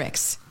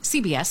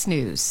CBS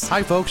News.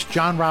 Hi folks,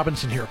 John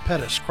Robinson here,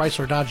 Pettis,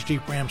 Chrysler Dodge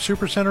Jeep Ram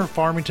Supercenter,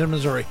 Farmington,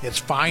 Missouri. It's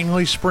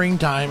finally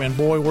springtime and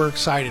boy, we're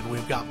excited.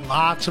 We've got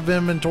lots of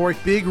inventory,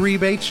 big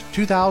rebates,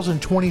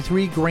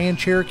 2023 Grand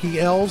Cherokee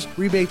L's,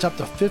 rebates up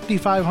to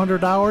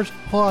 $5,500,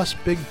 plus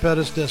big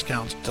Pettis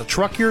discounts. The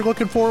truck you're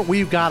looking for,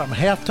 we've got them,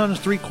 half tons,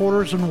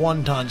 3/4, and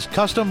 1 tons.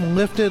 Custom,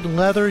 lifted,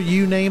 leather,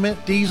 you name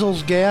it,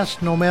 diesels,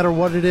 gas, no matter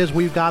what it is,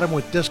 we've got them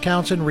with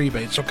discounts and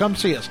rebates. So come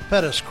see us,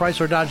 Pettis,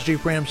 Chrysler Dodge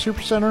Jeep Ram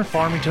Supercenter,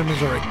 Farmington,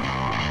 Missouri.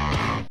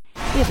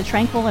 We have a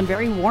tranquil and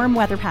very warm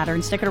weather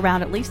pattern sticking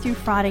around at least through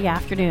Friday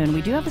afternoon.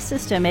 We do have a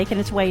system making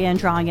its way in,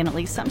 drawing in at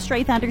least some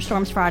stray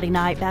thunderstorms Friday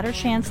night. Better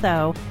chance,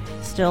 though,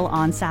 still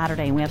on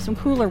Saturday. And we have some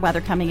cooler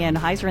weather coming in.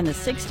 Highs are in the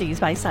 60s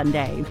by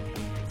Sunday.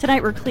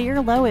 Tonight we're clear,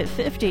 low at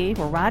 50.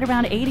 We're right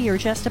around 80 or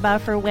just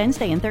above for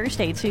Wednesday and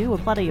Thursday, too,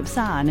 with plenty of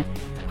sun.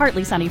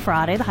 Partly sunny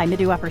Friday, the high mid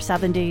to upper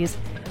 70s.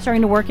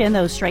 Starting to work in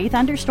those stray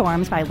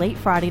thunderstorms by late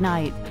Friday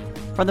night.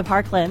 From the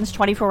Parklands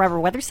 24-hour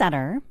Weather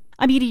Center,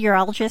 I'm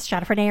meteorologist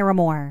Jennifer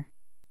Naramore.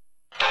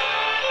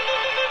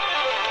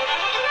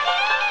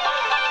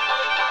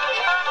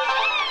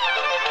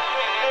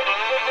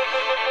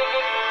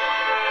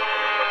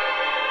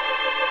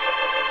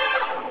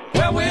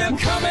 Well, we're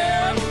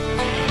coming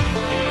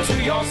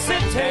to your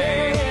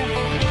city.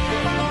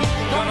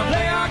 Gonna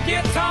play our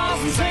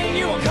guitars and sing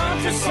you a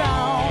country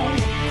song.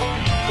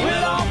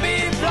 We'll all be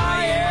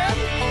flying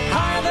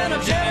higher than a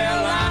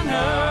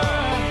jetliner.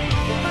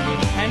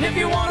 And if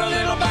you want a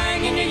little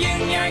bang in your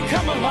yin-yang,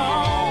 come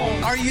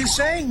along. Are you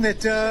saying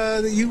that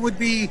you would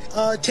be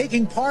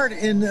taking part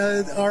in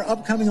our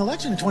upcoming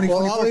election in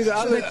 2024?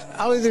 Well,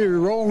 I'll either be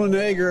rolling an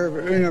egg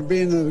or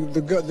being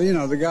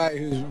the guy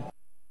who's.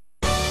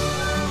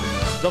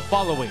 The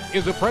following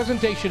is a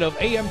presentation of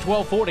AM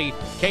 1240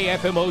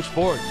 KFMO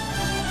Sports.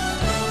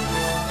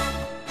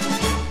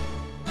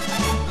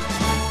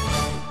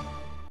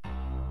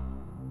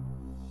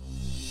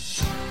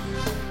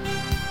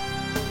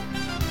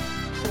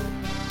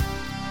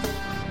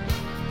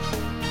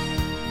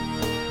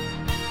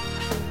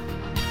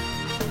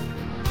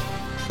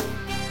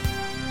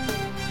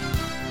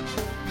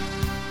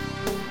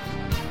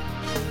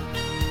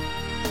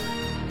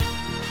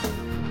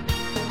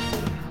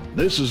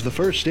 This is the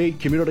First State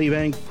Community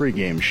Bank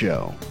pregame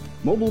show.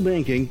 Mobile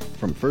banking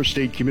from First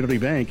State Community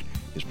Bank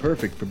is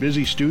perfect for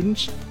busy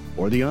students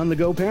or the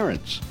on-the-go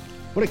parents.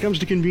 When it comes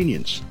to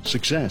convenience,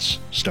 success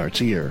starts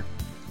here.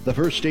 The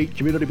First State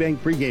Community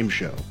Bank pregame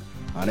show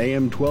on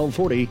AM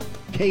 1240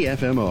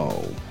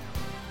 KFMO.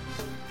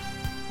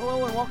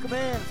 Hello and welcome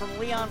in from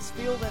Leon's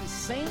Field in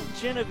Ste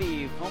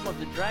Genevieve, home of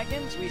the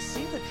Dragons. We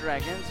see the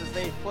Dragons as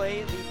they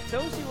play the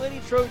Potosi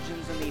Lady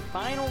Trojans in the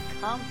final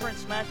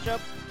conference matchup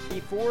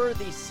before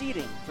the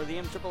seeding for the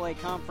MAAA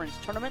Conference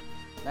Tournament.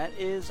 That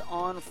is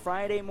on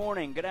Friday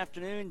morning. Good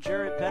afternoon,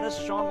 Jared Pettis,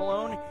 Sean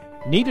Malone.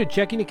 Need a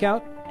checking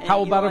account?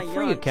 How about a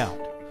free Yuntz. account?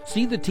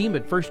 See the team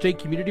at First State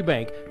Community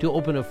Bank to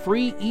open a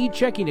free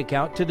e-checking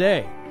account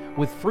today.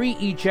 With free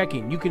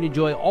e-checking, you can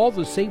enjoy all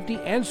the safety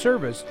and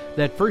service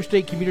that First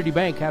State Community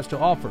Bank has to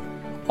offer,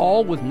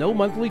 all with no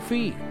monthly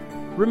fee.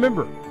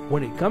 Remember,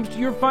 when it comes to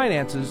your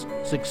finances,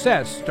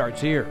 success starts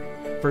here.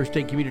 First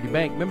State Community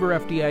Bank, member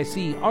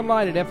FDIC,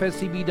 online at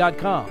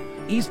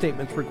fscb.com.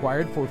 E-statements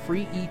required for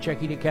free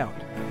e-checking account.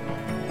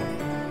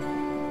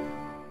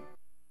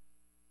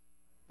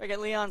 Back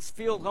at Leon's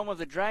Field, home of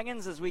the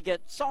Dragons, as we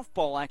get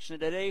softball action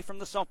today from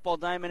the Softball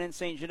Diamond in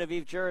Ste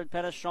Genevieve. Jared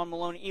Pettis, Sean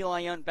Malone, Eli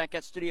Young back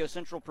at Studio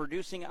Central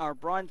producing our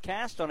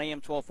broadcast on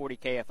AM 1240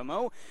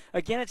 KFMO.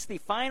 Again, it's the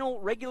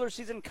final regular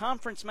season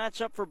conference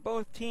matchup for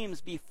both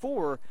teams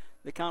before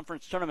the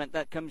conference tournament.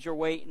 That comes your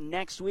way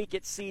next week.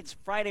 It seeds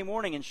Friday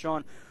morning. And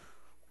Sean,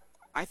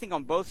 I think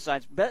on both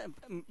sides,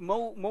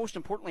 most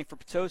importantly for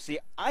Potosi,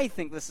 I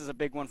think this is a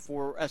big one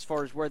for as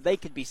far as where they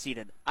could be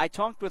seated. I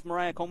talked with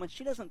Mariah Coleman.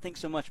 She doesn't think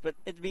so much, but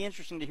it'd be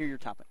interesting to hear your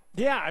topic.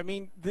 Yeah, I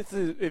mean, this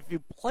is if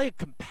you play a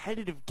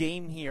competitive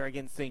game here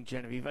against Ste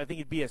Genevieve, I think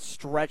it'd be a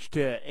stretch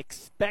to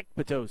expect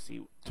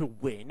Potosi to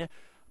win.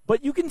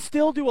 But you can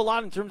still do a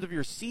lot in terms of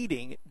your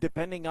seeding,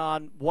 depending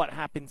on what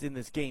happens in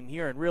this game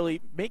here, and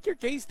really make your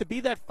case to be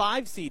that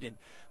 5 seed and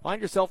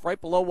find yourself right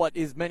below what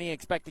is many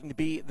expecting to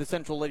be the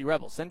Central Lady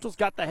Rebels. Central's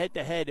got the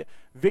head-to-head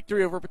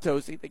victory over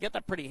Potosi. They get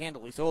that pretty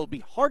handily, so it'll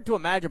be hard to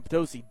imagine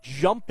Potosi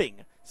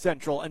jumping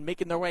Central and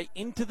making their way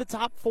into the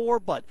top 4,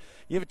 but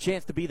you have a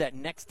chance to be that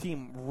next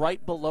team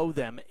right below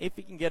them. If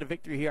you can get a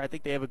victory here, I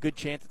think they have a good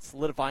chance at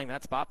solidifying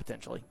that spot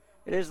potentially.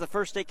 It is the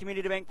First State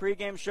Community Bank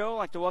pregame show. I'd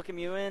like to welcome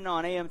you in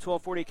on AM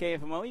 1240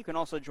 KFMO. You can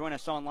also join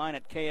us online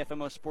at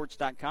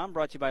KFMOsports.com,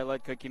 brought to you by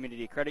Ledco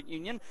Community Credit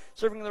Union,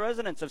 serving the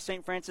residents of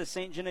St. Francis,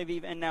 St.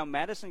 Genevieve, and now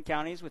Madison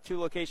counties with 2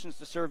 locations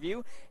to serve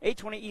you,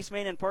 820 East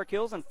Main in Park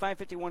Hills and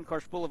 551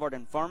 Karsh Boulevard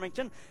in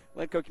Farmington.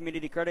 Ledco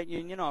Community Credit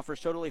Union offers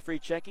totally free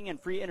checking and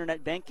free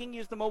internet banking.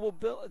 Use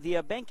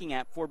the banking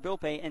app for bill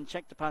pay and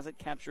check deposit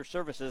capture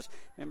services.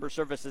 Member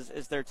services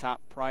is their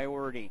top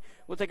priority.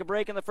 We'll take a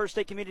break in the First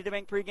State Community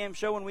Bank pregame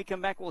show. When we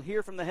come back, we'll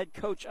hear from the head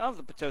coach of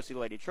the Potosi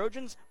Lady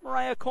Trojans,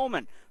 Mariah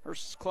Coleman. Her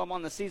club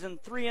on the season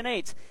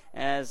 3-8,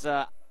 as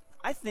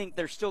I think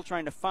they're still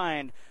trying to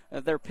find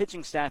their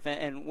pitching staff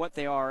and what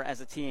they are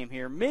as a team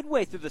here.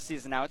 Midway through the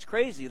season now, it's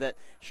crazy that,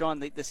 Sean,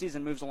 the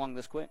season moves along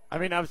this quick. I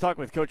mean, I was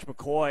talking with Coach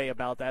McCoy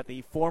about that,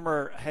 the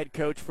former head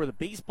coach for the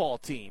baseball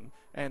team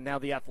and now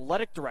the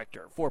athletic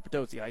director for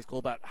Potosi High School,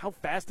 about how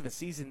fast of a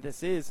season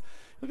this is.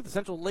 Look at the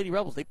Central Lady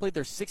Rebels. They played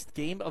their 6th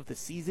game of the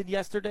season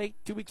yesterday.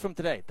 2 weeks from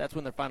today, that's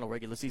when their final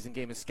regular season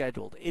game is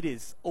scheduled. It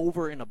is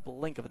over in a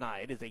blink of an eye.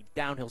 It is a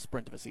downhill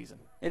sprint of a season.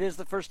 It is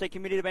the First State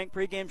Community Bank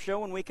pregame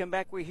show. When we come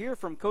back, we hear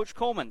from Coach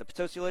Coleman, the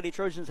Potosi Lady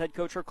Trojans head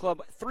coach. Her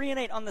club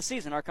 3-8 on the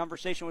season. Our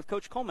conversation with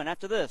Coach Coleman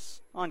after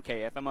this on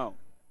KFMO.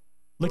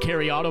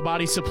 LeCarry Auto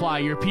Body Supply,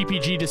 your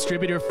PPG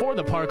distributor for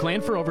the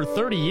Parkland for over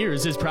 30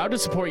 years, is proud to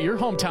support your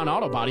hometown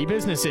auto body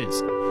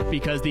businesses.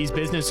 Because these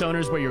business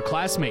owners were your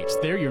classmates,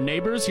 they're your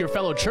neighbors, your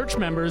fellow church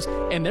members,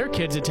 and their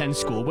kids attend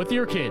school with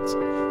your kids.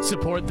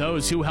 Support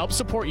those who help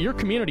support your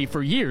community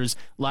for years,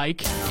 like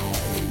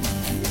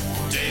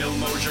Dale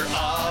Mosier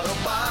Auto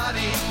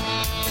Body.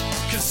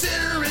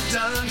 Consider it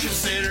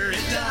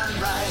done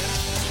right.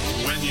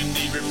 When you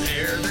need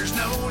repair, there's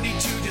no need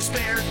to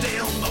despair.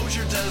 Dale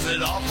Mosier does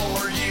it all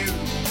for you.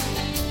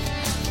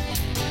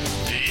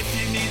 If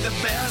you need the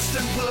best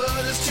and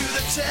put us to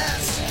the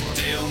test,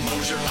 Dale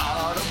Mosier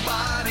Auto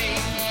Body.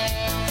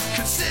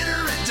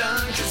 Consider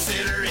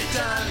it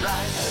done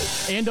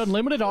right. and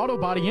Unlimited Auto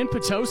Body in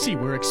Potosi,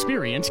 where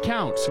experience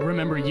counts.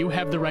 Remember, you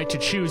have the right to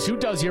choose who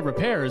does your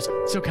repairs,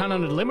 so count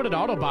on Unlimited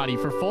Auto Body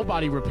for full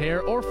body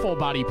repair or full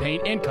body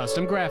paint and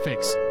custom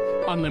graphics.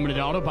 Unlimited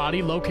Auto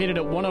Body, located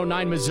at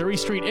 109 Missouri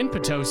Street in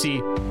Potosi.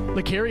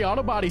 LeCarry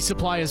Auto Body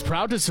Supply is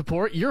proud to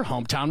support your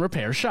hometown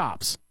repair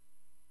shops.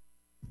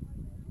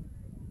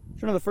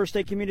 Another First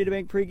State Community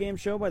Bank pregame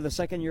show by the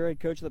second-year head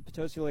coach of the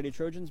Potosi Lady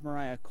Trojans,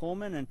 Mariah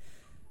Coleman. And,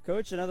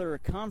 Coach, another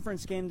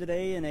conference game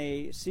today in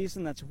a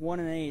season that's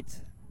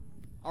 1-8.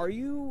 Are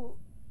you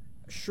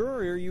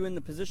sure, or are you in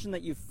the position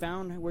that you've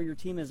found where your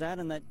team is at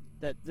and that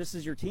this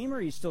is your team, or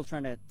are you still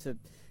trying to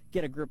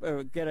get a grip,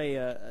 or get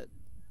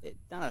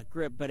not a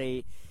grip, but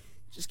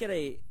just get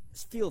a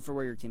feel for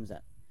where your team's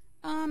at?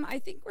 I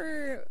think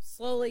we're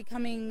slowly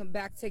coming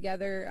back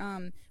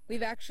together.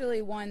 We've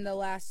actually won the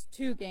last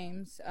 2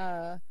 games,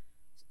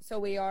 so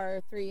we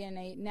are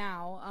 3-8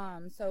 now.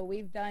 So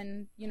we've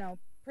done,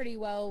 pretty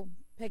well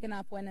picking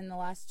up winning the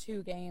last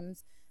 2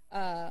 games.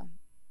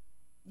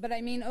 But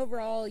I mean,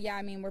 overall, yeah,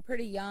 I mean, we're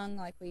pretty young.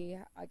 Like I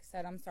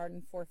said, I'm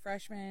starting 4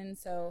 freshmen,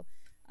 so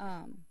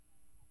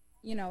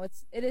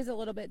it is a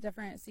little bit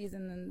different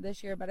season than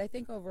this year. But I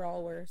think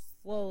overall, we're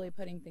slowly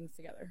putting things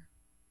together.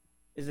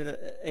 Is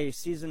it a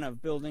season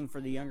of building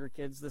for the younger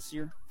kids this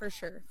year? For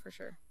sure.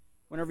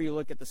 Whenever you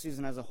look at the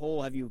season as a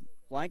whole, have you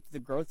liked the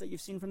growth that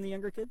you've seen from the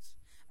younger kids?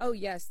 Oh,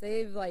 yes.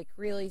 They've,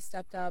 really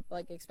stepped up,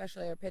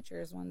 especially our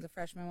pitchers. One's a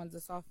freshman, one's a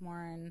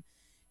sophomore, and,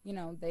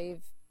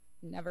 they've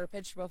never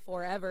pitched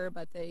before ever,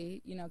 but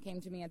they,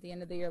 came to me at the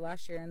end of the year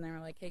last year, and they were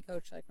like, hey,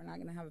 Coach, we're not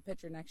going to have a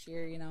pitcher next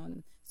year,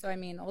 and so, I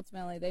mean,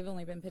 ultimately, they've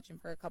only been pitching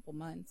for a couple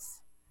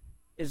months.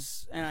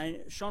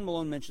 Sean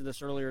Malone mentioned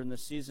this earlier in the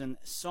season,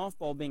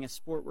 softball being a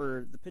sport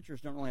where the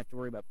pitchers don't really have to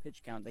worry about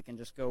pitch count. They can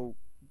just go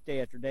day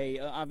after day.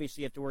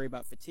 Obviously, you have to worry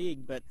about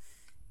fatigue, but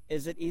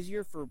is it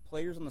easier for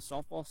players on the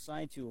softball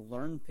side to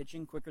learn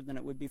pitching quicker than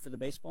it would be for the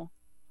baseball?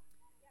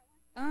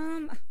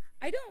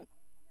 I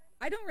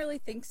don't really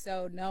think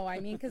so, no. I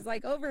mean, because,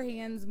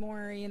 overhand's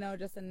more,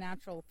 just a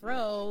natural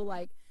throw,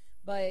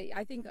 but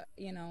I think,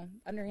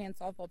 underhand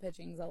softball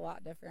pitching is a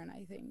lot different,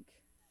 I think.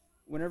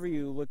 Whenever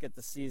you look at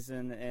the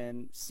season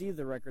and see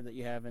the record that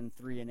you have in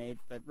 3-8,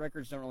 but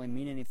records don't really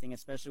mean anything,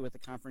 especially with the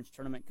conference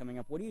tournament coming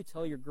up. What do you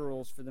tell your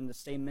girls for them to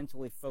stay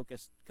mentally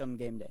focused come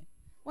game day?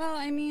 Well,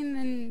 I mean,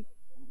 and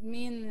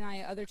me and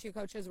my other 2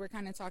 coaches were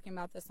kind of talking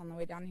about this on the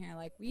way down here.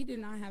 We do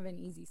not have an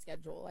easy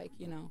schedule.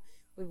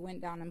 We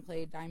went down and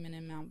played Diamond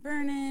in Mount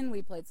Vernon.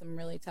 We played some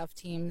really tough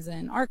teams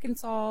in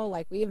Arkansas.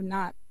 We have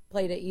not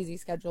played an easy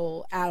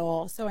schedule at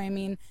all. So, I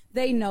mean,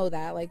 they know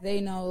that. They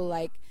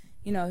know,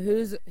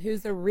 who's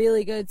the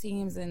really good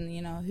teams and,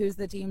 who's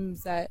the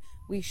teams that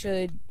we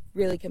should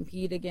really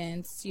compete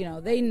against.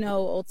 They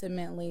know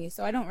ultimately.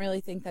 So I don't really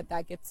think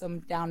that gets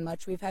them down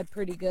much. We've had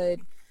pretty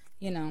good,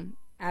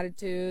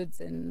 attitudes,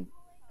 and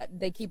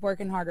they keep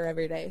working harder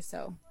every day.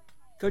 So.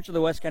 Coach of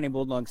the West County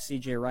Bulldogs,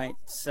 C.J. Wright,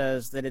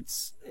 says that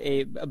it's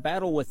a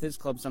battle with his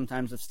club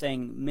sometimes of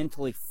staying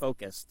mentally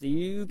focused. Do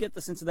you get the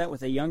sense of that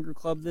with a younger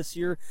club this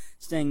year,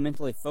 staying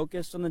mentally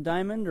focused on the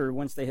diamond, or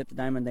once they hit the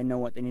diamond, they know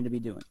what they need to be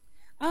doing?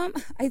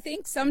 I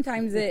think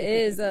sometimes it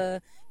is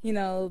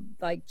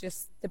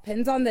just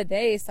depends on the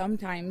day.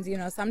 Sometimes,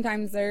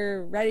 sometimes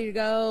they're ready to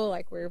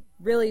go, we're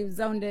really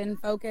zoned in,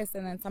 focused,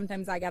 and then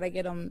sometimes I got to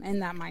get them in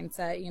that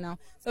mindset,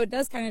 So it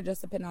does kind of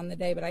just depend on the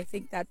day, but I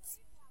think that's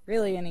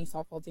really any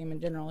softball team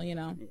in general,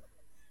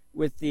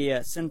 With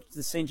the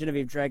Ste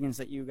Genevieve Dragons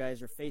that you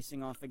guys are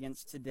facing off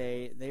against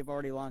today, they've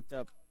already locked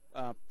up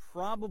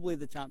probably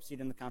the top seed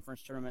in the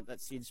conference tournament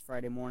that seeds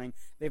Friday morning.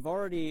 They've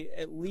already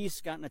at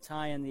least gotten a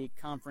tie in the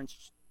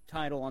conference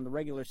title on the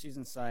regular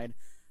season side.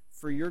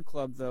 For your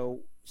club,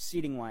 though,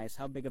 seeding-wise,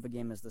 how big of a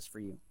game is this for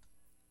you?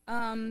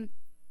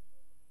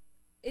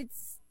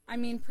 it's, I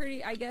mean,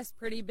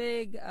 pretty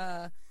big.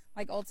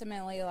 Like,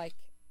 ultimately, like,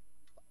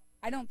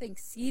 I don't think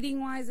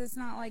seeding-wise it's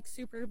not, like,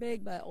 super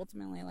big, but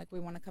ultimately, like, we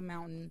want to come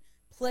out and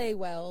play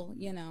well,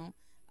 you know,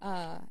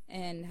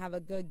 and have a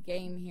good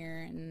game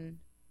here and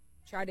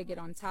try to get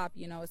on top,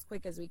 you know, as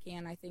quick as we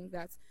can. I think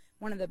that's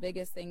one of the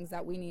biggest things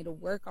that we need to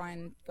work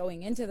on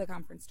going into the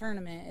conference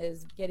tournament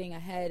is getting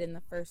ahead in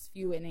the first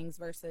few innings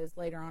versus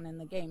later on in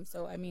the game.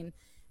 So, I mean,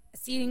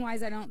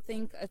 seeding-wise, I don't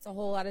think it's a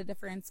whole lot of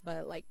difference,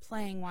 but, like,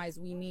 playing-wise,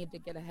 we need to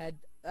get ahead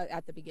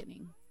at the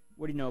beginning.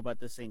 What do you know about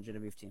the Ste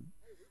Genevieve team?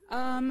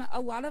 A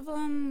lot of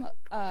them,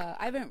 I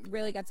haven't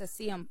really got to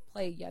see them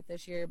play yet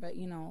this year, but,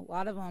 you know, a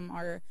lot of them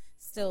are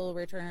still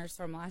returners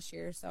from last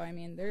year. So, I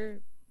mean,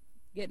 they're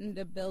getting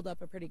to build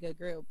up a pretty good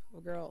group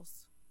of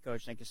girls.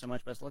 Coach, thank you so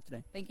much. Best of luck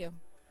today. Thank you.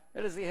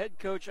 That is the head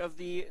coach of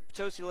the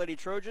Potosi Lady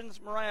Trojans,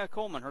 Mariah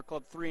Coleman. Her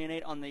club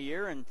 3-8 on the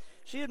year, and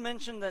she had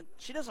mentioned that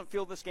she doesn't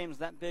feel this game's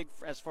that big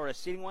as far as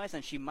seeding-wise,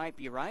 and she might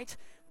be right.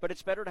 But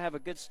it's better to have a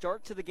good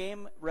start to the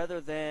game rather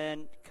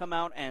than come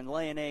out and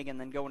lay an egg and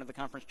then go into the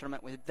conference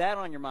tournament with that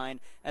on your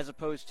mind, as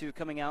opposed to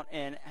coming out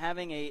and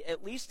having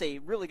at least a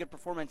really good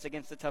performance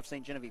against the tough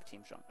Ste Genevieve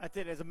team, Sean. That's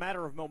it. As a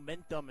matter of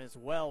momentum as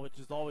well, which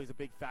is always a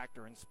big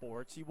factor in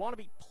sports. You want to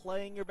be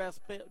playing your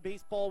best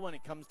baseball when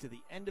it comes to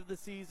the end of the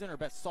season, or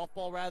best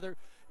softball rather.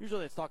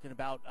 Usually it's talking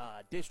about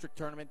district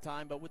tournament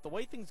time, but with the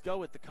way things go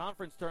with the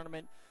conference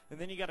tournament, and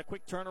then you got a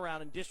quick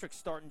turnaround and districts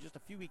starting just a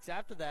few weeks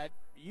after that,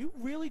 you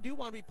really do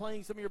want to be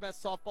playing some of your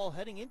best softball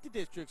heading into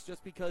districts,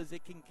 just because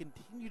it can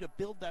continue to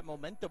build that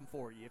momentum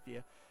for you. If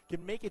you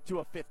can make it to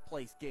a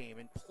fifth-place game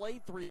and play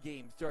 3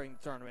 games during the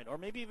tournament, or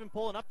maybe even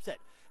pull an upset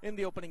in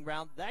the opening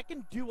round, that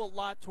can do a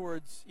lot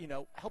towards, you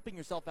know, helping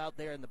yourself out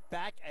there in the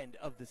back end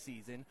of the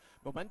season.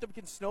 Momentum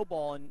can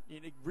snowball, and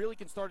it really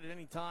can start at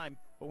any time.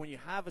 But when you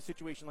have a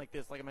situation like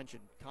this, like I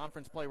mentioned,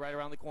 conference play right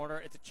around the corner,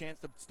 it's a chance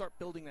to start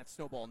building that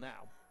snowball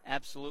now.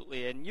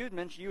 Absolutely. And you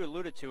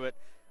alluded to it.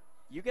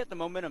 You get the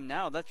momentum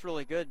now, that's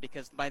really good,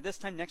 because by this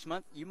time next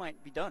month, you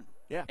might be done.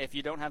 Yeah. If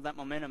you don't have that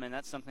momentum, and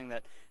that's something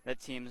that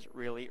teams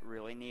really,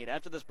 really need.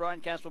 After this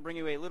broadcast, we'll bring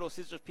you a Little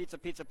Caesars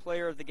Pizza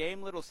player of the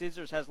game. Little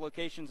Caesars has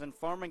locations in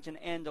Farmington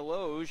and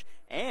Deloge,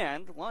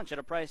 and lunch at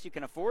a price you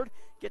can afford.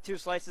 Get 2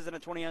 slices and a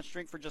 20-ounce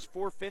drink for just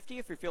 $4.50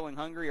 if you're feeling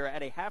hungry, or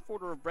add a half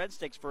order of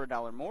breadsticks for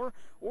 $1 more.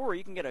 Or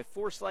you can get a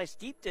 4-slice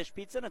deep dish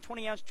pizza and a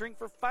 20-ounce drink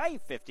for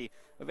 $5.50.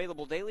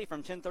 Available daily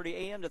from 10:30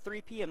 a.m. to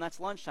 3 p.m.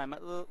 That's lunchtime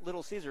at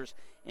Little Caesars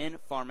in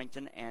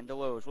Farmington and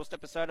Deloge. We'll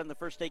step aside on the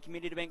First State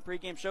Community Bank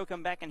pregame show.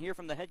 Come back and hear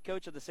from the head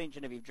coach of the Ste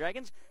Genevieve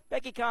Dragons,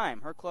 Becky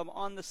Kime. Her club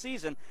on the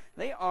season,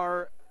 they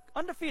are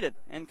undefeated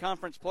in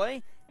conference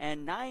play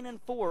and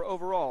 9-4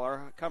 overall.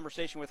 Our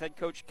conversation with head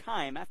coach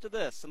Kime after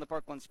this in the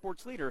Parkland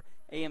Sports Leader,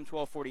 AM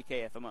 1240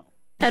 KFMO.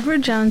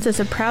 Edward Jones is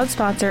a proud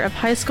sponsor of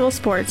high school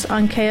sports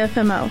on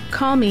KFMO.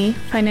 Call me,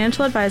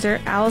 financial advisor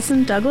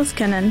Allison Douglas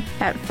Kennan,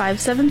 at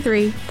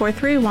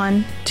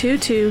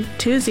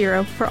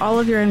 573-431-2220 for all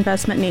of your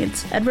investment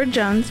needs. Edward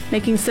Jones,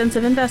 making sense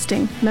of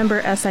investing.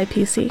 Member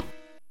SIPC.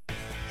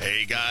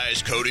 Hey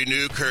guys, Cody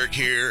Newkirk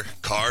here.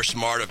 Car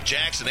Smart of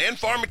Jackson and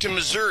Farmington,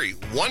 Missouri.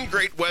 One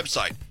great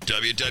website,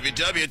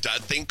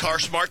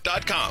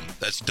 www.thinkcarsmart.com.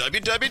 That's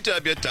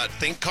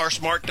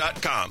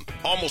www.thinkcarsmart.com.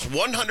 Almost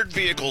 100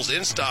 vehicles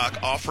in stock,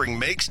 offering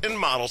makes and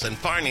models and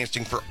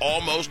financing for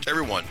almost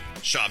everyone.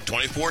 Shop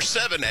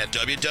 24/7 at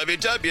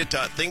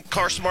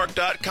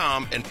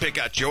www.thinkcarsmart.com and pick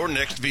out your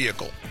next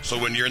vehicle. So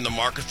when you're in the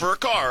market for a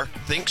car,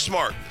 think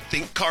smart.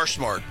 Think Car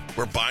Smart,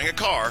 where buying a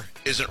car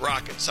isn't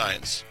rocket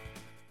science.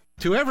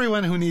 To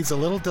everyone who needs a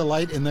little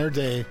delight in their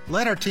day,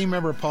 let our team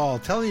member Paul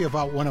tell you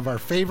about one of our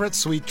favorite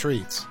sweet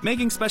treats.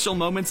 Making special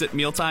moments at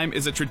mealtime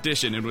is a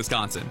tradition in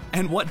Wisconsin.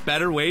 And what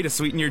better way to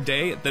sweeten your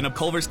day than a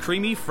Culver's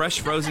creamy, fresh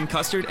frozen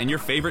custard and your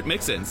favorite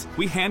mix-ins?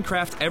 We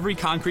handcraft every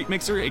concrete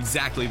mixer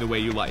exactly the way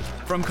you like.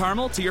 From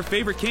caramel to your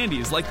favorite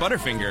candies like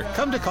Butterfinger.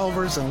 Come to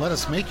Culver's and let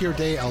us make your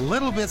day a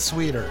little bit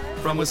sweeter.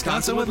 From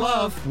Wisconsin with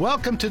love.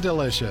 Welcome to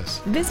Delicious.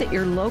 Visit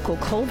your local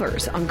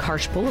Culver's on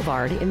Karsh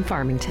Boulevard in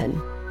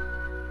Farmington.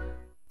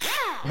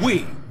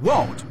 We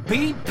won't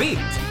be beat.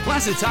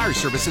 Plaza Tire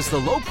Service is the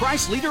low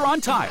price leader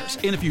on tires.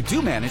 And if you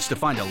do manage to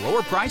find a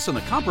lower price on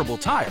a comparable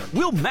tire,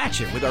 we'll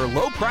match it with our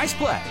low price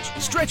pledge.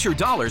 Stretch your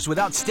dollars with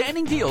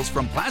outstanding deals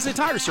from Plaza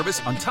Tire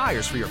Service on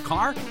tires for your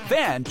car,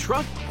 van,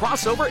 truck,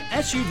 crossover,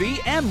 SUV,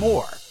 and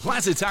more.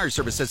 Plaza Tire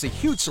Service has a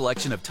huge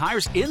selection of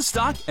tires in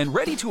stock and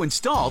ready to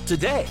install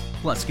today.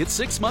 Plus, get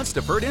 6 months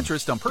deferred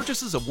interest on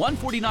purchases of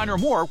 $149 or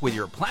more with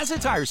your Plaza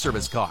Tire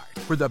Service card.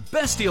 For the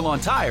best deal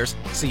on tires,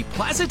 see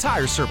Plaza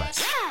Tire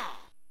Service.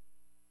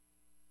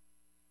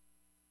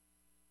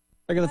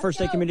 Back at the First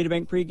State Community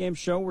Bank pregame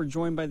show, we're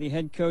joined by the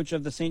head coach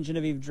of the Ste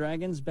Genevieve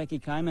Dragons, Becky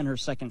Kime, in her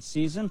second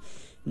season.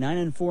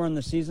 9-4 in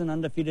the season,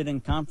 undefeated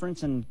in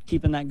conference, and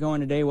keeping that going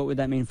today, what would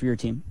that mean for your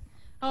team?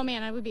 Oh,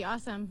 man, it would be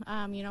awesome.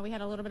 We had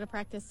a little bit of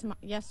practice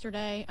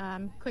yesterday,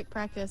 quick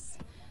practice,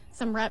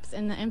 some reps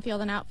in the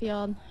infield and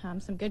outfield,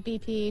 some good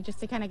BP just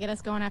to kind of get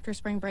us going after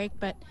spring break.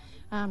 But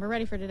we're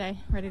ready for today,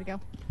 ready to go.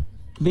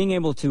 being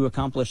able to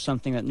accomplish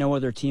something that no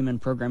other team in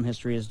program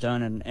history has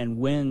done and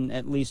win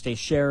at least a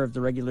share of the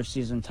regular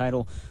season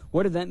title,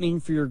 what did that mean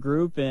for your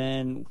group,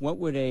 and what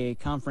would a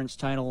conference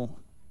title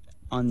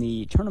on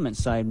the tournament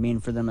side mean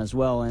for them as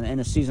well, and in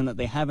a season that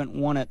they haven't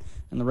won it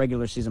in the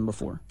regular season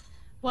before?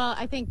 Well,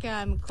 I think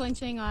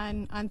clinching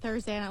on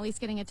Thursday and at least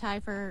getting a tie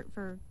for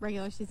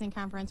regular season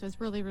conference was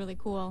really, really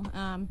cool.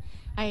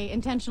 I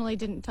intentionally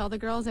didn't tell the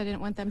girls. I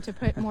didn't want them to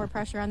put more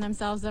pressure on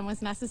themselves than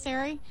was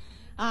necessary.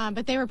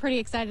 But they were pretty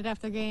excited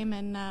after the game,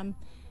 and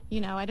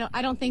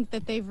I don't think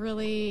that they've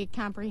really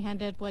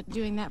comprehended what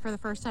doing that for the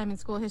first time in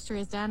school history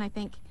has done. I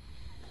think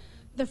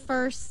the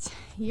first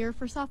year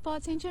for softball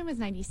at St. John was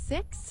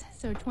 96,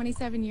 so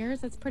 27 years.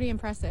 That's pretty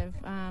impressive.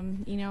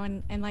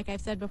 And like I've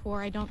said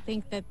before, I don't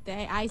think that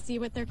I see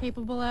what they're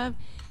capable of.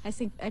 I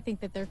think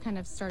that they're kind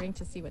of starting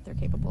to see what they're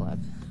capable of,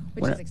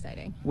 which is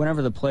exciting.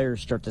 Whenever the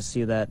players start to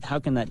see that, how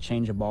can that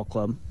change a ball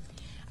club?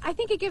 I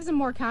think it gives them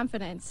more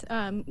confidence.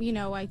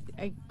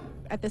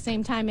 At the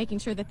same time, making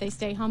sure that they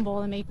stay humble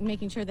and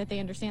making sure that they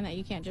understand that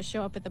you can't just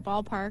show up at the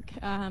ballpark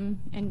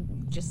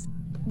and just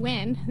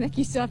win. Like,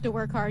 you still have to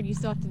work hard. You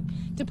still have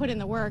to put in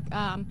the work.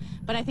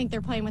 But I think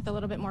they're playing with a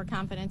little bit more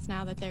confidence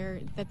now that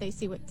they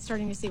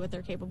starting to see what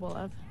they're capable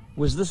of.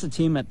 Was this a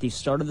team at the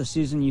start of the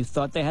season you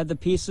thought they had the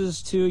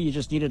pieces to? You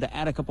just needed to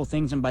add a couple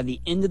things, and by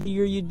the end of the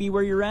year you'd be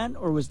where you're at?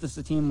 Or was this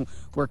a team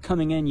where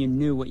coming in you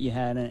knew what you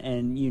had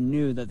and you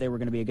knew that they were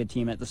going to be a good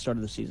team at the start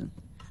of the season?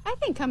 I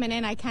think coming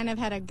in, I kind of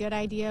had a good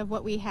idea of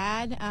what we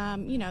had.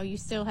 You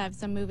still have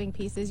some moving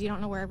pieces. You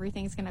don't know where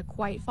everything's going to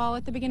quite fall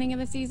at the beginning of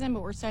the season,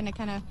 but we're starting to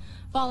kind of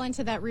fall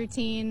into that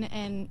routine.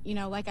 And,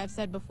 like I've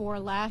said before,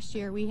 last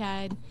year we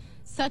had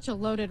such a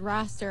loaded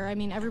roster. I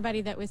mean,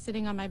 everybody that was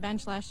sitting on my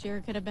bench last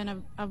year could have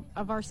been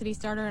a varsity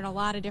starter in a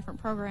lot of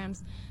different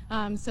programs.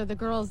 So the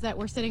girls that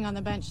were sitting on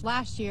the bench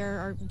last year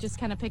are just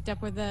kind of picked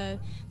up where the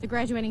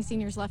graduating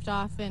seniors left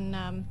off,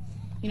 and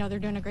they're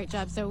doing a great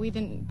job. So we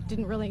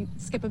didn't really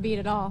skip a beat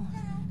at all.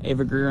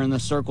 Ava Greer in the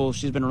circle,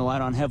 she's been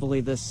relied on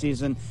heavily this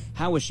season.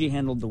 How has she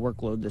handled the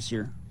workload this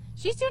year?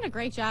 She's doing a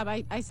great job.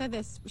 I said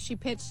this. She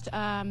pitched.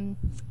 I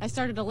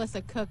started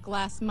Alyssa Cook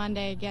last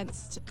Monday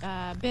against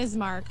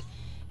Bismarck,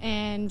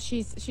 and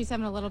she's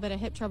having a little bit of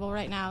hip trouble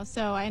right now.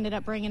 So I ended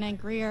up bringing in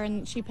Greer,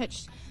 and she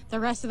pitched the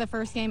rest of the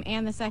first game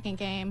and the second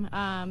game.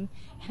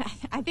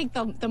 I think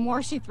the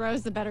more she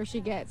throws, the better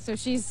she gets. So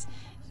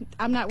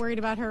I'm not worried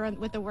about her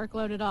with the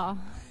workload at all.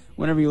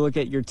 Whenever you look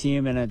at your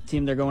team and a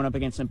team they're going up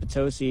against in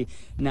Potosi,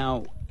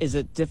 now, is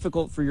it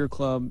difficult for your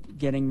club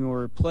getting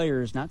your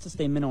players not to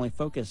stay mentally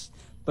focused,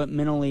 but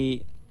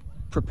mentally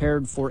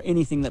prepared for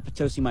anything that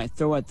Potosi might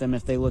throw at them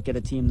if they look at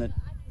a team that,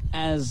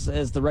 as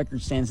the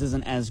record stands,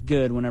 isn't as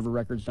good whenever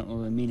records don't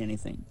really mean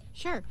anything?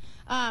 Sure.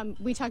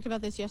 We talked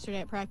about this yesterday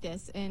at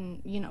practice,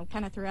 and,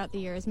 kind of throughout the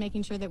year, is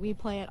making sure that we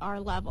play at our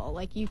level.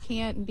 Like, you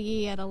can't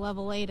be at a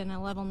level 8 and a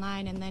level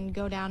 9 and then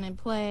go down and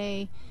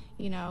play,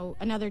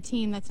 another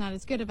team that's not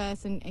as good of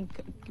us and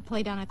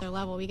play down at their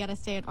level. We got to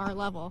stay at our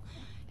level.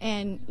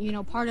 And,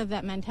 part of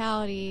that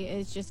mentality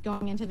is just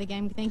going into the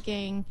game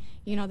thinking,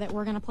 that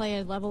we're going to play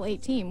a level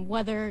 8 team,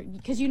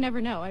 because you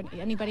never know.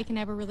 Anybody can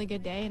have a really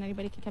good day and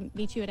anybody can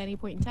beat you at any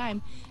point in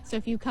time. So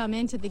if you come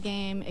into the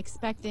game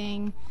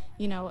expecting,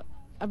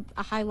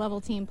 a high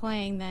level team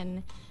playing,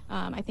 then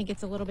I think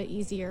it's a little bit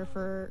easier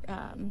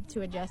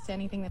to adjust to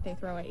anything that they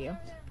throw at you.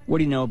 What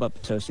do you know about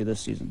Potosi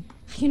this season?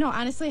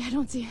 Honestly,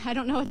 I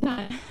don't know a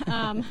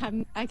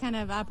ton. I kind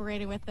of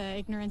operated with the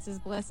ignorance is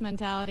bliss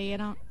mentality. I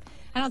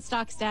don't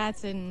stock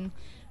stats, and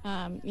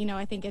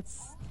I think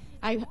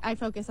I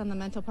focus on the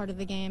mental part of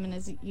the game, and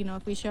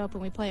if we show up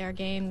and we play our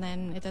game,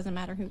 then it doesn't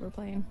matter who we're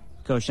playing.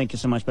 Coach, thank you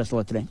so much. Best of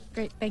luck today.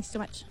 Great, thanks so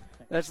much.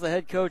 That's the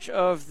head coach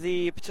of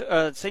the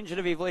Ste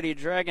Genevieve Lady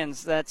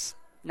Dragons. That's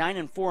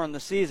 9-4 on the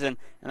season,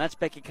 and that's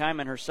Becky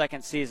Kyman, her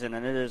second season,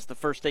 and it is the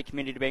First State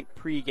Community Bank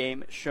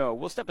pregame show.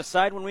 We'll step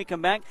aside when we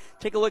come back,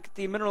 take a look at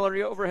the Mineral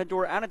Area Overhead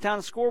Door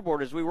out-of-town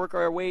scoreboard as we work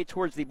our way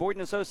towards the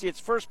Boyden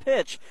Associates' first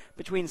pitch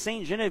between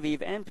Ste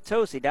Genevieve and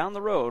Potosi down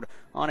the road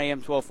on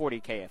AM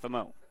 1240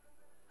 KFMO.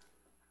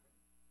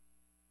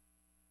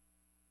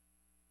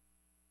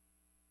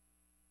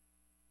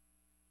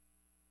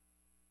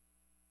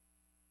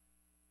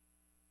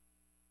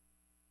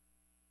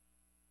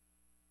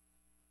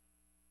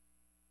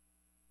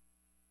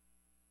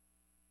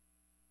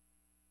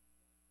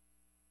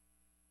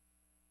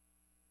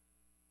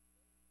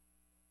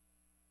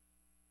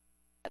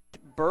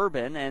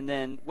 Bourbon, and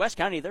then West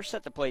County, they're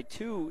set to play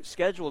two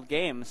scheduled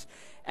games.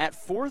 At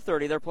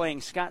 4:30, they're playing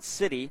Scott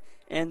City,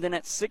 and then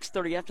at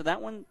 6:30 after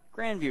that one,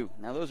 Grandview.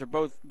 Now, those are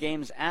both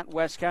games at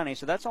West County,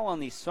 so that's all on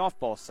the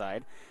softball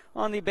side.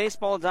 On the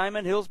baseball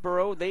diamond,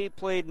 Hillsboro, they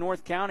played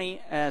North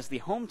County as the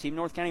home team.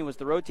 North County was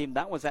the road team.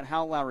 That was at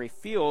Hal Lowry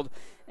Field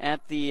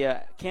at the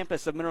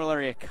campus of Mineral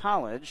Area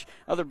College.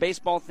 Other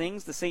baseball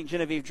things, the Ste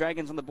Genevieve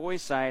Dragons on the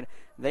boys' side,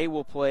 they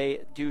will play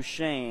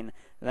Duchesne.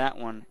 That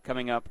one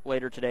coming up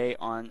later today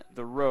on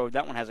the road.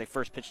 That one has a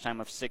first pitch time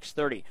of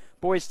 6:30.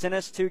 Boys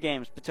tennis, 2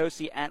 games.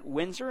 Potosi at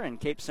Windsor, and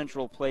Cape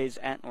Central plays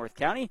at North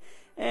County.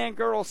 And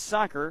girls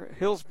soccer,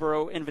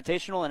 Hillsborough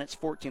Invitational in its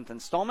 14th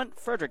installment.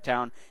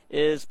 Fredericktown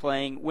is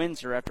playing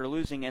Windsor after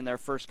losing in their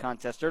first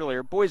contest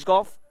earlier. Boys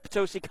golf,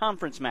 Potosi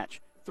conference match.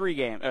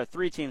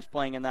 3 teams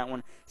playing in that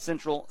one.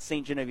 Central,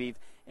 Ste Genevieve,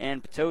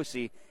 and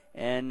Potosi.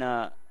 And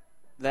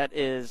that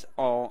is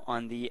all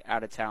on the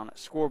out-of-town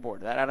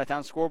scoreboard. That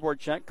out-of-town scoreboard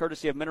check,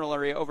 courtesy of Mineral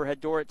Area Overhead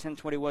Door at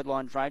 1020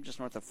 Woodlawn Drive, just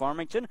north of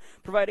Farmington,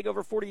 providing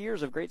over 40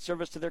 years of great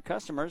service to their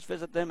customers.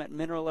 Visit them at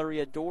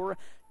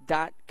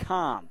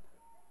mineralareadoor.com.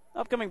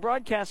 Upcoming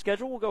broadcast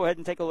schedule, we'll go ahead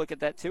and take a look at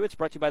that too. It's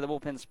brought to you by the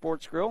Bullpen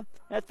Sports Grill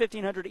at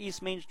 1500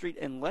 East Main Street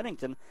in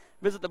Leadington.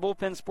 Visit the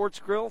Bullpen Sports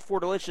Grill for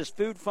delicious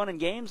food, fun,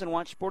 and games, and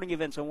watch sporting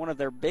events on one of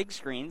their big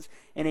screens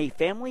in a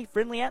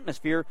family-friendly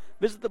atmosphere.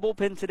 Visit the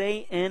Bullpen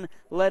today in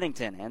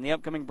Leadington. And the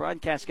upcoming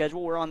broadcast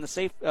schedule, we're on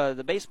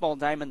the baseball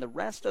diamond the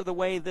rest of the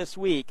way this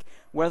week,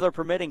 weather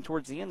permitting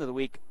towards the end of the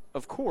week.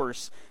 Of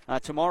course,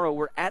 tomorrow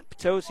we're at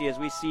Potosi as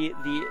we see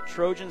the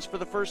Trojans for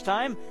the first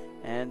time,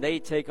 and they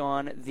take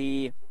on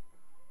the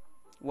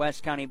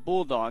West County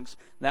Bulldogs.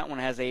 That one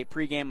has a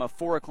pregame of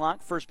 4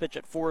 o'clock, first pitch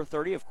at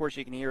 4:30. Of course,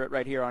 you can hear it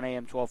right here on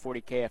AM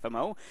 1240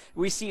 KFMO.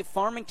 We see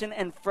Farmington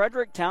and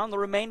Fredericktown the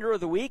remainder of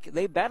the week.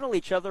 They battle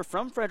each other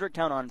from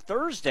Fredericktown on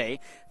Thursday.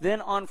 Then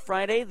on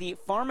Friday, the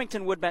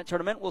Farmington Woodbat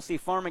Tournament. We'll see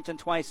Farmington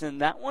twice in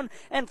that one,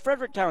 and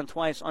Fredericktown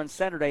twice on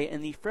Saturday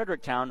in the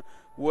Fredericktown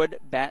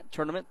Woodbat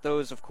Tournament.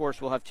 Those, of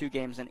course, will have 2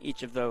 games in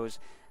each of those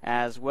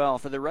as well.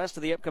 For the rest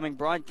of the upcoming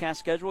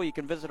broadcast schedule, you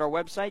can visit our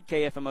website,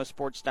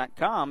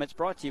 kfmosports.com. It's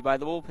brought to you by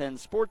the Bullpen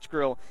Sports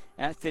Grill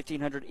at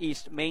 1500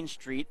 East Main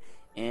Street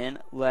in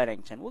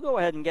Leadington. We'll go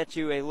ahead and get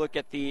you a look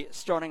at the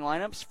starting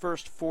lineups,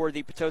 first for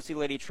the Potosi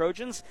Lady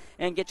Trojans,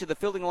 and get you the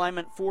fielding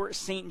alignment for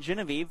Ste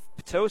Genevieve.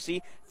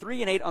 Potosi,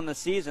 3-8 on the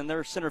season.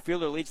 Their center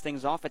fielder leads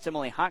things off. It's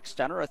Emily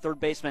Hochstetter. A third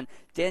baseman,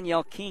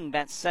 Danielle King,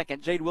 bats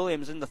second. Jade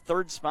Williams in the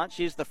third spot.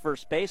 She's the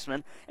first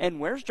baseman.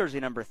 And wears jersey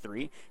number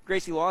 3.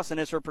 Gracie Lawson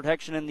is her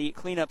protection in the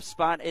cleanup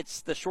spot.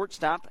 It's the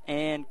shortstop,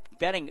 and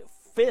batting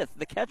 5th,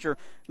 the catcher,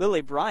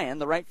 Lily Bryan.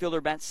 The right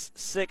fielder bats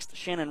 6th,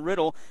 Shannon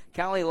Riddle.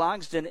 Callie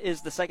Logsden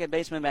is the second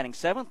baseman, batting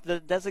 7th. The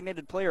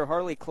designated player,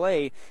 Harley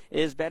Clay,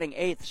 is batting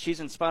 8th.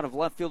 She's in spot of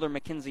left fielder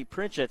Mackenzie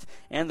Pritchett.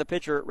 And the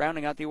pitcher,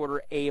 rounding out the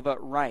order, Ava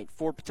Wright.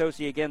 For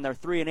Potosi, again, they're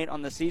 3-8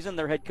 on the season.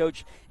 Their head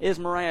coach is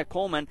Mariah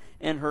Coleman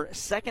in her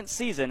second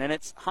season. And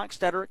it's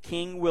Hochstetter,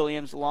 King,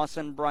 Williams,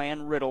 Lawson,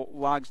 Bryan, Riddle,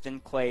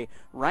 Logsden, Clay,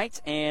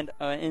 Wright. And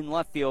in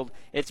left field,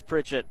 it's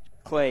Pritchett.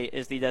 Clay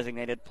is the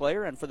designated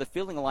player. And for the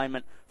fielding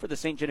alignment for the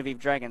Ste Genevieve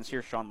Dragons,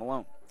 here's Sean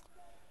Malone.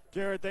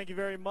 Jared, thank you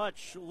very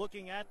much.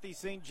 Looking at the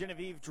Ste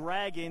Genevieve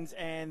Dragons,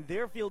 and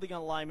their fielding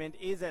alignment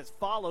is as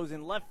follows.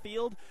 In left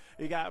field,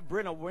 you got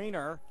Brenna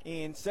Weiner.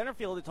 In center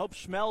field, it's Hope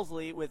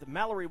Schmelsley with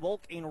Mallory Wolk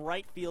in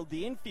right field.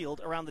 The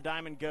infield around the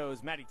diamond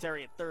goes Maddie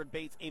Terry at third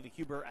base, Ava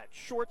Huber at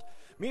short,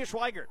 Mia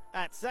Schweigert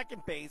at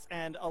second base,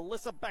 and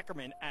Alyssa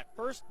Beckerman at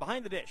first.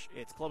 Behind the dish,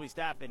 it's Chloe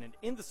Staffen, and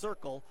in the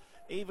circle,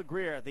 Ava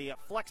Greer, the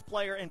flex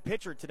player and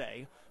pitcher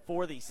today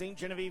for the Ste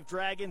Genevieve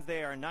Dragons.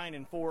 They are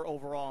 9-4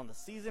 overall in the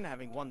season,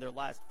 having won their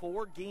last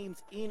 4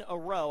 games in a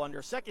row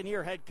under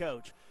second-year head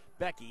coach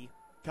Becky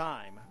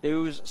Kime.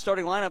 Those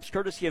starting lineups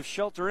courtesy of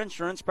Shelter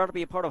Insurance, proud to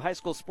be a part of high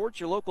school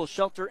sports. Your local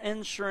Shelter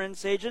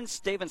Insurance agents,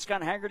 Dave and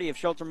Scott Haggerty of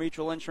Shelter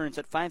Mutual Insurance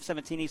at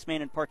 517 East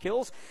Main in Park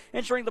Hills,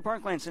 insuring the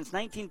Parkland since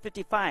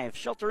 1955.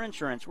 Shelter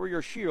Insurance, we're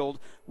your shield,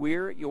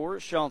 we're your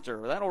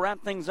shelter. That'll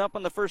wrap things up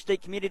on the First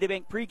State Community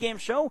Bank pregame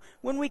show.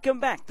 When we come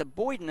back, the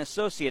Boyden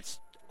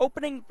Associates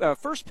opening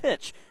first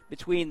pitch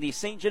between the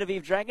Ste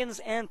Genevieve Dragons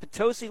and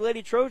Potosi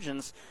Lady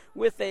Trojans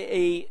with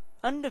a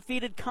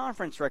undefeated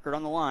conference record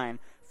on the line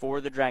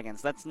for the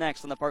Dragons. That's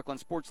next on the Parkland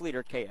Sports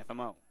Leader,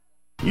 KFMO.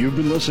 You've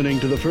been listening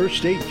to the First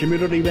State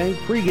Community Bank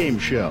pregame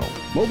show.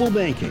 Mobile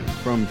banking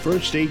from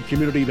First State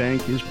Community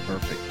Bank is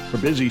perfect for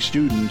busy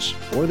students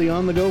or the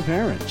on-the-go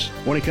parents.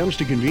 When it comes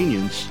to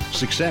convenience,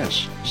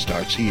 success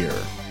starts here.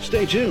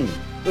 Stay tuned.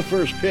 The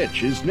first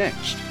pitch is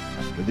next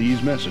after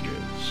these messages.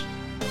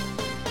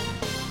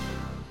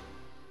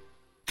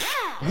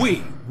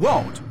 We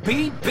won't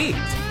be beat.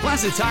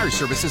 Plaza Tire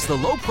Service is the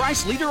low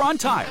price leader on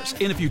tires.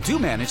 And if you do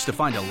manage to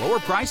find a lower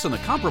price on a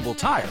comparable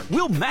tire,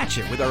 we'll match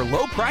it with our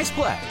low price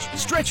pledge.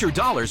 Stretch your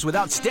dollars with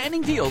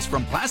outstanding deals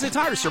from Plaza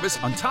Tire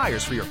Service on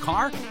tires for your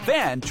car,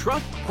 van,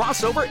 truck,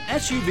 crossover,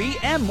 SUV,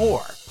 and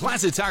more.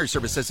 Plaza Tire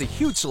Service has a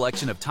huge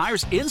selection of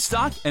tires in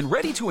stock and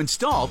ready to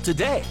install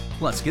today.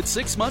 Plus, get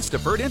 6 months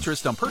deferred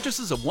interest on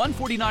purchases of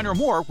 $149 or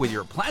more with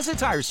your Plaza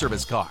Tire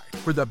Service card.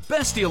 For the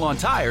best deal on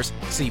tires,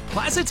 see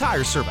Plaza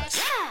Tire Service.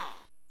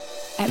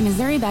 At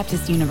Missouri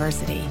Baptist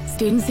University,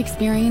 students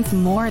experience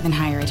more than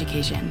higher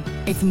education.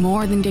 It's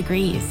more than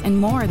degrees and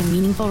more than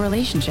meaningful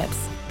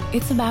relationships.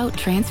 It's about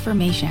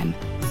transformation.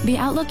 The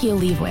outlook you'll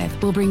leave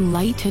with will bring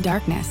light to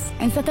darkness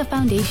and set the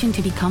foundation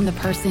to become the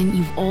person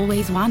you've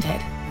always wanted,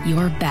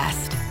 your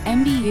best.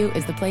 MBU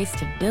is the place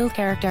to build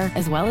character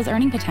as well as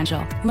earning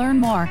potential. Learn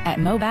more at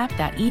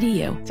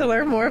mobap.edu. To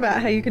learn more about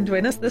how you can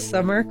join us this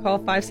summer, call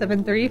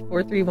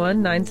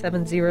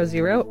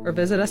 573-431-9700 or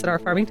visit us at our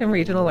Farmington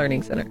Regional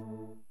Learning Center.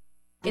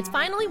 It's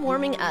finally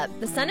warming up.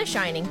 The sun is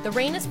shining, the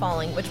rain is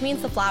falling, which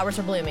means the flowers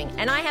are blooming,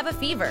 and I have a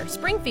fever.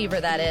 Spring fever,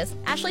 that is.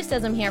 Ashley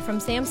Sissom here from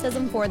Sam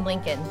Sissom Ford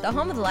Lincoln, the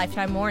home of the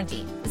lifetime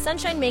warranty. The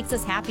sunshine makes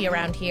us happy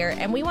around here,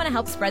 and we want to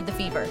help spread the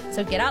fever.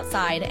 So get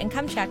outside and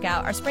come check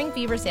out our spring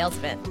fever sales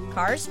event.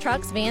 Cars,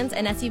 trucks, vans,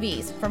 and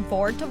SUVs, from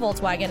Ford to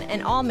Volkswagen,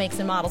 and all makes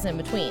and models in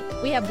between.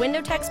 We have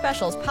window tech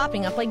specials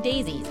popping up like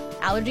daisies.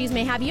 Allergies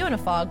may have you in a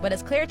fog, but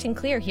it's Claritin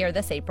Clear here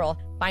this April.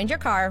 Find your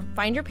car,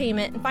 find your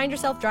payment, and find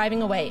yourself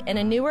driving away in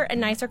a newer and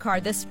nicer car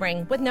this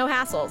spring with no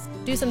hassles.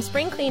 Do some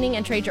spring cleaning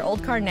and trade your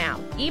old car now,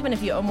 even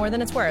if you owe more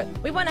than it's worth.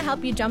 We want to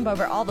help you jump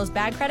over all those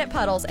bad credit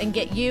puddles and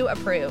get you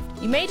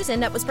approved. You may just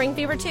end up with spring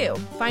fever too.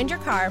 Find your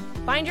car,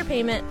 find your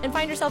payment, and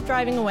find yourself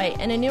driving away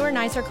in a newer,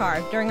 nicer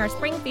car during our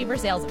spring fever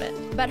sales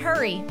event. But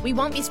hurry, we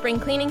won't be spring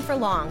cleaning for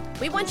long.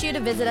 We want you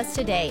to visit us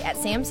today at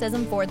Sam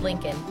Sissom Ford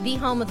Lincoln, the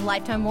home with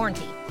lifetime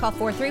warranty. Call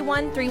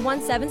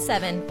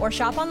 431-3177 or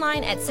shop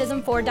online at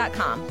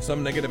SismFord.com.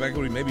 Some negative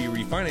equity may be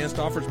refinanced.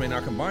 Offers may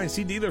not combine.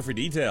 See dealer for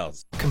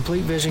details.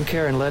 Complete Vision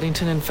Care in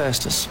Leadington and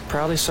Festus,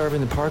 proudly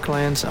serving the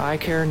Parkland's eye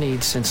care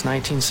needs since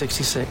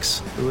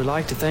 1966. We would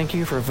like to thank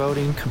you for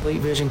voting Complete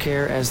Vision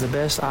Care as the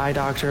best eye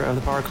doctor of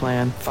the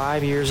Parkland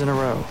 5 years in a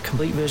row.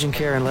 Complete Vision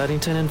Care in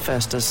Leadington and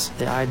Festus,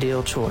 the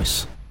ideal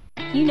choice.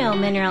 You know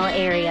Mineral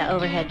Area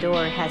Overhead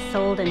Door has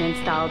sold and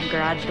installed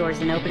garage doors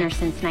and openers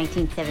since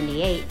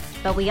 1978,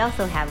 but we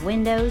also have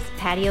windows,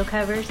 patio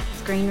covers,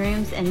 screen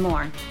rooms, and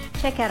more.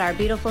 Check out our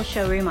beautiful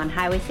showroom on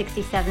Highway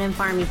 67 in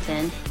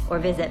Farmington or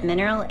visit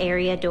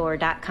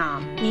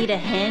mineralareadoor.com. Need a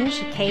hinge,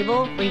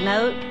 cable,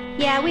 remote?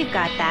 Yeah, we've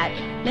got that.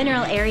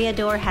 Mineral Area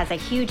Door has a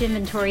huge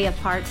inventory of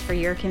parts for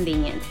your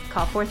convenience.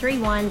 Call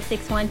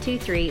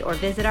 431-6123 or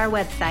visit our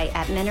website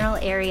at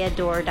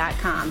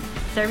mineralareadoor.com.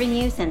 Serving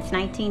you since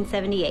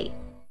 1978.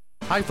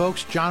 Hi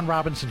folks, John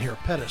Robinson here,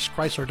 Pettis,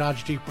 Chrysler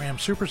Dodge Jeep Ram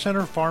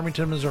Supercenter,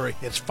 Farmington, Missouri.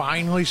 It's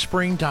finally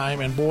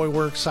springtime and boy,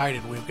 we're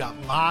excited. We've got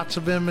lots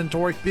of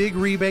inventory, big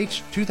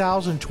rebates,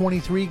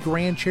 2023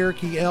 Grand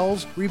Cherokee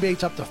L's,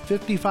 rebates up to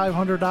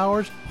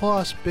 $5,500,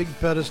 plus big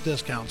Pettis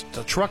discounts.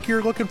 The truck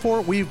you're looking for,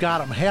 we've got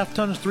them, half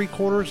tons,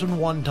 3/4, and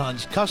 1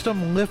 tons.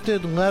 Custom,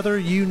 lifted, leather,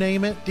 you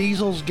name it,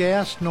 diesels,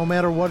 gas, no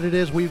matter what it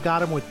is, we've got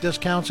them with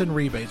discounts and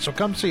rebates. So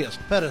come see us,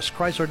 Pettis,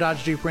 Chrysler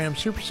Dodge Jeep Ram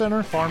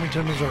Supercenter,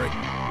 Farmington, Missouri.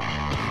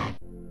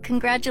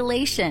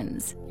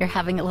 Congratulations, you're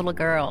having a little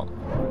girl.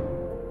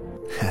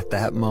 At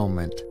that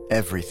moment,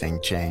 everything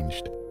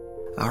changed.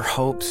 Our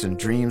hopes and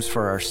dreams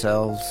for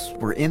ourselves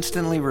were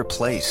instantly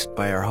replaced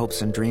by our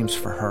hopes and dreams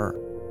for her.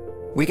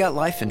 We got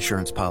life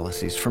insurance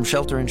policies from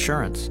Shelter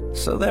Insurance,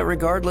 so that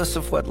regardless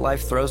of what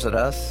life throws at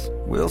us,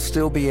 we'll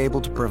still be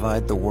able to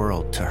provide the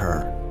world to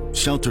her.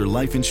 Shelter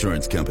Life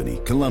Insurance Company,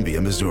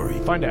 Columbia, Missouri.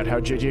 Find out how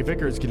JJ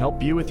Vickers can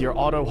help you with your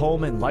auto,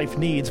 home, and life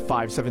needs.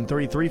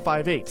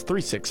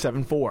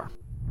 573-358-3674.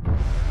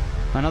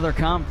 Another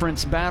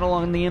conference battle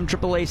on the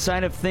MAAA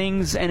side of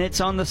things, and it's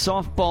on the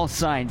softball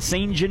side.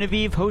 Ste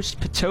Genevieve hosts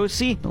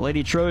Potosi, the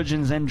Lady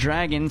Trojans and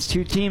Dragons,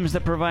 two teams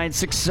that provide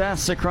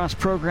success across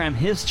program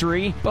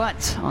history,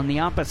 but on the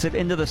opposite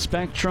end of the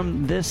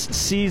spectrum this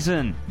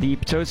season. The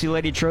Potosi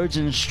Lady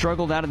Trojans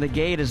struggled out of the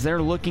gate as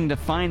they're looking to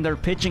find their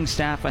pitching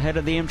staff ahead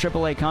of the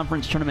MAAA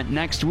conference tournament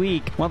next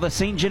week, while the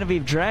Ste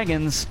Genevieve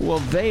Dragons, well,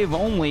 they've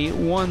only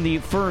won the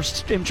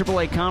first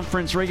MAAA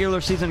conference regular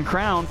season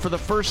crown for the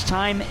first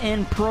time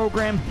in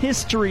program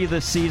history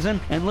this season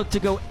and look to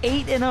go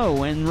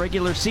 8-0 in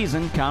regular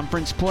season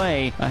conference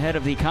play ahead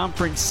of the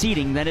conference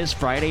seeding that is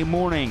Friday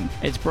morning.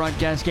 It's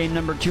broadcast game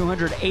number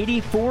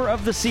 284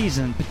 of the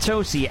season,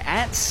 Potosi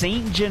at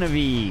Ste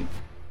Genevieve.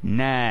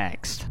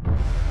 Next.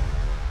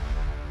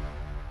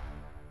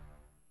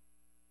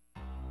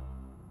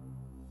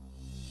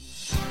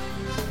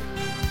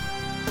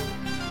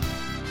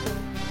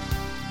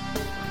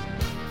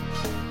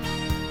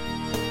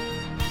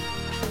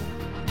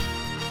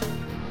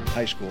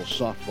 High school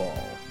softball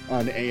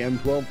on AM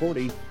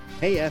 1240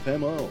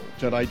 KFMO.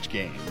 Tonight's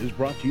game is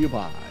brought to you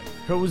by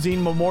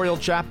Cozine Memorial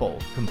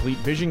Chapel, Complete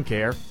Vision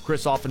Care,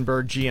 Chris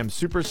Offenberg GM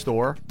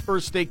Superstore,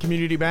 First State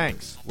Community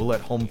Banks,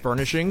 Willett Home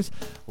Furnishings,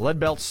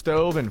 Leadbelt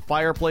Stove and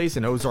Fireplace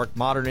and Ozark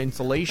Modern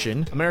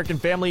Insulation, American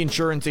Family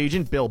Insurance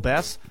Agent Bill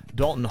Bess,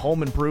 Dalton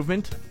Home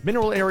Improvement,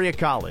 Mineral Area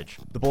College,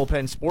 the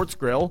Bullpen Sports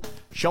Grill,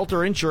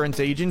 Shelter Insurance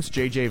Agents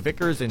J.J.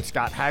 Vickers and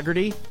Scott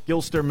Haggerty,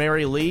 Gilster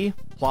Mary Lee,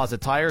 Plaza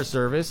Tire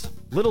Service,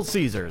 Little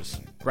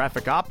Caesars,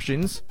 Graphic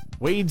Options,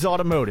 Wade's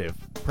Automotive,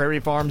 Prairie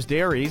Farms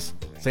Dairies,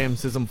 Sam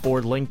Sissom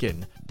Ford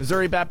Lincoln,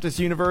 Missouri Baptist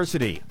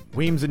University,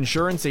 Weems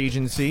Insurance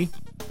Agency,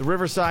 the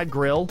Riverside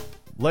Grill,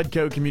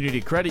 Ledco Community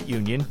Credit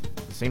Union,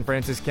 the St.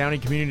 Francis County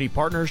Community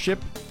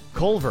Partnership,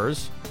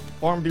 Culver's,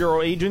 Farm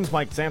Bureau agents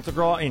Mike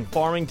Santagraw in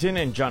Farmington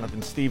and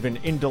Jonathan Stephen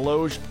in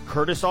Deloge,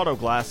 Curtis Auto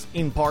Glass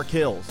in Park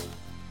Hills.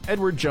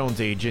 Edward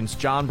Jones agents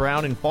John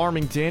Brown in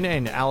Farmington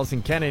and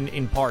Allison Kennan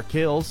in Park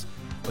Hills.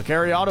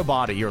 LeCarry Auto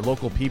Body, your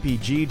local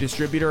PPG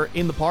distributor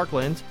in the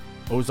Parklands.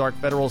 Ozark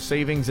Federal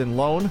Savings and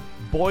Loan,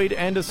 Boyd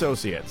and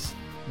Associates.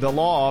 The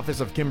Law Office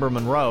of Kimber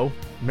Monroe,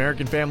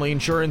 American Family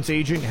Insurance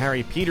Agent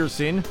Harry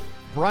Peterson,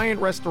 Bryant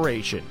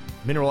Restoration,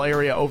 Mineral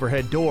Area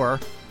Overhead Door,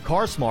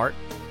 CarSmart,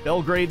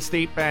 Belgrade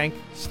State Bank,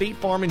 State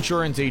Farm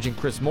Insurance Agent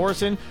Chris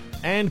Morrison,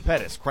 and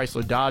Pettis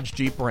Chrysler Dodge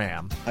Jeep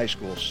Ram. High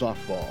school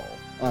softball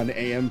on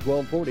AM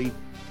 1240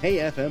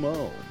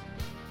 KFMO.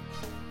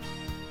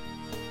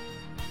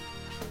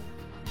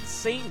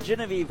 Ste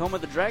Genevieve, home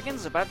of the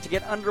Dragons, about to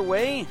get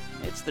underway.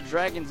 It's the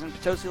Dragons and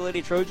Potosi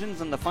Lady Trojans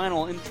in the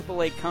final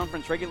NCAA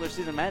Conference regular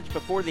season match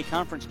before the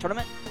conference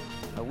tournament.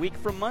 A week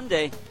from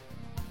Monday.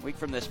 A week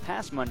from this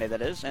past Monday,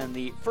 that is. And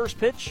the first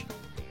pitch,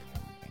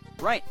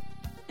 right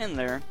in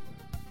there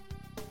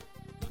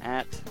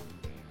at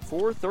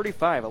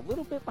 4:35. A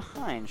little bit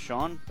behind,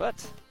 Sean, but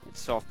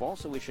it's softball,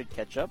 so we should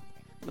catch up.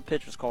 The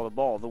pitch was called a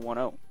ball, the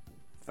 1-0.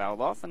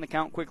 Fouled off, and the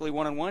count quickly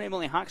 1-1.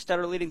 Emily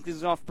Hochstetter leading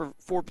things off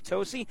for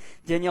Potosi.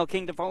 Danielle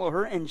King to follow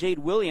her, and Jade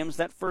Williams.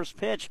 That first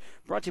pitch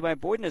brought to you by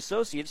Boyd &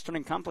 Associates,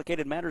 turning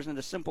complicated matters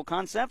into simple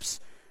concepts.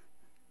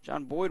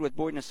 John Boyd with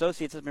Boyd &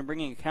 Associates has been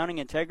bringing accounting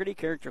integrity,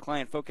 character,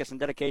 client focus, and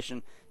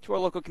dedication to our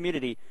local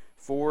community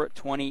for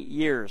 20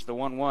 years. The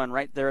 1-1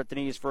 right there at the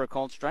knees for a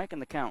called strike,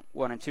 and the count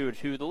 1-2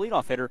 to the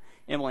leadoff hitter,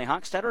 Emily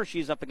Hochstetter.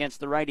 She's up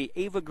against the righty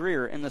Ava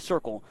Greer in the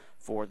circle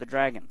for the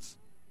Dragons.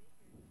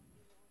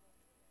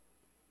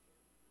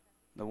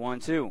 The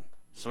 1-2.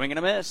 Swing and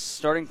a miss.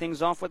 Starting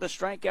things off with a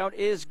strikeout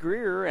is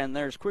Greer, and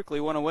there's quickly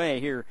one away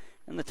here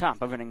in the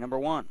top of inning number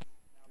 1.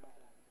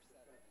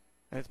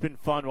 It's been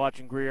fun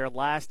watching Greer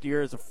last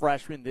year as a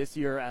freshman, this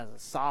year as a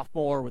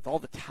sophomore, with all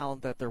the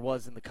talent that there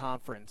was in the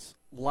conference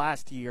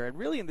last year, and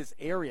really in this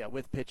area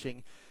with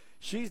pitching.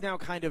 She's now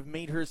kind of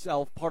made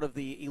herself part of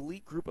the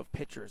elite group of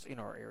pitchers in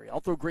our area. I'll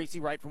throw Gracie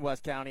Wright from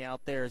West County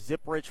out there.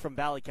 Zip Rich from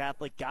Valley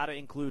Catholic, got to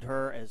include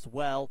her as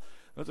well.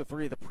 Those are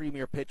three of the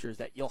premier pitchers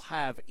that you'll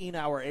have in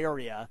our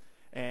area,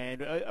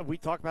 and we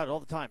talk about it all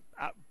the time.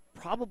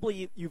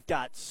 Probably you've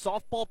got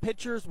softball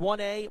pitchers,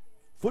 1A,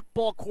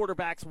 football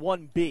quarterbacks,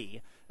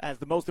 1B, as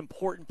the most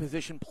important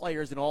position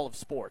players in all of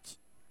sports.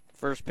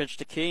 First pitch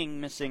to King,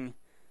 missing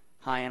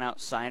high and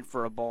outside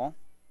for a ball.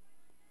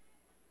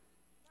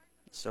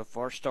 So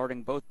far,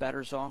 starting both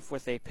batters off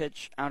with a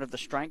pitch out of the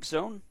strike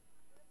zone.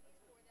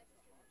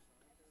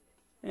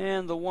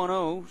 And the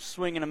 1-0,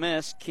 swing and a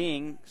miss.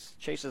 King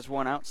chases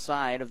one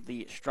outside of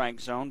the strike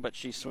zone, but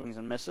she swings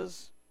and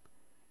misses.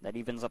 That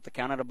evens up the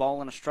count at a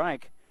ball and a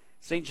strike.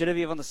 Ste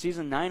Genevieve on the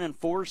season 9-4,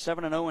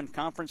 7-0 in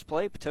conference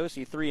play.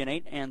 Potosi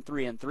 3-8 and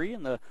 3-3.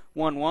 And the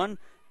 1-1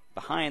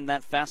 behind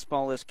that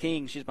fastball is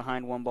King. She's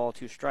behind 1 ball,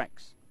 2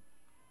 strikes.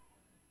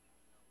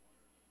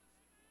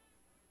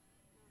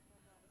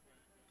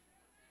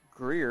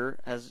 Greer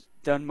has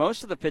done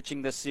most of the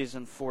pitching this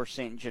season for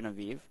Ste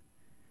Genevieve.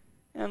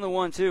 And the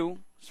 1-2,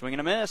 swing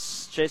and a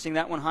miss. Chasing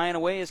that one high and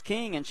away is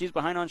King, and she's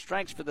behind on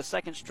strikes for the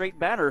second straight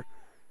batter.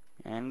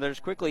 And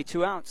there's quickly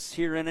 2 outs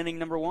here in inning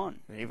number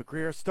 1. Ava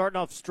Greer starting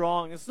off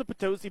strong. This is a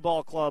Potosi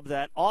ball club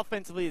that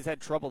offensively has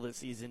had trouble this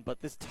season,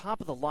 but this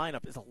top of the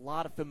lineup is a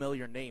lot of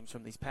familiar names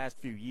from these past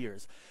few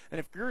years. And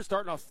if Greer's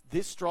starting off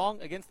this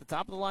strong against the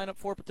top of the lineup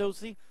for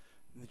Potosi,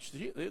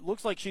 it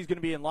looks like she's going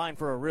to be in line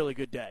for a really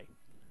good day.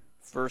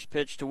 First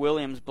pitch to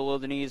Williams below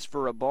the knees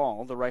for a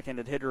ball. The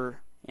right-handed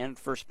hitter and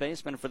first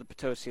baseman for the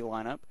Potosi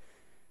lineup,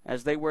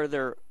 as they wear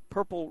their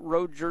purple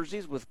road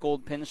jerseys with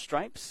gold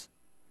pinstripes.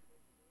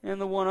 And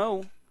the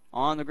 1-0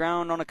 on the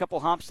ground on a couple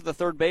hops to the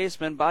third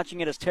baseman. Botching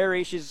it is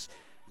Terry. She's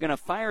going to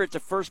fire it to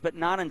first, but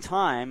not in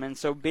time, and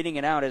so beating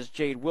it out is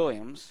Jade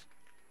Williams.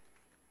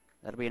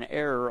 That'll be an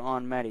error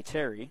on Maddie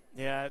Terry.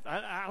 Yeah,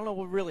 I don't know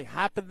what really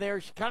happened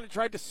there. She kind of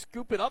tried to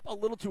scoop it up a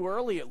little too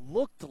early, it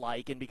looked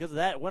like, and because of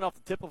that, it went off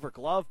the tip of her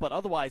glove. But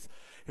otherwise,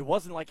 it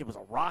wasn't like it was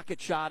a rocket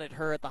shot at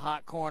her at the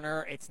hot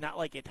corner. It's not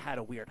like it had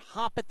a weird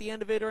hop at the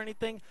end of it or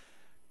anything.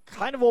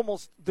 Kind of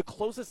almost the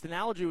closest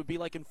analogy would be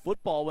like in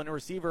football when a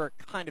receiver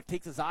kind of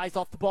takes his eyes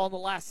off the ball in the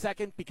last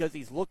second because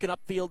he's looking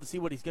upfield to see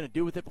what he's going to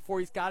do with it before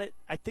he's got it.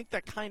 I think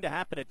that kind of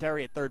happened at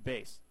Terry at third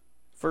base.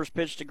 First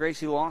pitch to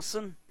Gracie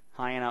Lawson.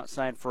 High and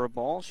outside for a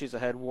ball. She's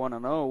ahead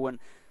 1-0. And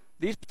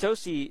these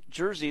Potosi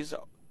jerseys,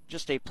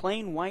 just a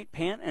plain white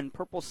pant and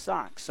purple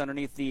socks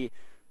underneath the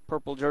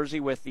purple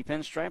jersey with the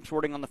pinstripes.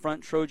 Wording on the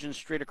front, Trojans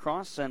straight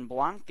across and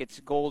block. It's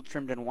gold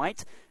trimmed in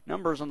white.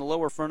 Numbers on the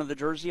lower front of the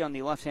jersey on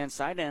the left-hand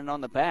side and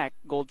on the back,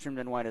 gold trimmed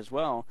in white as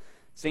well.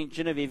 Ste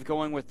Genevieve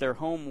going with their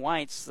home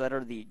whites that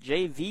are the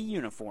JV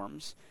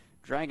uniforms.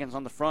 Dragons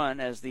on the front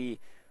as the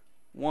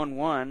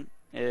 1-1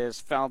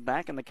 is fouled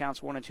back, and the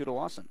count's 1-2 to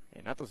Lawson.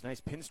 And not those nice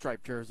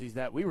pinstripe jerseys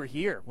that we were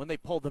here when they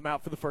pulled them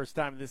out for the first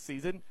time this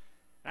season.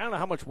 I don't know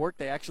how much work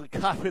they actually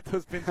got with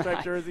those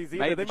pinstripe jerseys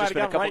either. They might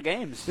have gone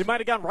games. They might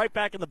have gone right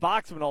back in the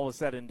box when all was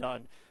said and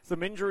done.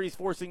 Some injuries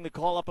forcing the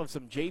call-up of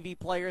some JV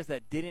players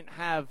that didn't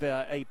have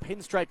a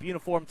pinstripe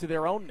uniform to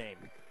their own name.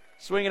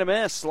 Swing and a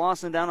miss.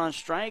 Lawson down on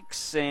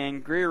strikes,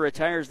 and Greer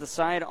retires the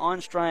side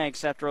on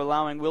strikes after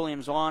allowing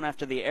Williams on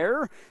after the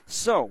error.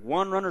 So,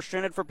 one runner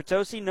stranded for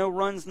Potosi, no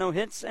runs, no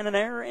hits, and an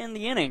error in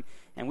the inning.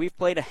 And we've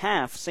played a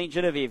half. St.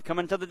 Genevieve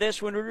coming to the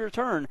dish when we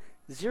return.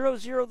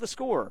 0-0 the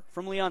score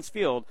from Leon's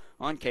Field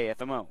on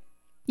KFMO.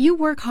 You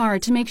work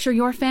hard to make sure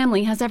your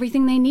family has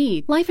everything they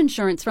need. Life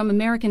insurance from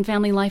American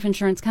Family Life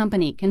Insurance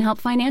Company can help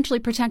financially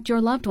protect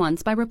your loved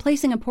ones by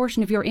replacing a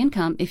portion of your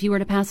income if you were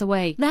to pass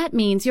away. That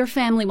means your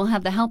family will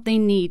have the help they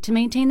need to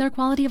maintain their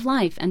quality of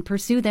life and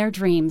pursue their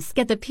dreams.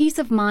 Get the peace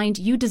of mind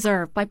you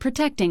deserve by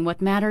protecting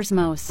what matters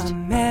most.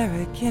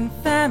 American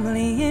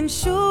Family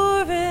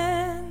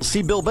Insurance.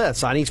 See Bill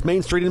Betts on East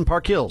Main Street in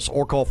Park Hills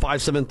or call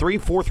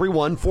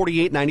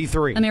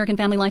 573-431-4893. American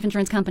Family Life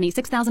Insurance Company,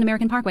 6000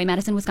 American Parkway,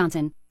 Madison,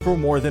 Wisconsin. For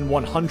more than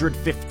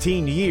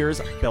 115 years,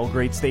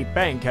 Belgrade State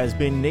Bank has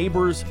been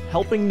neighbors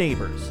helping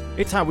neighbors.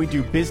 It's how we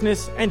do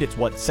business, and it's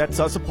what sets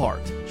us apart,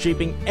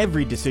 shaping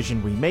every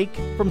decision we make,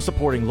 from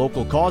supporting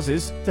local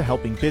causes to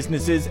helping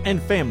businesses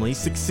and families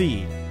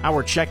succeed.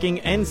 Our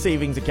checking and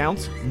savings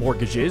accounts,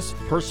 mortgages,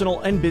 personal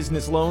and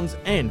business loans,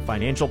 and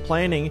financial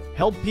planning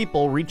help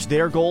people reach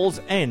their goals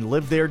and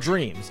live their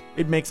dreams.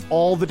 It makes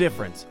all the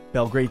difference.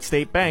 Belgrade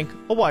State Bank,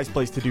 a wise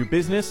place to do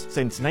business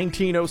since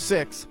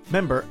 1906.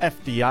 Member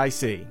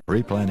FDIC.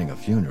 Pre-planning a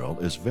funeral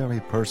is very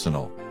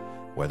personal.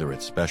 Whether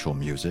it's special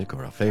music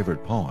or a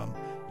favorite poem,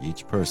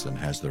 each person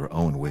has their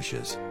own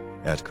wishes.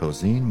 At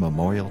Cozine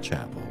Memorial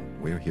Chapel,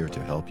 we're here to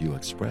help you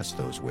express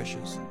those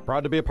wishes.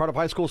 Proud to be a part of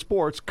high school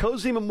sports,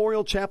 Cozy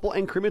Memorial Chapel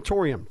and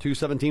Crematorium,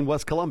 217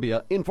 West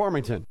Columbia in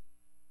Farmington.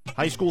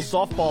 High school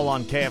softball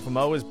on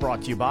KFMO is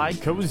brought to you by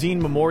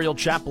Cozine Memorial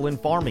Chapel in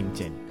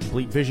Farmington,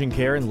 Complete Vision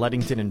Care in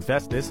Leadington and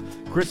Festus,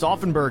 Chris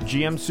Offenberg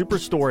GM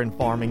Superstore in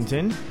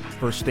Farmington,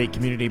 First State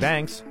Community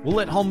Banks,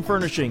 Willett Home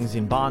Furnishings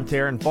in Bonne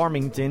Terre and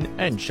Farmington,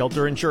 and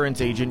Shelter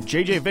Insurance Agent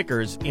JJ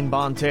Vickers in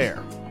Bonne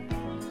Terre.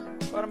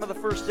 Bottom of the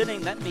first inning,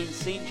 that means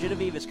St.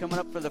 Genevieve is coming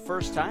up for the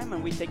first time,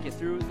 and we take you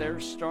through their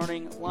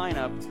starting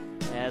lineup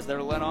as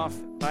they're led off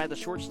by the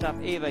shortstop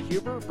Ava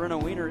Huber.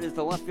 Brenna Wiener is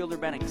the left fielder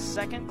batting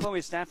second. Chloe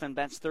Staffen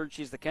bats third.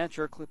 She's the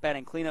catcher.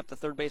 Batting cleanup, the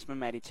third baseman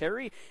Maddie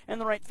Terry. And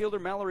the right fielder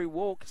Mallory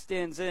Wolk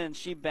stands in.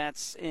 She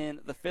bats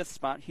in the fifth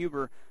spot.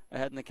 Huber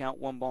ahead in the count,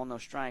 1 ball, no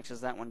strikes,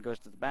 as that one goes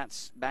to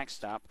the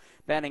backstop.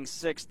 Batting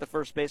sixth, the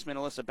first baseman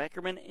Alyssa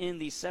Beckerman. In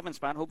the seventh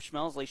spot, Hope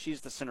Schmelsley. She's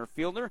the center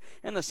fielder.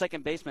 And the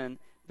second baseman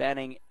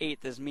batting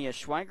eighth is Mia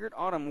Schweigert.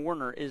 Autumn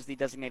Warner is the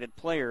designated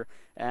player,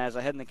 as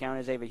ahead in the count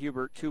is Ava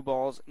Huber. 2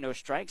 balls, no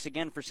strikes.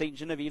 Again, for St.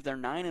 Genevieve, they're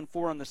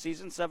 9-4 on the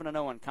season,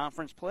 7-0 in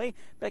conference play.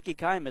 Becky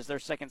Keim is their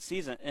second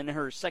season, and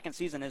her second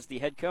season as the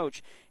head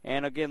coach.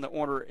 And again, the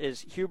order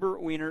is Huber,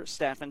 Wiener,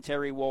 Staffen,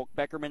 Terry, Wolk,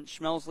 Beckerman,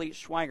 Schmelsley,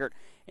 Schweigert,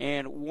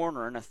 and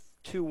Warner in a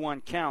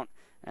 2-1 count,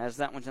 as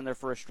that one's in there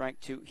for a strike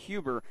to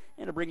Huber.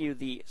 And to bring you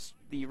the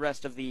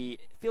rest of the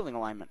fielding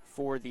alignment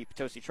for the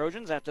Potosi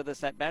Trojans. After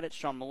this at bat, it's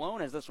Sean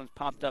Malone, as this one's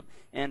popped up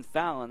and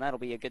foul, and that'll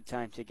be a good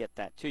time to get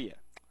that to you.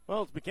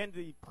 Well, it's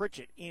Mackenzie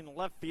Pritchett in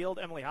left field,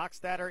 Emily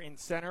Hochstadter in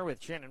center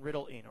with Shannon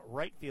Riddle in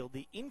right field.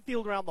 The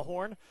infield around the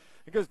horn,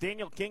 it goes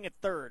Daniel King at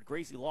third,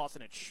 Gracie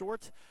Lawson at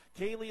short,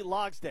 Kaylee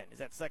Logsden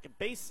is at second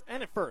base,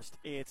 and at first,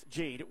 it's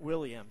Jade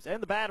Williams.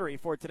 And the battery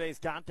for today's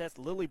contest,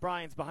 Lily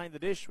Bryan's behind the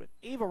dish with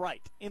Ava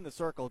Wright in the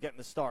circle getting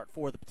the start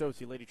for the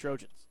Potosi Lady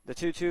Trojans. The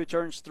 2-2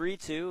 turns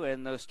 3-2,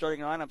 and those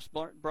starting lineups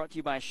brought to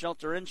you by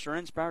Shelter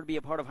Insurance. Proud to be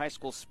a part of high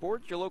school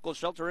sports. Your local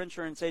Shelter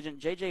Insurance agent,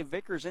 JJ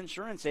Vickers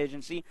Insurance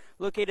Agency,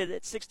 located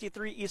at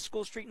 63 East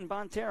School Street in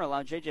Bonne Terre.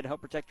 Allow JJ to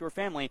help protect your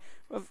family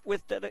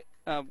with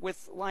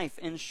life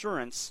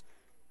insurance.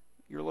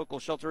 Your local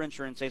Shelter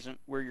Insurance agent,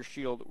 wear your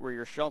shield, wear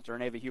your shelter,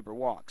 and Ava Huber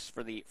walks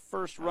for the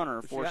first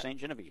runner for St.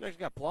 Genevieve. She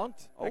actually got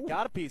plunked. I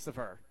got a piece of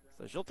her.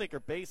 So she'll take her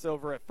base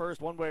over at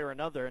first one way or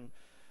another. And,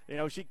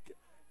 she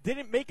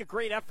didn't make a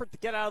great effort to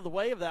get out of the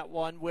way of that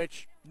one,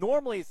 which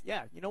normally is,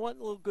 a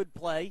little good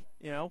play,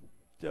 to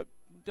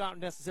not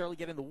necessarily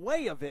get in the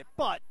way of it,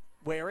 but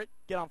wear it,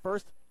 get on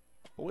first.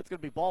 But it's going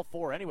to be ball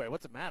 4 anyway.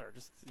 What's it matter?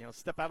 Just,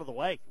 step out of the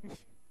way.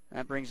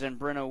 That brings in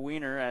Brenna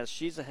Wiener, as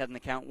she's ahead in the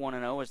count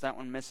 1-0, as that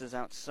one misses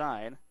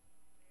outside.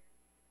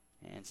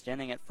 And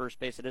standing at first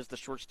base, it is the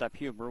shortstop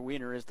Huber.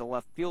 Wiener is the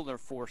left fielder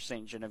for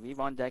St. Genevieve.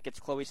 On deck, it's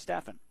Chloe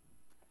Staffen.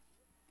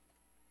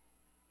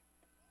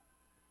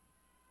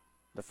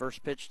 The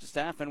first pitch to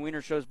Staffen.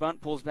 Wiener shows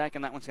bunt, pulls back,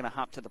 and that one's going to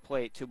hop to the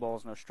plate. 2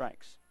 balls, no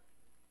strikes.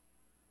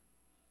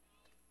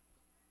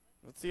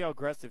 Let's see how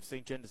aggressive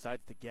St. Gen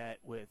decides to get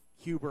with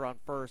Huber on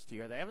first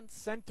here. They haven't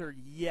sent her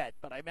yet,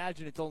 but I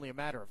imagine it's only a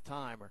matter of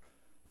time. Or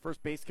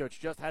first base coach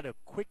just had a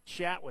quick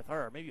chat with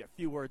her, maybe a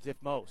few words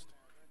if most.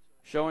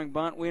 Showing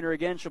bunt, Wiener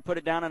again. She'll put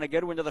it down on a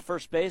good one to the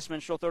first baseman.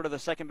 She'll throw to the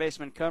second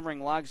baseman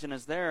covering. Logsden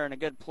is there, and a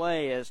good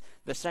play as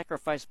the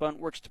sacrifice bunt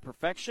works to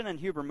perfection,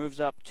 and Huber moves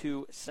up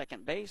to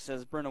second base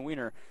as Brenna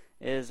Wiener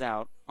is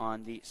out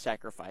on the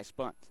sacrifice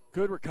bunt.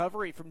 Good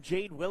recovery from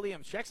Jade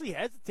Williams. She actually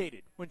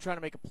hesitated when trying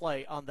to make a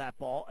play on that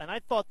ball, and I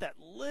thought that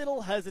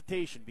little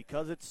hesitation,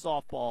 because it's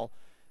softball,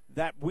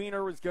 that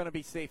Wiener was going to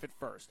be safe at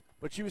first.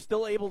 But she was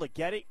still able to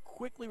get it,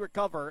 quickly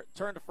recover,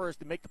 turn to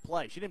first, and make the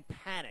play. She didn't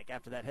panic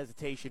after that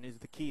hesitation is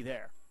the key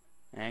there.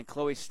 And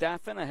Chloe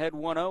Staffen ahead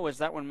 1-0 as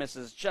that one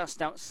misses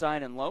just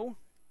outside and low.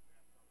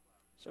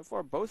 So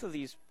far, both of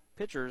these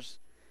pitchers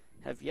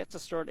have yet to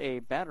start a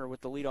batter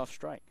with the leadoff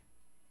strike.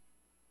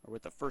 Or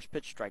with the first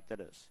pitch strike, that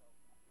is.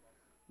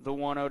 The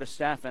 1-0 to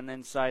Staffen,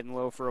 inside and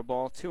low for a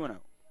ball, 2-0.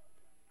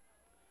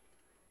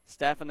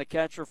 Staffen, the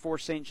catcher for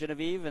Ste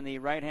Genevieve in the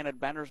right-handed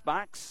batter's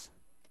box.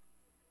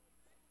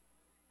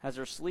 Has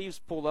her sleeves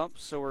pulled up,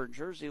 so her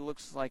jersey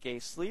looks like a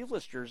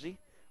sleeveless jersey.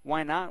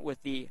 Why not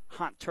with the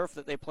hot turf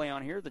that they play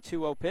on here? The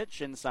 2-0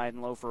 pitch, inside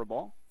and low for a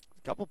ball.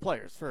 A couple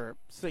players for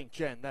St.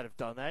 Gen that have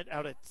done that.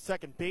 Out at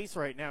second base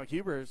right now,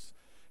 Huber's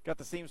got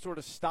the same sort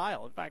of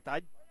style. In fact,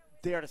 I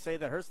dare to say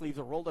that her sleeves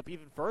are rolled up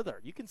even further.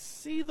 You can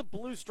see the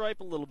blue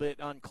stripe a little bit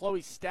on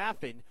Chloe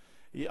Staffen,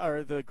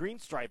 or the green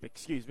stripe,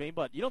 excuse me,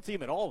 but you don't see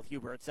him at all with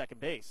Huber at second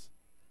base.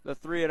 The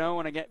 3-0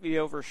 and a get me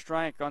over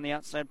strike on the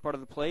outside part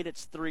of the plate.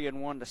 It's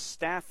 3-1 to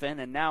Staffen,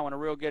 and now in a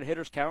real good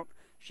hitter's count,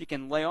 she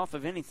can lay off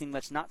of anything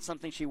that's not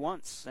something she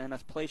wants and a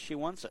place she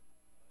wants it.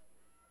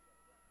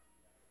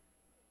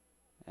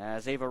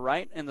 As Ava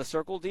Wright in the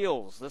circle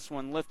deals. This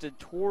one lifted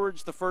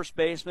towards the first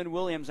baseman.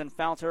 Williams in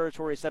foul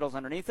territory settles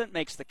underneath it,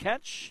 makes the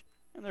catch,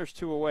 and there's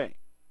 2 away.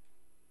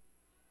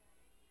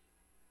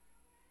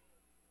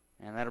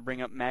 And that'll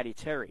bring up Maddie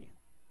Terry.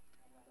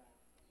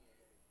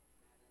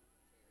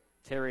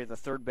 Terry, the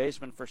third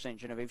baseman for Ste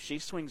Genevieve. She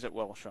swings it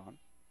well, Sean.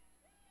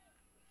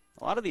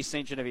 A lot of these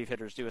Ste Genevieve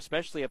hitters do,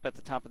 especially up at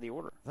the top of the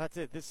order. That's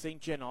it. This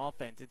St. Gen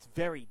offense, it's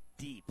very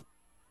deep.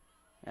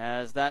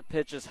 As that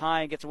pitch is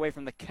high, gets away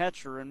from the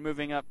catcher, and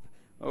moving up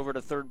over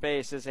to third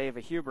base is Ava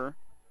Huber.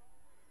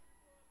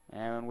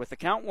 And with the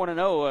count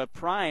 1-0, a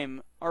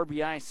prime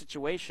RBI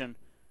situation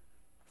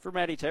for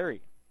Maddie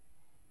Terry.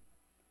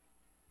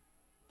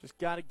 Just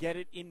got to get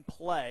it in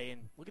play,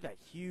 and look at that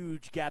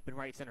huge gap in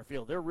right center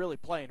field. They're really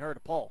playing her to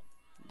pull.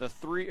 The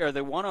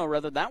 1-0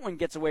 rather, that one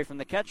gets away from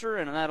the catcher,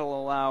 and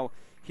that'll allow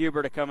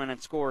Huber to come in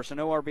and score. So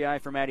no RBI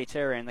for Maddie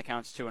Terry, and the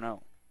count's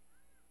 2-0.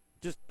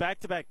 Just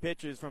back-to-back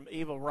pitches from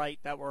Ava Wright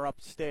that were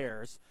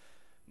upstairs.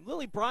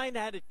 Lily Bryan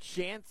had a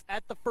chance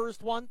at the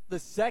first one. The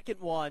second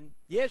one,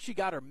 yeah, she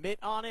got her mitt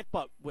on it,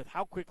 but with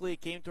how quickly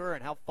it came to her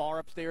and how far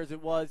upstairs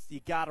it was, you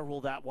got to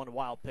rule that one a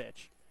wild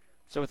pitch.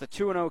 So with a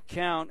 2-0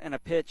 count and a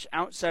pitch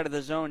outside of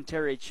the zone,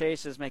 Terry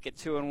chases, make it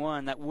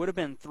 2-1. That would have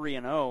been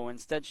 3-0.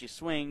 Instead, she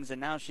swings, and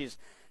now she's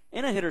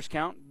in a hitter's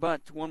count,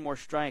 but one more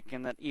strike,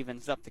 and that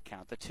evens up the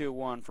count. The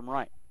 2-1 from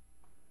Wright.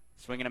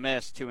 Swing and a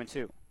miss,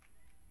 2-2.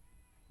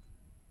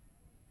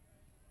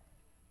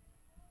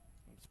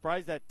 I'm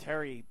surprised that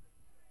Terry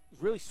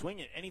is really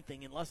swinging at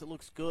anything unless it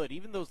looks good.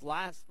 Even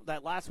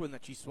that last one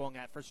that she swung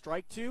at for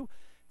strike 2,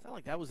 it's not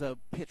like that was a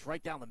pitch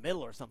right down the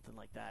middle or something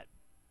like that.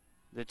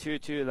 The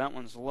 2-2, that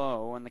one's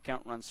low, and the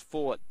count runs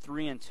full at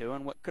 3-2.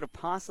 And what could have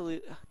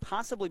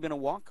possibly been a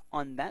walk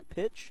on that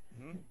pitch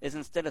is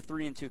instead a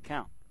 3-2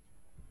 count.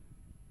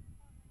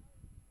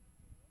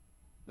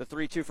 The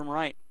 3-2 from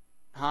Wright,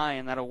 high,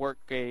 and that'll work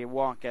a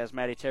walk as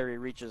Maddie Terry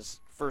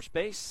reaches first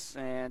base.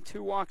 And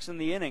 2 walks in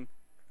the inning,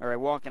 or a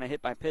walk and a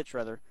hit by pitch,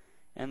 rather.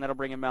 And that'll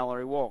bring in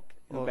Mallory Wolk,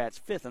 who bats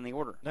 5th in the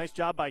order. Nice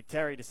job by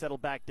Terry to settle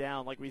back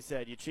down. Like we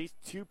said, you chased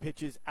 2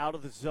 pitches out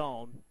of the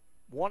zone.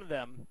 One of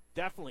them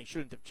definitely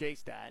shouldn't have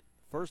chased that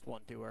first one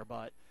to her,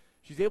 but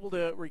she's able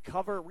to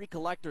recover,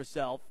 recollect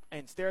herself,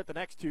 and stare at the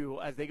next 2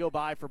 as they go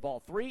by for ball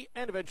 3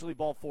 and eventually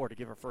ball 4 to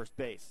give her first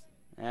base.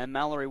 And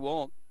Mallory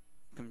Wolk,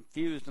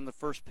 confused in the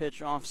first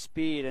pitch off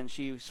speed, and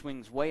she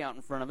swings way out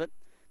in front of it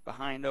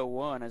behind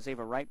 0-1 as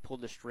Ava Wright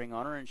pulled the string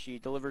on her, and she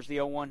delivers the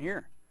 0-1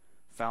 here.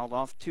 Fouled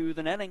off to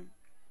the netting.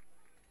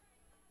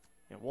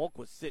 And Wolk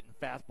was sitting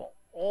fastball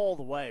all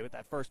the way with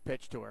that first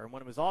pitch to her, and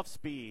when it was off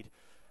speed,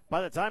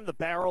 by the time the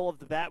barrel of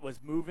the bat was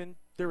moving,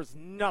 there was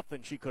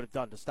nothing she could have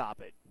done to stop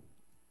it.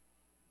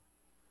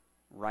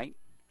 Wright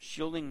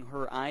shielding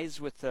her eyes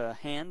with a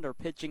hand or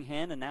pitching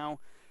hand, and now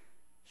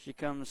she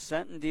comes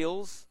set and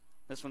deals.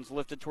 This one's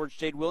lifted towards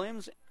Jade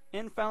Williams.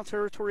 In foul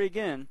territory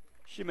again.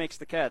 She makes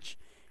the catch,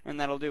 and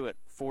that'll do it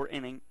for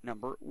inning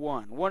number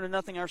 1.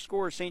 1-0 our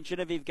score. Ste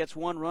Genevieve gets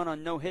 1 run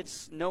on no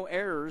hits, no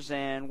errors,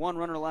 and 1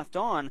 runner left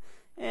on.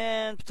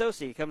 And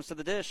Potosi comes to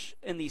the dish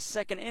in the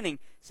second inning,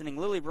 sending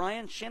Lily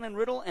Bryan, Shannon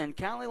Riddle, and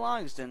Callie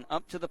Logsdon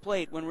up to the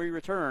plate when we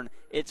return.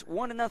 It's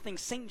 1-0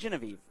 Ste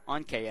Genevieve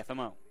on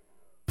KFMO.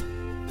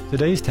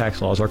 Today's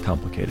tax laws are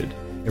complicated.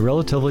 A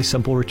relatively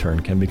simple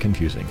return can be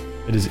confusing.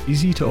 It is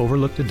easy to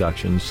overlook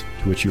deductions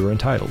to which you are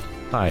entitled.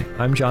 Hi,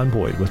 I'm John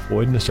Boyd with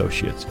Boyd &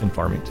 Associates in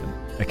Farmington.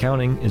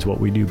 Accounting is what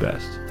we do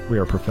best. We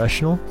are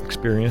professional,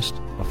 experienced,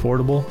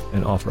 affordable,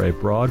 and offer a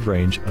broad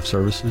range of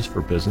services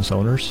for business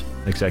owners,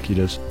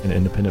 executives, and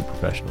independent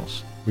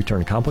professionals. We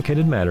turn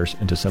complicated matters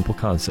into simple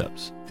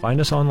concepts. Find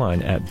us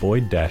online at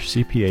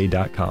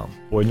boyd-cpa.com.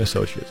 Boyd &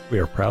 Associates. We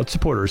are proud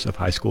supporters of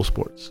high school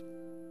sports.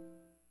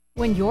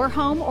 When your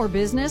home or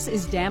business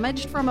is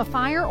damaged from a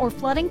fire or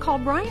flooding, call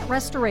Bryant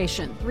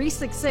Restoration,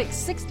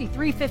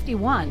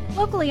 366-6351.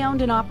 Locally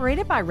owned and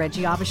operated by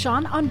Reggie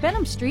Abishan on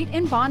Benham Street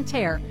in Bonne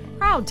Terre.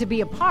 Proud to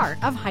be a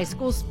part of high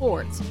school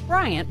sports.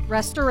 Bryant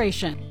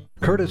Restoration.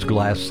 Curtis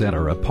Glass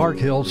Center of Park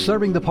Hill,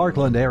 serving the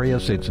Parkland area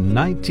since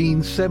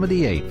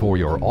 1978 for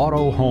your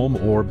auto, home,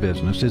 or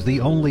business, is the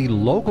only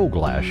local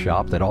glass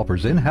shop that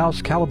offers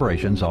in-house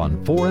calibrations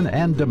on foreign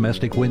and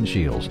domestic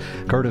windshields.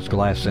 Curtis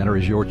Glass Center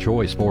is your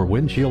choice for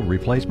windshield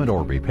replacement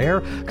or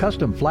repair,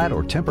 custom flat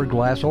or tempered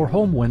glass or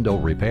home window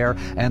repair,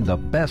 and the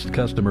best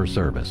customer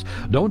service.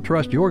 Don't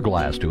trust your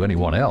glass to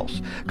anyone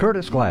else.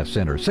 Curtis Glass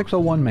Center,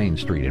 601 Main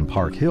Street in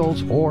Park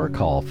Hills, or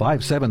call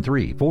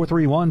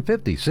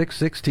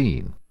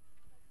 573-431-5616.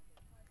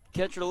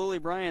 Catcher Lily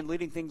Bryan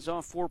leading things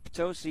off for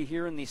Potosi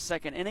here in the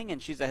second inning,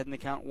 and she's ahead in the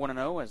count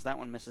 1-0 as that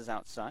one misses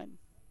outside.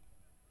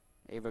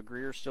 Ava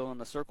Greer still in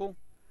the circle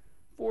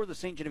for the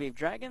Ste Genevieve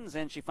Dragons,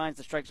 and she finds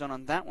the strike zone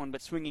on that one,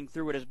 but swinging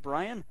through it is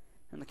Bryan,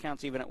 and the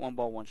count's even at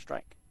 1-1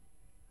 strike.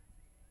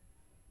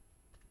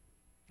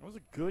 It was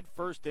a good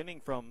first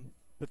inning from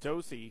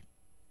Potosi,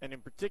 and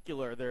in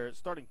particular their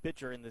starting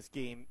pitcher in this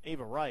game,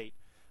 Ava Wright,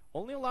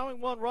 only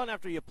allowing one run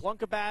after you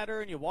plunk a batter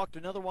and you walked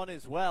another one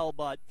as well,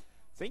 but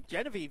Ste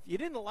Genevieve, you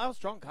didn't allow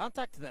strong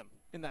contact to them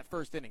in that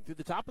first inning, through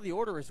the top of the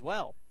order as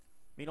well.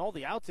 I mean, all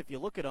the outs, if you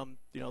look at them,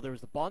 there was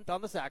the bunt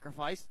on the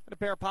sacrifice and a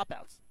pair of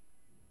pop-outs.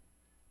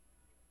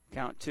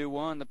 Count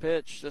 2-1, the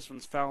pitch. This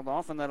one's fouled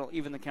off, and that'll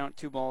even the count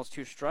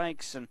 2-2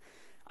 strikes. And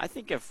I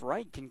think if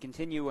Wright can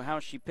continue how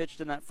she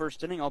pitched in that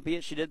first inning,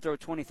 albeit she did throw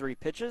 23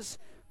 pitches,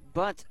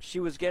 but she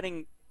was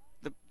getting,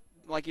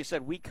 like you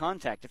said, weak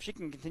contact. If she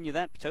can continue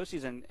that,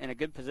 Potosi's in a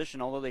good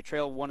position, although they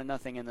trail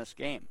 1-0 in this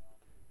game.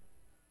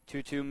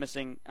 2-2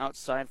 missing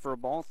outside for a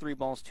ball, 3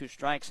 balls, 2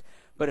 strikes.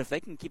 But if they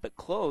can keep it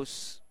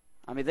close,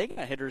 I mean, they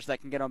got hitters that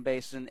can get on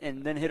base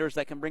and then hitters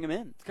that can bring them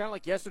in. It's kind of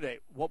like yesterday,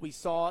 what we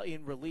saw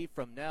in relief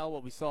from Nell,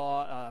 what we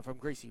saw from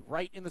Gracie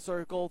Wright in the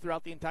circle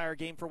throughout the entire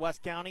game for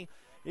West County.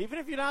 Even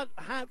if you're not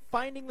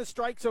finding the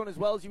strike zone as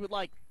well as you would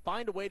like,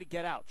 find a way to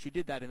get out. She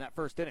did that in that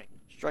first inning.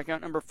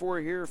 Strikeout number 4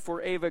 here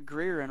for Ava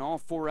Greer, and all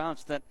 4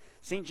 outs that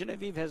Ste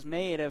Genevieve has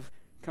made have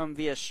come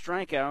via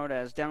strikeout,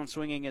 as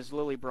downswinging is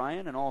Lily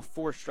Bryan, and all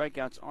 4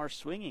 strikeouts are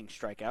swinging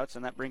strikeouts,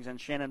 and that brings in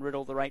Shannon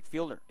Riddle, the right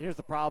fielder. Here's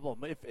the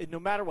problem. No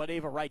matter what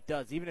Ava Wright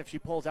does, even if she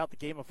pulls out the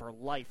game of her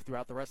life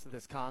throughout the rest of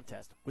this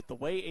contest, with the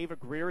way Ava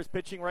Greer is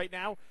pitching right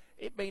now,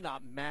 it may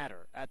not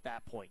matter at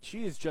that point.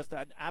 She is just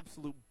an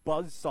absolute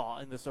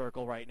buzzsaw in the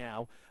circle right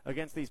now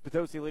against these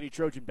Potosi Lady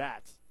Trojan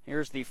bats.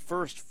 Here's the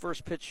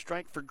first pitch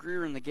strike for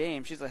Greer in the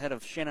game. She's ahead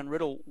of Shannon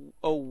Riddle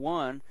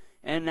 0-1.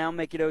 And now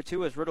make it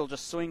 0-2 as Riddle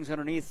just swings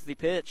underneath the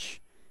pitch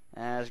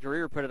as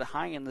Greer put it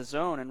high in the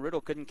zone, and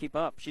Riddle couldn't keep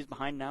up. She's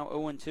behind now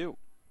 0-2.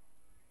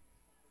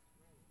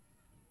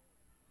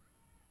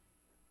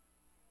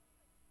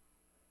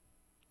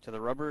 To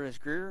the rubber is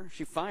Greer.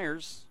 She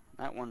fires.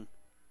 That one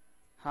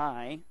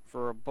high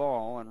for a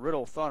ball, and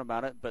Riddle thought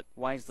about it but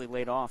wisely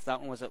laid off. That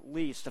one was at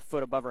least a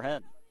foot above her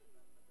head.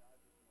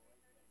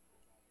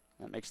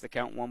 That makes the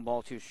count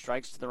 1-2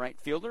 strikes to the right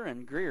fielder,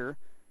 and Greer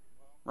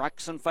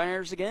rocks and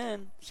fires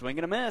again. Swing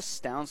and a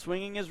miss. Down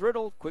swinging is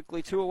Riddle.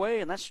 Quickly 2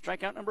 away, and that's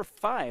strikeout number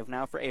 5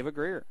 now for Ava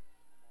Greer.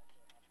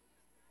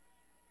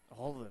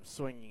 All of them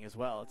swinging as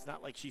well. It's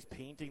not like she's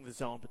painting the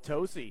zone.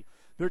 Potosi,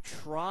 they're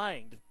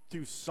trying to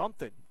do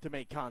something to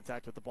make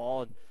contact with the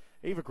ball, and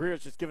Ava Greer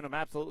is just giving them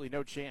absolutely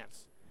no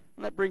chance.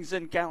 And that brings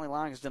in Callie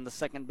Longston, the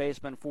second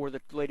baseman for the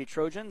Lady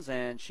Trojans,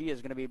 and she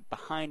is going to be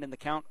behind in the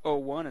count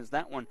 0-1 as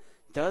that one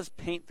does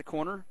paint the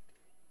corner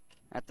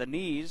at the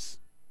knees.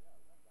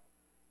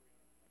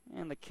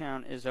 And the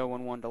count is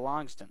 0-1 to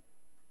Longston.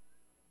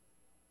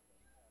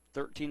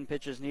 13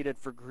 pitches needed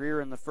for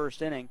Greer in the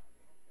first inning.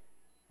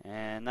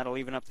 And that'll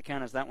even up the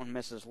count as that one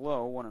misses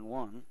low,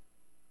 1-1.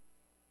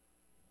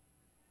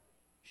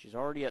 She's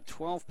already at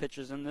 12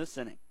 pitches in this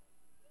inning.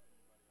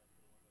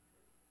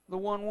 The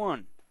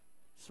 1-1.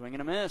 Swing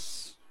and a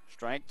miss.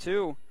 Strike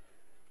 2.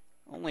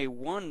 Only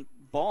 1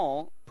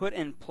 ball put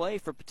in play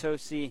for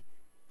Potosi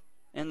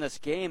in this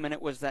game, and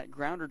it was that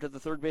grounder to the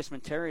third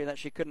baseman Terry that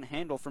she couldn't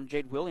handle from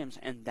Jade Williams,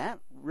 and that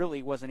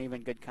really wasn't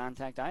even good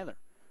contact either.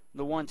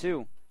 The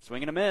 1-2,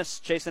 swing and a miss,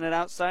 chasing it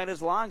outside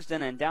is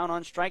Longston, and down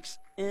on strikes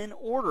in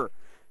order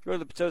for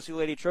the Potosi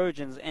Lady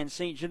Trojans, and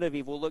Ste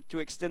Genevieve will look to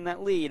extend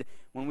that lead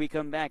when we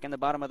come back in the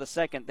bottom of the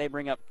second. They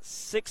bring up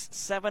 6,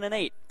 7, and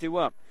 8 to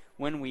up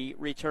when we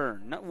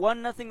return.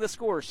 1-0 the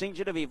score. Ste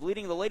Genevieve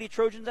leading the Lady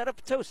Trojans out of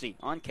Potosi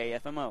on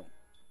KFMO.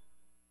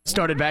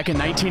 Started back in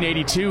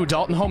 1982,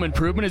 Dalton Home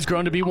Improvement has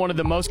grown to be one of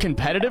the most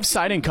competitive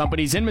siding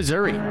companies in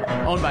Missouri.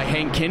 Owned by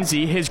Hank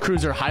Kinsey, his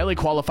crews are highly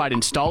qualified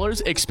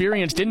installers,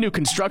 experienced in new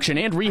construction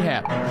and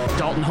rehab.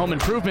 Dalton Home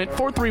Improvement,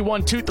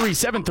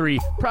 431-2373,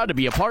 proud to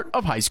be a part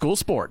of high school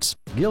sports.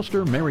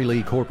 Gilster Mary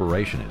Lee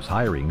Corporation is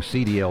hiring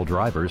CDL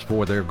drivers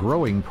for their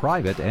growing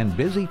private and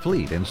busy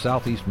fleet in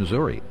southeast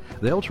Missouri.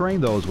 They'll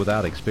train those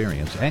without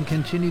experience and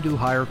continue to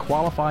hire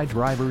qualified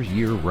drivers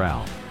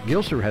year-round.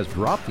 Gilster has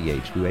dropped the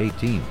age to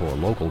 18 for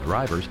local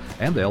drivers,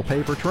 and they'll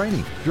pay for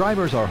training.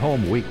 Drivers are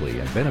home weekly,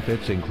 and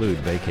benefits include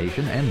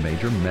vacation and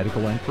major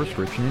medical and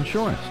prescription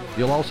insurance.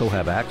 You'll also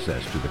have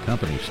access to the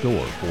company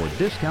store for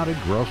discounted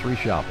grocery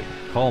shopping.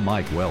 Call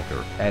Mike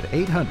Welker at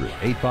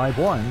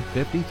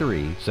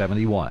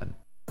 800-851-5371.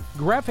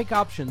 Graphic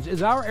Options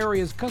is our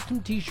area's custom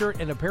t-shirt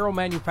and apparel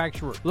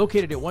manufacturer.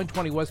 Located at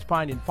 120 West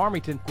Pine in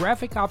Farmington,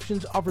 Graphic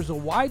Options offers a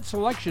wide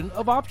selection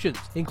of options,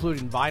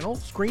 including vinyl,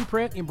 screen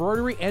print,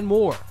 embroidery, and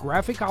more.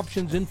 Graphic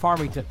Options in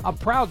Farmington, a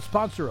proud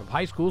sponsor of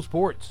high school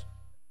sports.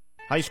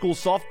 High school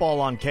softball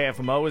on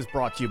KFMO is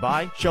brought to you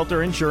by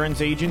Shelter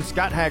Insurance agent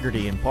Scott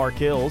Haggerty in Park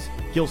Hills,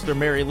 Gilster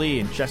Mary Lee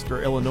in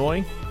Chester,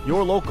 Illinois,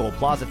 your local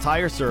Plaza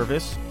Tire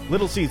Service,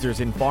 Little Caesars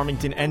in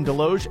Farmington and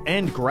Deloge,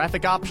 and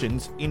Graphic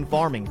Options in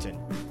Farmington.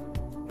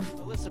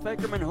 Alyssa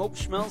Beckerman, Hope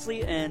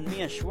Schmelsley, and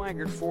Mia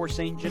Schweigert for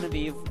Ste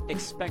Genevieve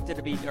expected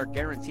to be, or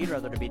guaranteed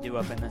rather, to be due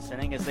up in this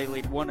inning as they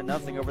lead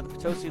 1-0 over the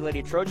Potosi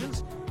Lady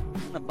Trojans.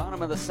 In the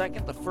bottom of the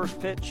second, the first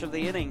pitch of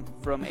the inning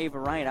from Ava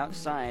Wright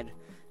outside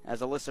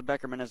as Alyssa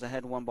Beckerman is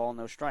ahead 1 ball,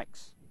 no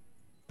strikes.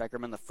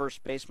 Beckerman, the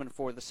first baseman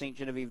for the Ste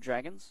Genevieve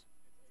Dragons.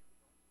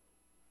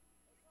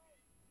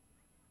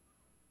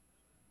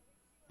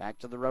 Back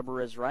to the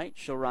rubber is Wright.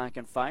 She'll rock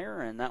and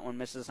fire, and that one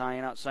misses high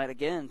and outside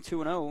again.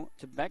 2-0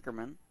 to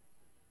Beckerman.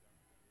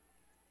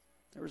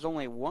 There was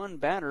only one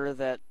batter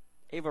that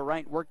Ava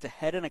Wright worked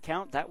ahead in a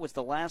count. That was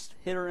the last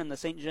hitter in the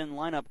St. Gen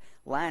lineup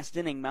last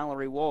inning,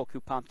 Mallory Wolk, who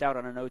popped out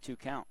on an 0-2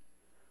 count.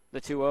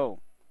 The 2-0.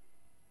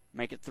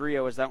 Make it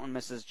 3-0 as that one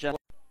misses Jet.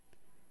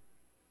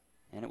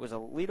 And it was a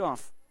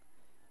leadoff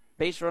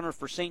base runner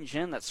for St.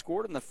 Gen that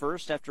scored in the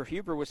first after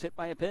Huber was hit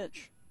by a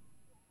pitch.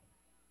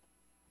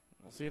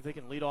 We'll see if they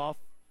can lead off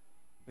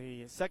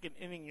the second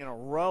inning in a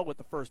row with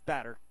the first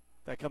batter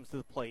that comes to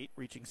the plate,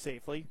 reaching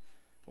safely.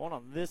 One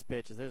on this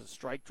pitch is there's a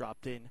strike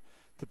dropped in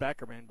to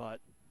Beckerman, but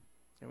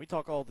we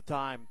talk all the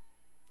time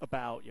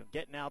about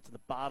getting out to the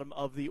bottom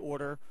of the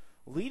order.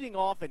 Leading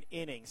off an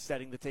inning,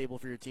 setting the table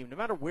for your team, no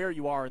matter where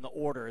you are in the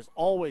order, is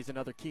always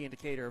another key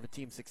indicator of a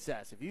team's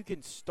success. If you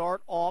can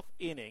start off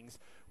innings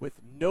with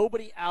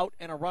nobody out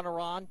and a runner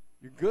on,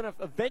 you're going to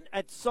event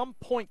at some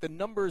point the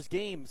numbers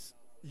games,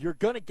 you're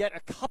going to get a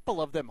couple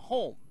of them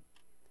home.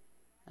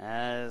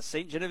 As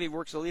St. Genevieve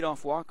works a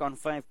leadoff walk on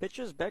 5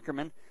 pitches,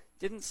 Beckerman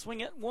didn't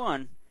swing at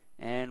 1,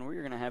 and we're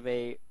going to have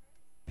a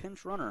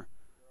pinch runner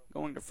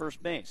going to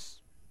first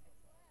base.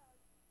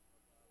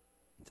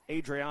 It's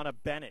Adriana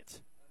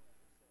Bennett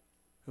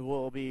who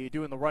will be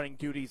doing the running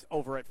duties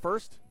over at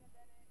first.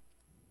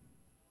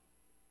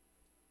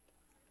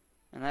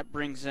 And that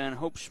brings in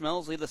Hope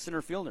Schmelsley, the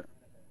center fielder.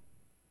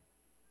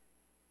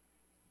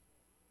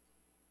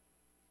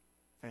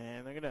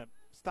 And they're going to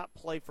stop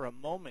play for a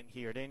moment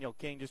here. Danielle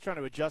King just trying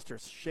to adjust her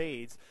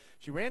shades.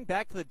 She ran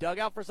back to the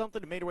dugout for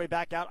something and made her way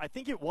back out. I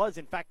think it was,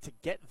 in fact, to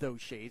get those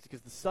shades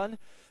because the sun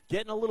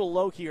getting a little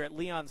low here at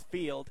Leon's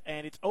Field,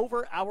 and it's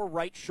over our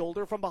right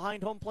shoulder from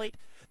behind home plate.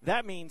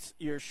 That means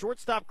your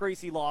shortstop,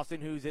 Gracie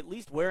Lawson, who's at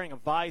least wearing a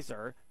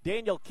visor,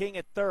 Danielle King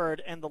at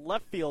third, and the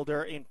left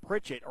fielder in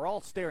Pritchett are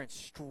all staring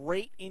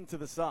straight into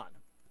the sun.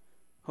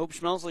 Hope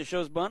Schmelsley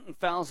shows bunt and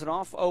fouls it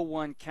off.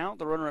 0-1 count.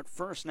 The runner at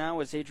first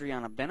now is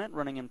Adriana Bennett,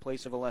 running in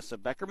place of Alessa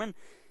Beckerman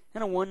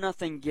in a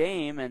 1-0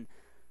 game. And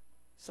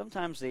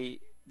sometimes the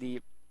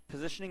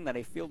positioning that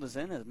a field is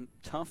in is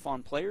tough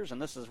on players,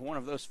 and this is one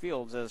of those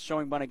fields. As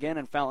showing bunt again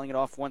and fouling it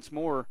off once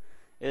more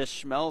is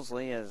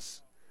Schmelsley,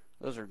 as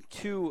those are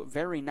 2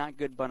 very not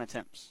good bunt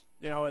attempts.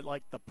 At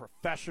like the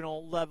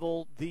professional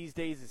level these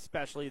days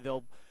especially,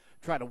 they'll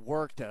try to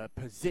work to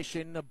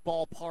position the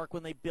ballpark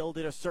when they build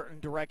it a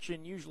certain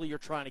direction. Usually you're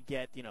trying to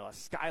get, a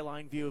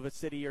skyline view of a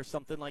city or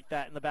something like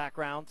that in the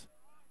background.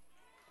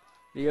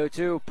 The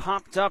 0-2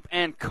 popped up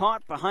and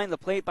caught behind the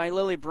plate by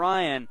Lily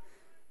Bryan.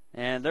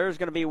 And there's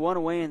going to be one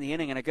away in the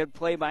inning, and a good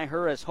play by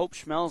her as Hope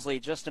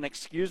Schmelsley, just an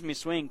excuse-me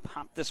swing,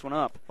 popped this one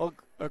up. Well,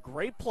 a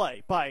great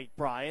play by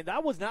Bryan.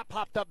 That was not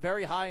popped up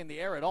very high in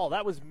the air at all.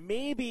 That was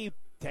maybe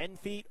 10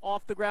 feet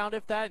off the ground,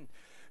 if that. And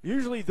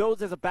usually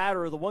those as a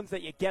batter are the ones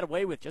that you get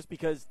away with just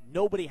because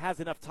nobody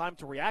has enough time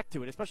to react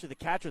to it, especially the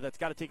catcher that's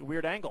got to take a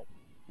weird angle.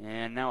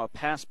 And now a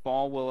pass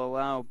ball will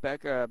allow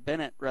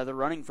Bennett,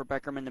 running for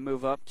Beckerman, to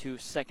move up to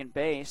second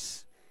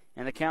base.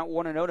 And the count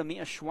 1-0 to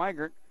Mia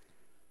Schweigert.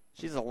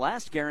 She's the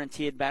last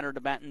guaranteed batter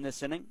to bat in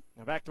this inning.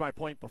 Now back to my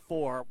point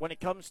before, when it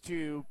comes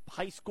to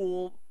high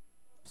school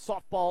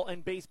softball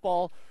and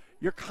baseball,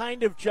 you're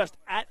kind of just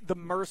at the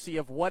mercy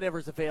of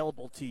whatever's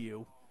available to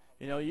you.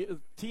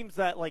 Teams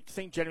that, like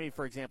St. Genevieve,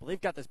 for example, they've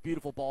got this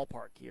beautiful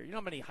ballpark here. You know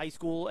how many high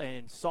school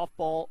and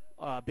softball,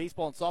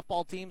 baseball and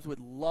softball teams would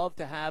love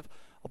to have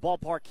a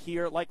ballpark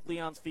here like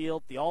Leon's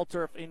Field, the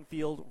all-turf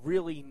infield,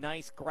 really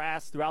nice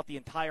grass throughout the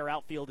entire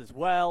outfield as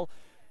well.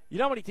 You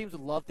know how many teams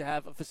would love to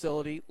have a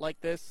facility like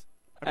this?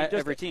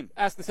 Every team.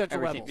 Ask the Central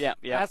Every Rebels. team.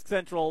 Yeah. Ask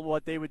Central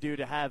what they would do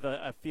to have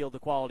a field the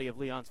quality of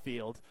Leon's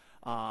Field,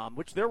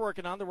 which they're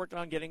working on. They're working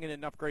on getting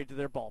an upgrade to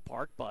their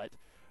ballpark, but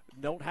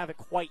don't have it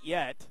quite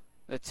yet.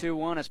 The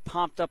 2-1 is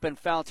popped up in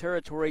foul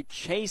territory,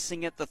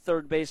 chasing it the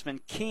third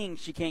baseman King.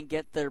 She can't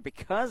get there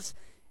because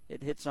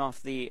it hits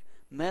off the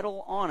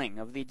metal awning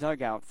of the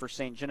dugout for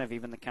Ste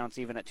Genevieve, and the count's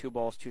even at 2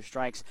 balls, 2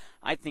 strikes.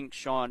 I think,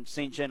 Sean,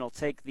 Ste Gen will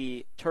take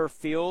the turf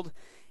field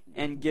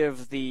and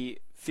give the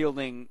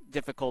fielding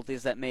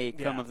difficulties that may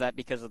come of that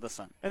because of the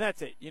sun. And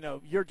that's it. You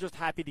know, you're just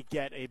happy to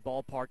get a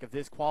ballpark of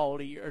this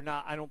quality or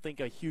not. I don't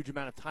think a huge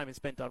amount of time is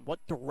spent on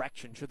what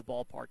direction should the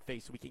ballpark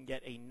face so we can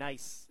get a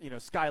nice,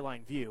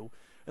 skyline view.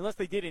 Unless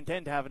they did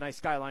intend to have a nice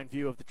skyline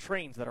view of the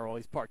trains that are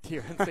always parked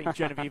here in Ste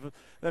Genevieve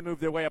that move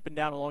their way up and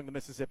down along the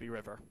Mississippi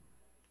River.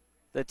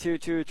 The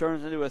 2-2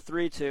 turns into a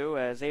 3-2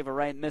 as Ava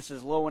Wright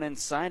misses low and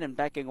inside and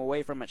backing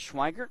away from it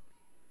Schweigert.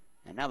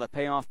 And now the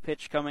payoff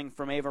pitch coming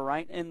from Ava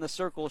Wright in the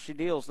circle. She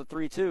deals the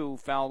 3-2,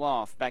 fouled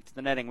off. Back to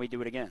the netting. We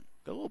do it again.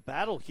 A little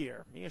battle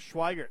here. Mia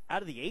Schweigert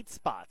out of the 8th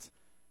spot.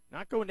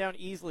 Not going down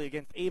easily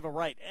against Ava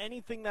Wright.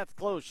 Anything that's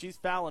close, she's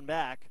fouling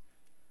back.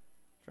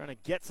 Trying to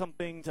get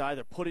something to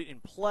either put it in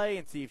play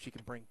and see if she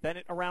can bring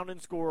Bennett around and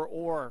score,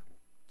 or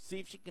see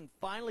if she can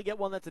finally get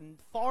one that's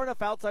far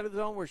enough outside of the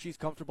zone where she's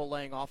comfortable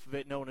laying off of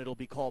it, knowing it'll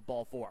be called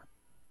ball 4.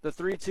 The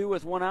 3-2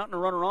 with 1 out and a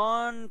runner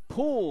on,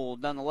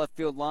 pulled down the left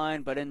field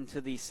line, but into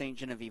the Ste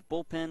Genevieve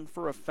bullpen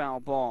for a foul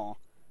ball.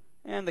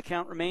 And the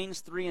count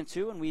remains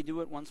 3-2, and we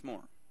do it once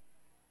more.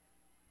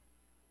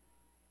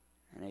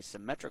 And a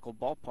symmetrical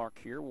ballpark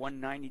here,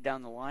 190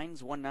 down the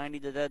lines, 190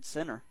 to dead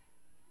center.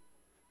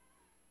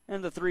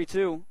 And the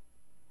 3-2,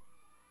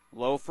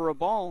 low for a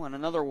ball, and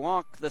another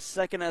walk, the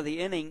second of the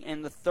inning,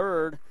 and the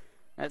third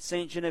that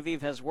Ste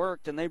Genevieve has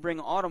worked, and they bring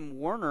Autumn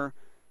Werner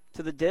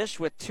to the dish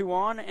with 2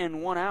 on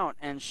and 1 out.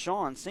 And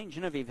Sean, Ste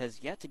Genevieve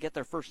has yet to get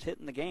their first hit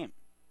in the game.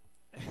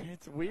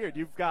 It's weird.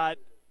 You've got,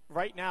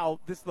 right now,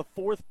 this is the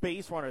 4th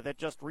base runner that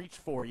just reached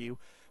for you.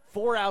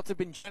 4 outs have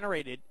been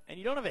generated, and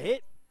you don't have a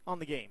hit on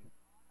the game.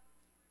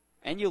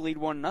 And you lead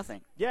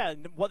 1-0. Yeah,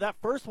 and that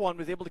first one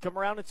was able to come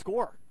around and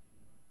score.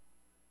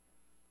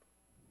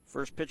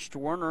 First pitch to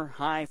Werner,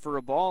 high for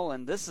a ball,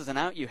 and this is an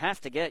out you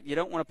have to get. You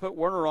don't want to put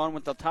Werner on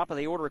with the top of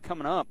the order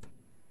coming up.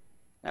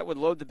 That would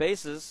load the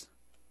bases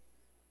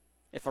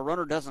if a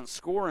runner doesn't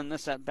score in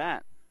this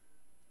at-bat.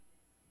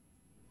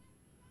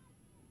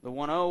 The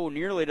 1-0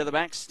 nearly to the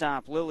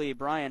backstop. Lily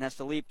Bryan has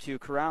to leap to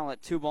corral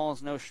at 2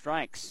 balls, no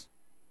strikes.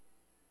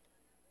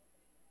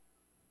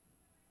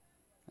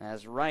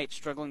 As Wright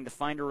struggling to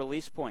find a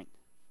release point.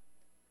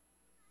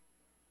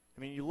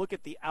 I mean, you look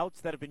at the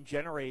outs that have been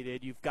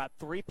generated. You've got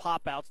 3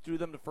 pop-outs, 2 of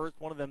them to first,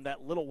 one of them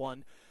that little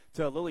one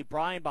to Lily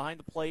Bryan behind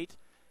the plate,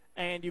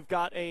 and you've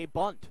got a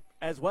bunt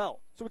as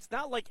well. So it's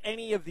not like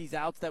any of these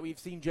outs that we've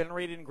seen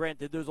generated, and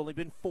granted, there's only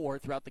been 4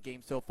 throughout the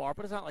game so far,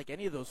 but it's not like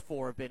any of those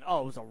 4 have been, it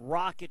was a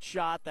rocket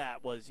shot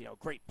that was,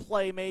 great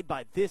play made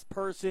by this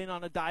person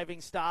on a diving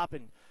stop,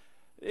 and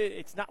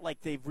it's not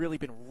like they've really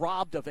been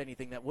robbed of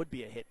anything that would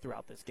be a hit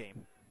throughout this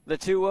game. The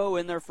 2-0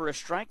 in there for a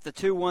strike. The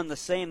 2-1 the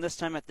same, this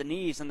time at the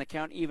knees, and the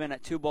count even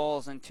at 2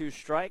 balls and 2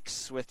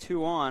 strikes with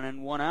 2 on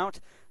and 1 out.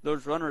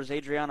 Those runners,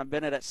 Adriana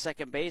Bennett at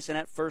second base, and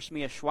at first,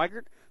 Mia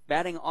Schweigert.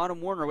 Batting Autumn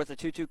Werner with a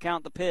 2-2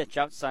 count. The pitch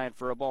outside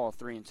for a ball,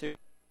 3-2.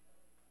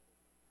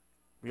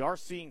 We are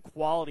seeing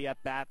quality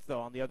at bats,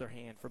 though, on the other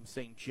hand, from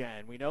St.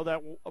 Gen. We know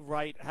that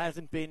Wright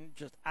hasn't been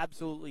just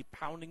absolutely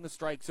pounding the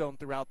strike zone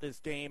throughout this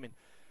game, and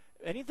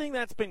anything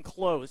that's been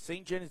close,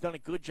 St. Gen has done a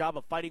good job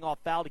of fighting off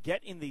foul to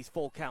get in these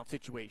full count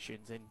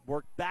situations and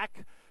work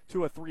back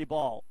to a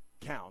 3-ball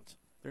count.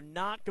 They're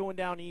not going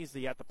down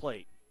easy at the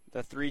plate.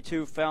 The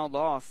 3-2 fouled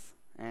off,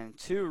 and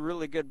 2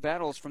 really good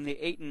battles from the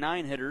 8 and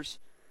 9 hitters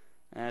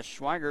as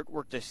Schweigert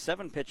worked a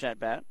 7-pitch at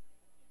bat,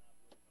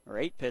 or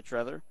 8-pitch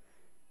rather,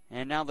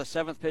 and now the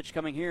 7th pitch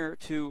coming here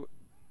to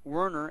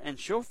Werner, and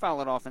she'll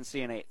foul it off and see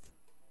an 8th.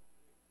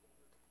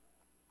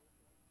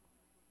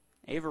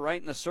 Ava Wright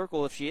in the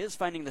circle. If she is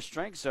finding the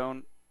strike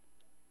zone,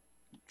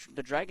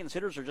 the Dragons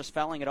hitters are just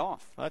fouling it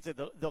off. That's it.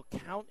 They'll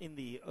count in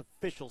the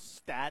official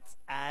stats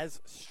as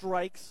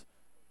strikes.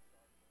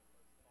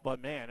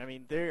 But, man, I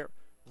mean, they're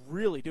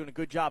really doing a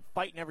good job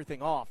fighting everything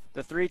off.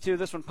 The 3-2,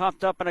 this one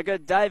popped up, and a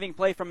good diving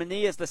play from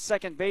Ania as the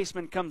second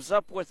baseman comes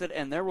up with it,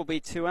 and there will be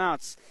 2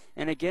 outs.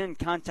 And again,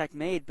 contact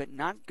made, but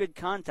not good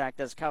contact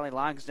as Kylie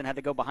Logsden had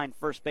to go behind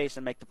first base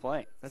and make the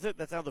play. That's it.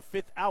 That's now the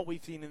 5th out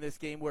we've seen in this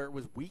game where it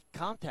was weak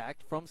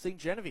contact from Ste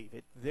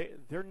Genevieve.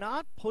 They're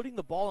not putting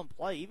the ball in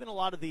play. Even a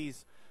lot of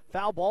these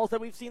foul balls that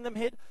we've seen them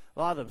hit, a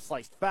lot of them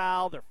sliced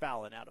foul. They're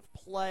fouling out of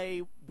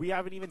play. We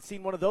haven't even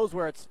seen one of those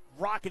where it's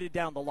rocketed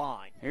down the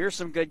line. Here's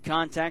some good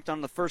contact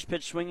on the first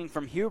pitch swinging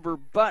from Huber,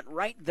 but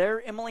right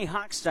there, Emily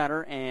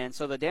Hochstadter, and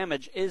so the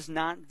damage is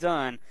not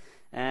done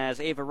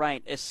as Ava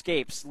Wright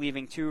escapes,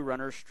 leaving 2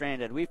 runners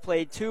stranded. We've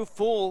played 2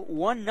 full,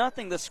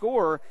 1-0 the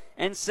score,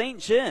 and St.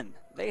 Gen,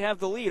 they have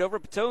the lead over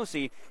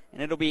Potosi,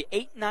 and it'll be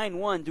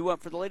 8-9-1 due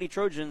up for the Lady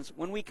Trojans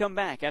when we come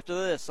back after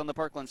this on the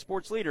Parkland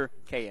Sports Leader,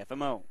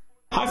 KFMO.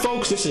 Hi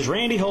folks, this is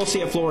Randy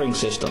Hulsey at Flooring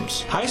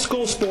Systems. High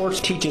school sports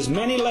teaches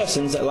many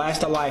lessons that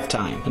last a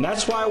lifetime, and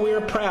that's why we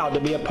are proud to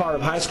be a part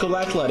of high school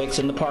athletics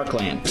in the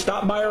Parkland.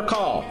 Stop by or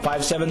call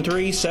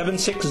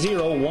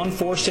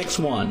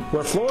 573-760-1461.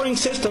 We're Flooring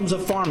Systems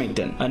of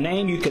Farmington, a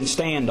name you can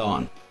stand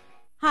on.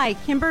 Hi,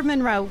 Kimber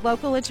Monroe,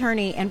 local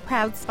attorney and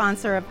proud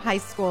sponsor of high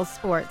school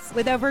sports.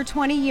 With over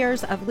 20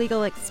 years of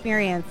legal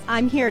experience,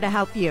 I'm here to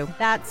help you.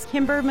 That's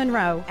Kimber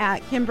Monroe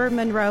at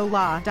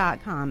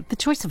kimbermonroelaw.com. The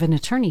choice of an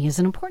attorney is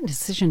an important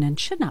decision and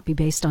should not be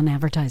based on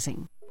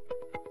advertising.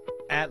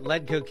 At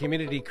Ledco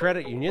Community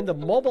Credit Union, the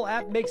mobile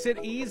app makes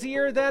it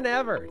easier than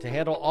ever to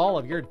handle all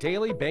of your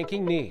daily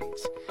banking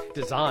needs.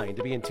 Designed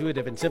to be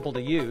intuitive and simple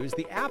to use,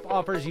 the app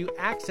offers you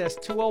access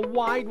to a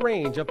wide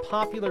range of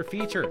popular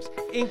features,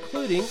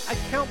 including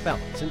account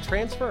balance and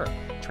transfers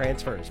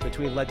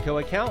between Ledco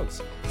accounts,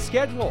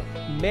 schedule,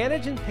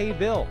 manage and pay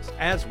bills,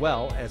 as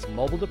well as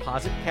mobile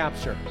deposit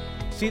capture.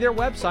 See their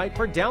website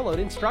for download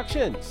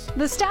instructions.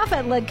 The staff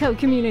at Ledco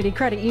Community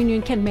Credit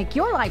Union can make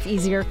your life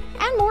easier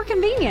and more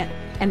convenient,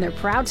 and they're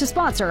proud to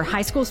sponsor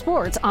high school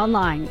sports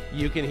online.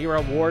 You can hear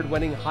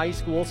award-winning high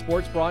school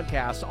sports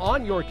broadcasts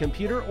on your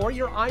computer or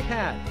your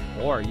iPad,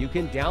 or you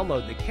can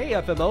download the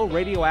KFMO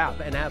radio app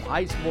and have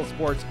high school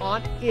sports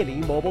on any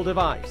mobile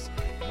device.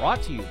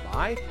 Brought to you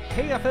by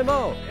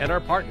KFMO and our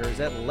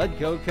partners at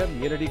Ledco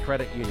Community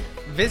Credit Union.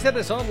 Visit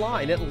us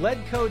online at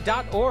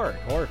ledco.org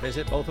or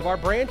visit both of our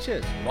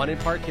branches, one in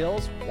Park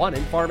Hills, one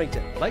in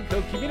Farmington.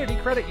 Ledco Community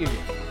Credit Union.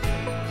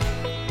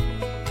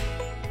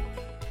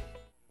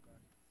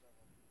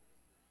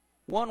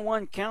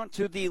 1-1 count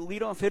to the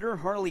leadoff hitter,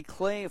 Harley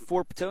Clay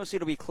for Potosi.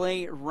 It'll be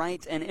Clay,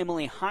 Wright, and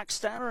Emily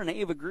Hochstatter, and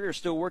Ava Greer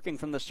still working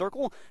from the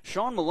circle.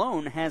 Sean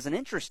Malone has an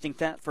interesting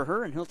stat for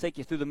her, and he'll take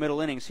you through the middle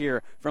innings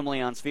here from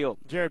Leon's Field.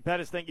 Jared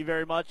Pettis, thank you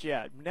very much.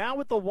 Yeah, now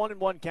with the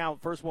 1-1 count,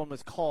 first one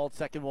was called,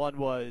 second one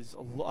was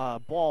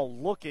ball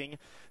looking.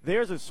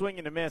 There's a swing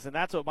and a miss, and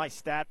that's what my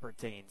stat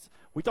pertains.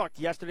 We talked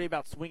yesterday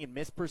about swing and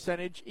miss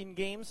percentage in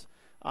games.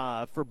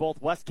 For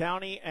both West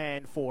County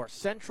and for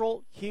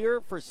Central. Here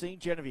for Ste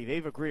Genevieve,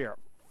 Ava Greer,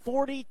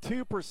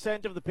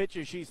 42% of the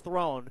pitches she's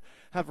thrown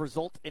have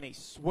resulted in a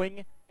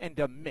swing and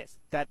a miss.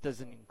 That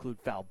doesn't include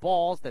foul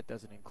balls. That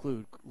doesn't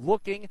include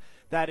looking.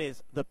 That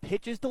is the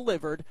pitches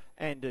delivered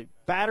and the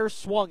batter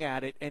swung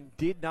at it and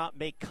did not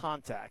make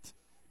contact.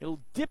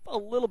 It'll dip a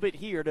little bit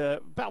here to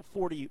about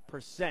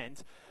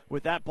 40%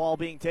 with that ball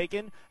being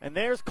taken. And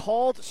there's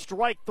called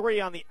strike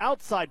three on the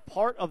outside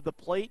part of the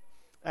plate.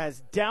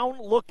 As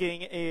down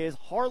looking is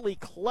Harley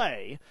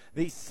Clay,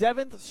 the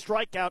 7th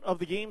strikeout of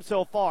the game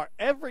so far.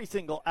 Every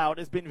single out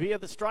has been via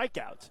the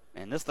strikeout.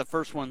 And this is the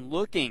first one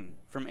looking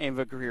from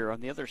Ava Greer.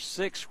 On the other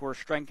 6 were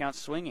strikeout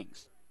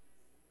swingings.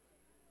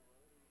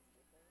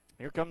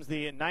 Here comes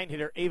the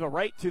 9-hitter Ava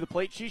Wright to the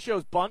plate. She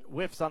shows bunt,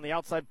 whiffs on the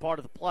outside part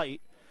of the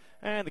plate,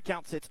 and the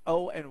count sits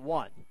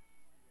 0-1.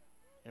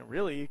 And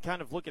really, you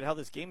kind of look at how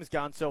this game has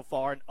gone so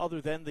far, and other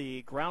than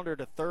the grounder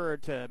to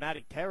third to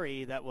Maddie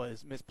Perry that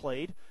was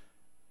misplayed,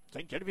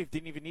 Ste Genevieve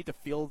didn't even need to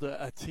field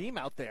a team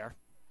out there.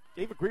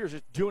 Ava Greer's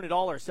just doing it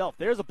all herself.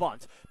 There's a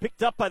bunt.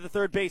 Picked up by the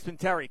third baseman,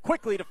 Terry.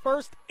 Quickly to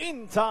first,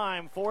 in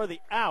time for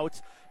the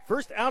out.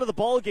 First out of the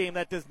ball game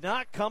that does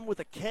not come with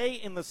a K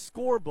in the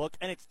scorebook,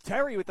 and it's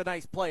Terry with a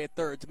nice play at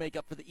third to make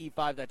up for the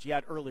E5 that she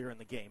had earlier in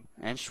the game.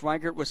 And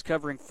Schweigert was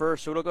covering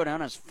first, so it'll go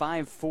down as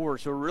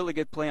 5-4. So a really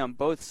good play on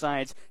both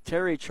sides.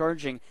 Terry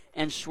charging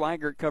and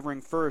Schweigert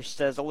covering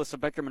first as Alyssa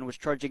Beckerman was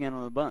charging in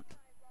on the bunt.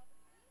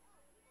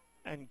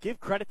 And give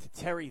credit to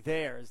Terry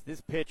there as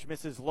this pitch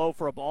misses low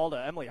for a ball to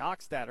Emily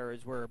Hochstatter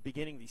as we're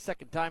beginning the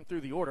second time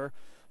through the order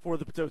for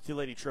the Potosi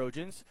Lady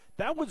Trojans.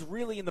 That was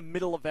really in the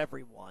middle of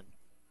everyone.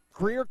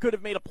 Greer could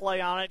have made a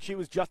play on it. She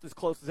was just as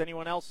close as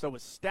anyone else, so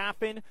was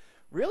Staffen.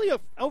 Really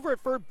over at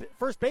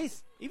first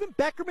base, even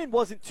Beckerman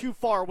wasn't too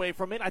far away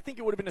from it. I think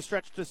it would have been a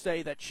stretch to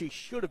say that she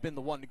should have been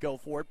the one to go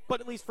for it, but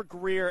at least for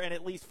Greer and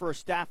at least for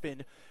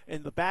Staffen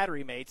and the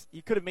battery mates,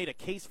 you could have made a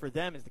case for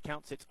them as the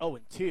count sits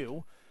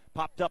 0-2.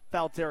 Popped up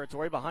foul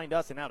territory behind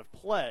us and out of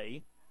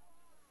play.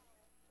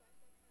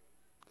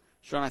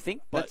 Sean, I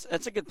think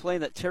that's a good play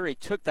that Terry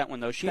took that one,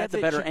 though. She had the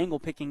better angle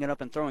picking it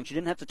up and throwing. She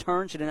didn't have to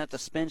turn. She didn't have to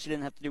spin. She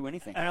didn't have to do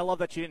anything. And I love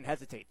that she didn't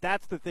hesitate.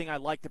 That's the thing I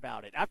liked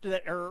about it. After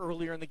that error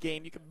earlier in the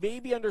game, you could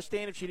maybe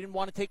understand if she didn't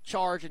want to take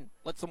charge and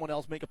let someone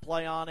else make a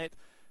play on it.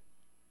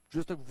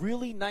 Just a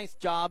really nice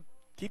job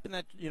keeping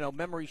that,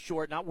 memory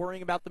short, not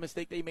worrying about the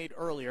mistake they made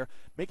earlier,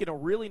 making a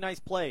really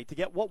nice play to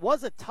get what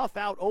was a tough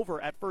out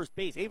over at first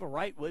base. Ava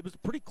Wright, it was a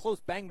pretty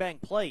close bang-bang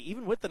play,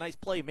 even with the nice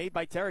play made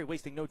by Terry,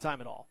 wasting no time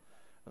at all.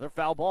 Another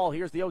foul ball.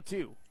 Here's the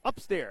 0-2.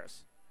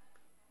 Upstairs.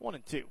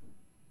 1-2.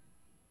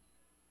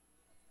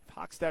 If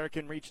Hochstatter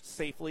can reach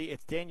safely,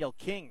 it's Danielle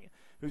King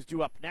who's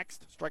due up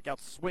next. Strikeout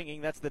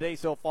swinging. That's the day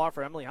so far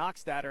for Emily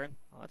Hochstatter. And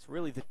that's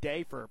really the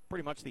day for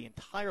pretty much the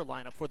entire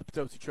lineup for the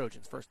Potosi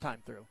Trojans, first time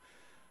through.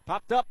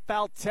 Popped up,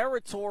 foul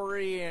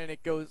territory, and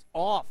it goes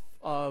off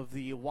of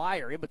the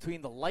wire in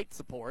between the light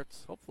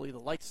supports. Hopefully the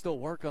lights still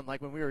work,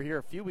 unlike when we were here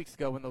a few weeks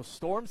ago when those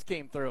storms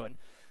came through and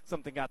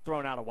something got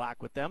thrown out of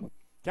whack with them.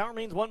 Count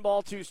remains 1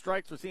 ball, 2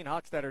 strikes. We're seeing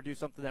Hochstetter do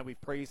something that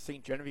we've praised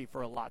St. Genevieve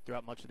for a lot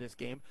throughout much of this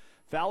game.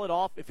 Foul it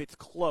off if it's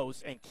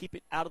close and keep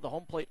it out of the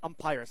home plate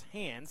umpire's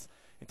hands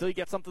until you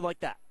get something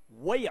like that.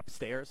 Way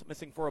upstairs,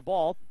 missing for a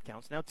ball.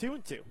 Counts now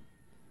 2-2.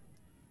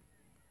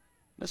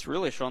 This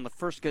really showing the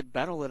first good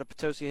battle that a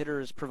Potosi hitter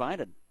has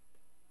provided.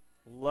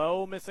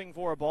 Low, missing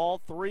for a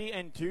ball.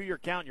 3-2 your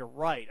count. You're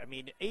right. I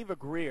mean, Ava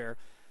Greer,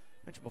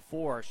 mentioned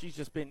before, she's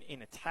just been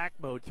in attack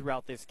mode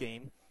throughout this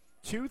game.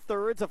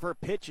 2/3 of her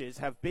pitches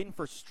have been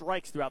for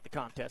strikes throughout the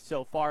contest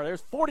so far.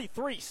 There's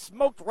 43,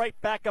 smoked right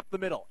back up the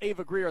middle.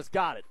 Ava Greer has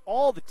got it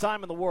all the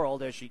time in the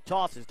world as she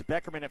tosses to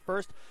Beckerman at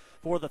first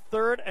for the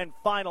third and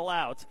final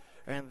out,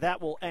 and that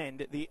will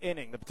end the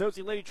inning. The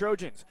Potosi Lady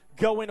Trojans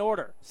go in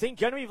order. St.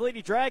 Genevieve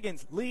Lady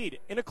Dragons lead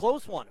in a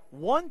close one,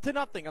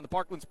 1-0 on the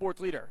Parkland Sports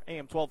Leader,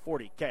 AM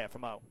 1240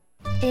 KFMO.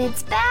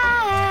 It's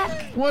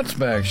back! What's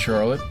back,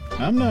 Charlotte?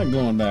 I'm not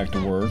going back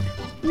to work.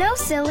 No,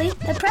 silly.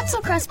 The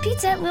pretzel crust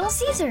pizza at Little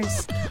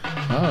Caesars.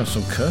 Ah,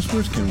 so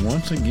customers can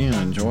once again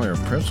enjoy our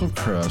pretzel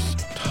crust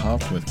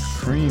topped with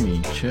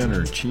creamy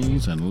cheddar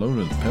cheese and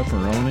loaded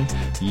pepperoni.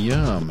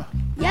 Yum!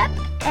 Yep,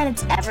 and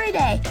it's every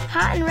day,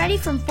 hot and ready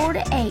from 4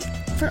 to 8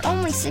 for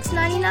only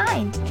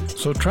 $6.99.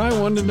 So try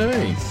one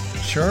today.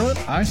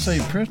 Charlotte, I say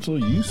pretzel,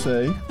 you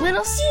say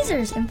Little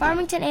Caesars in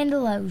Farmington and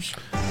Deloge.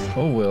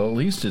 Oh, well, at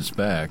least it's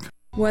back.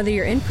 Whether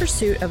you're in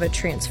pursuit of a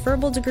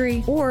transferable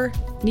degree or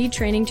need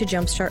training to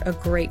jumpstart a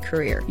great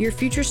career, your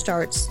future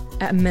starts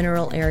at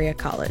Mineral Area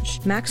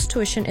College. Max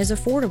tuition is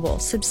affordable,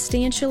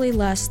 substantially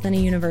less than a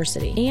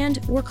university,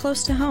 and we're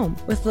close to home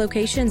with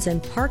locations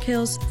in Park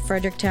Hills,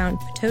 Fredericktown,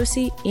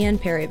 Potosi,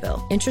 and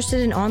Perryville.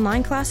 Interested in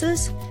online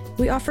classes?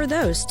 We offer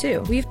those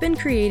too. We've been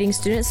creating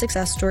student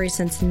success stories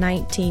since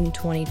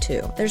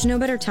 1922. There's no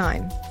better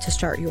time to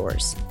start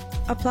yours.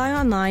 Apply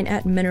online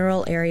at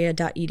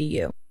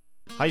mineralarea.edu.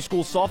 High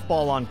school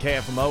softball on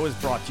KFMO is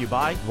brought to you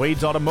by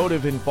Wade's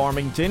Automotive in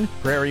Farmington,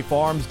 Prairie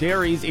Farms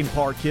Dairies in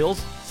Park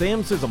Hills,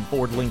 Sam Sism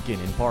Ford Lincoln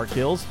in Park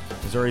Hills,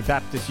 Missouri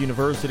Baptist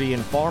University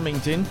in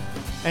Farmington,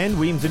 and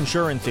Weems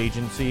Insurance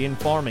Agency in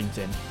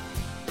Farmington.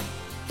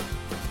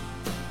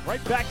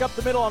 Right back up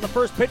the middle on the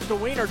first pitch to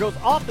Wiener. Goes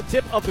off the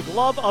tip of the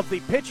glove of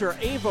the pitcher,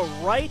 Ava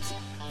Wright.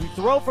 We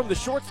throw from the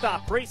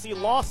shortstop, Gracie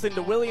Lawson,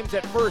 to Williams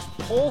at first.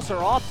 Pulls her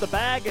off the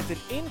bag. It's an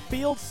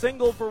infield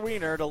single for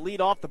Wiener to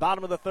lead off the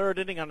bottom of the third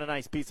inning on a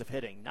nice piece of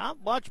hitting.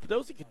 Not much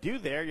Potosi could do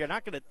there. You're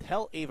not going to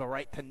tell Ava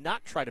Wright to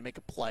not try to make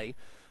a play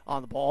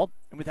on the ball.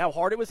 And with how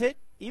hard it was hit,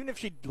 even if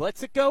she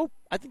lets it go,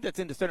 I think that's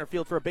into center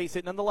field for a base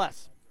hit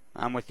nonetheless.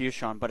 I'm with you,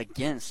 Sean. But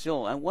again,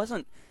 still, it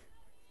wasn't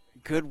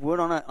good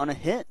wood on a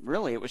hit,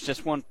 really. It was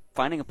just one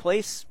finding a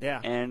place. Yeah.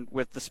 And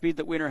with the speed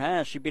that Wiener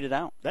has, she beat it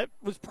out. That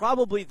was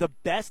probably the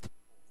best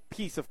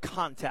piece of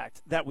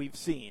contact that we've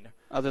seen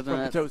other than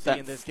from Potosi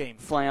in this game.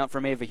 Fly out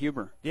from Ava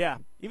Huber. Yeah.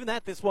 Even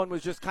this one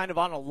was just kind of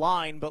on a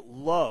line but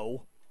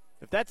low.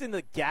 If that's in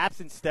the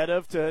gaps instead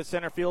of to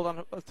center field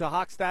to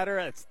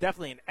Hochstetter, it's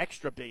definitely an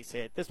extra base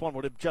hit. This one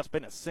would have just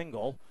been a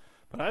single.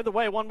 But either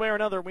way, one way or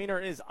another,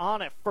 Wiener is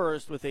on at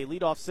first with a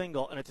leadoff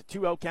single, and it's a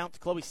 2-0 count to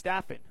Chloe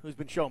Staffen, who's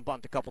been shown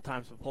bunt a couple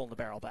times with pulling the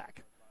barrel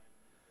back.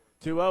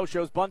 2-0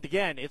 shows bunt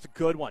again. It's a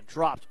good one.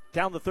 Dropped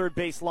down the third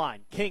base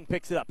line. King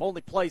picks it up. Only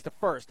plays to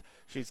first.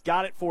 She's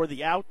got it for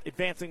the out.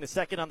 Advancing to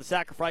second on the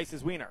sacrifice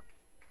is Wiener.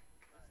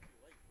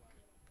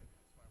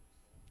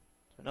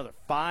 Another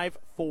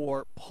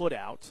 5-4 put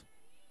out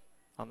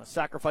on the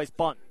sacrifice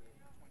bunt.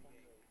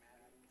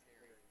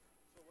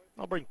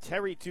 I'll bring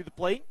Terry to the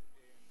plate.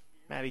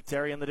 Maddie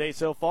Terry on the day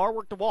so far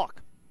worked a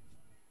walk.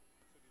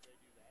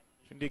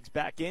 She digs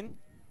back in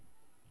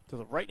to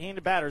the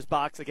right-handed batter's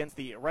box against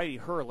the righty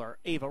hurler,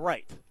 Ava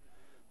Wright.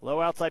 Low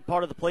outside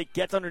part of the plate,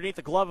 gets underneath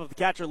the glove of the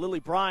catcher, Lily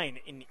Brine.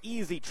 An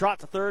easy trot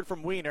to third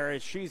from Wiener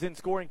as she's in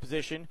scoring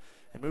position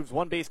and moves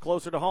one base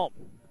closer to home.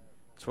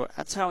 So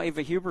that's how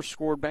Ava Huber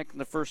scored back in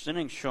the first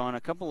inning, Sean.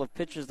 A couple of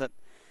pitches that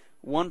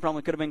one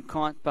probably could have been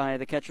caught by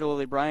the catcher,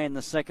 Lily Brine.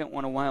 The second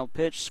one, a wild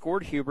pitch,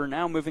 scored Huber.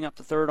 Now moving up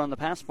to third on the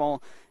pass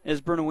ball is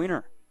Bruna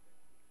Wiener.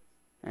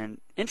 And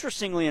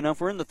interestingly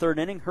enough, we're in the third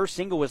inning. Her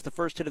single was the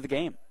first hit of the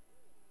game.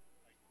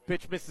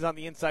 Pitch misses on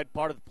the inside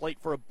part of the plate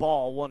for a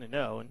ball,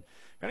 1-0. And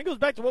kind of goes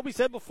back to what we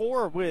said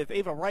before with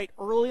Ava Wright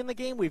early in the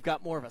game. We've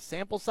got more of a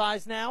sample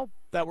size now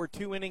that we're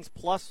 2 innings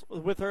plus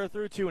with her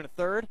through 2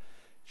 1/3.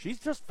 She's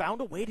just found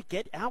a way to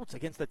get outs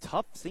against the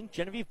tough Ste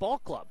Genevieve ball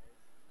club.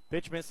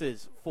 Pitch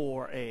misses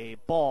for a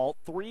ball.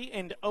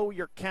 3-0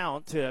 your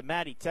count to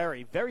Maddie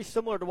Terry. Very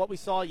similar to what we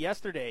saw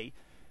yesterday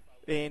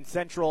in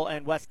Central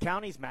and West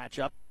County's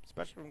matchup,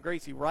 especially from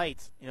Gracie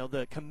Wright. You know,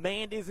 the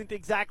command isn't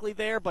exactly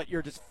there, but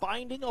you're just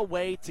finding a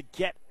way to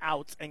get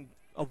out and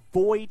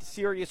avoid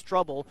serious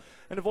trouble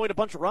and avoid a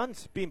bunch of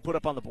runs being put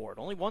up on the board.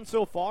 Only one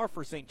so far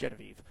for Ste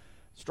Genevieve.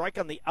 Strike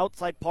on the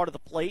outside part of the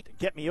plate.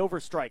 Get me over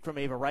strike from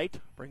Ava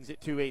Wright. Brings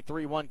it to a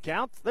 3-1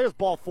 count. There's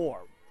ball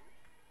 4.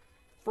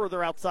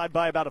 Further outside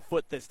by about a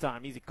foot this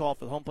time. Easy call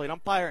for the home plate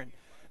umpire. And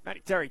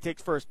Maddie Terry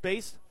takes first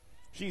base.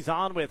 She's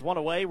on with one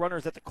away.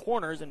 Runners at the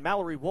corners, and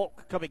Mallory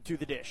Wolk coming to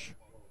the dish.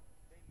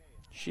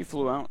 She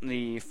flew out in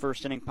the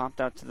first inning,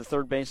 popped out to the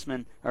first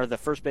baseman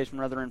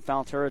in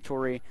foul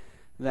territory.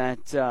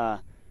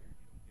 That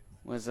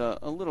was a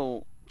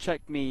little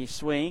check me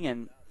swing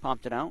and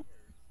popped it out.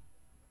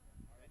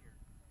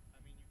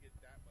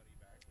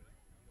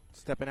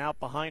 Stepping out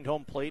behind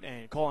home plate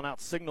and calling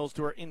out signals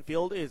to her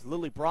infield is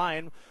Lily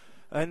Bryan.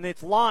 And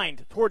it's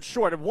lined towards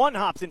short. And one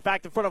hops, in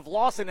fact, in front of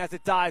Lawson as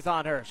it dies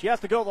on her. She has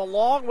to go the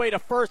long way to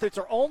first. It's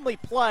her only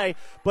play,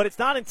 but it's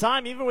not in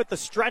time, even with the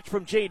stretch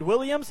from Jade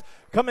Williams.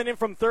 Coming in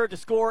from third to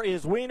score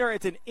is Wiener.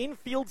 It's an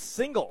infield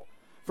single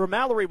for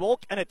Mallory Wolk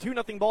and a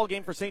 2-0 ball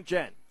game for St.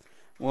 Gen.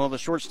 Well, the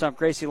shortstop,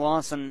 Gracie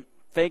Lawson,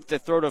 faked the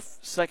throw to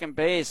second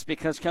base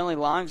because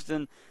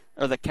the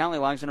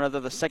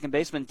second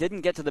baseman,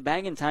 didn't get to the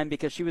bag in time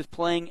because she was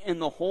playing in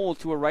the hole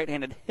to a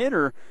right-handed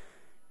hitter.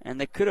 And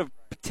they could have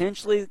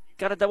potentially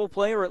got a double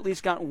play or at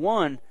least got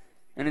one,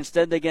 and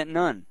instead they get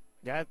none.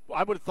 Yeah,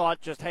 I would have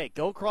thought just, hey,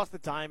 go across the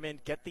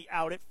diamond, get the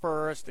out at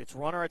first. It's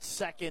runner at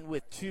second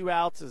with 2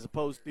 outs as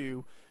opposed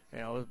to,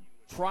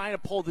 trying to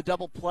pull the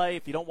double play.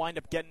 If you don't wind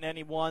up getting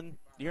anyone,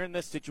 you're in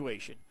this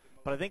situation.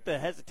 But I think the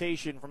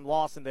hesitation from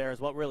Lawson there is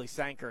what really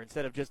sank her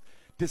instead of just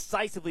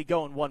decisively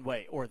going one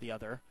way or the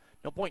other.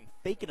 No point in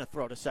faking a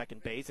throw to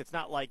second base. It's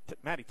not like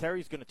Maddie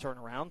Terry's going to turn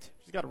around.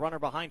 She's got a runner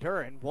behind her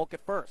and Wolk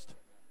at first.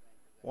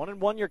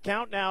 1-1 your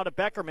count now to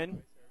Beckerman.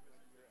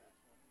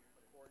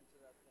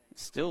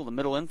 Still, the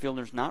middle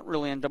infielder's not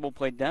really in double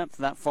play depth.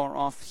 That far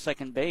off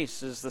second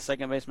base is the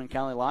second baseman,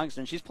 Callie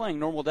Logsden. She's playing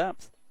normal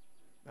depth.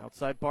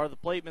 Outside part of the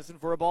plate, missing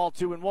for a ball,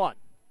 2-1.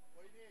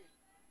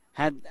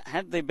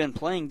 Had they been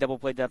playing double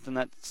play depth in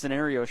that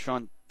scenario,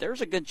 Sean,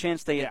 there's a good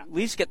chance they at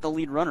least get the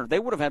lead runner. They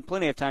would have had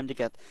plenty of time to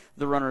get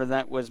the runner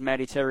that was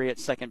Maddie Terry at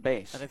second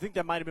base. And I think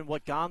that might have been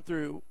what gone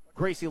through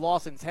Gracie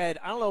Lawson's head.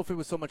 I don't know if it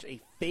was so much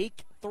a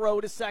fake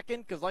throw to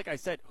second, because like I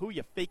said, who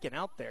you faking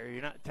out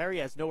there? Terry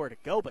has nowhere to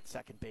go but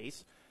second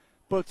base.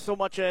 But so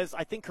much as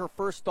I think her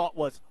first thought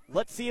was,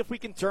 let's see if we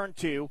can turn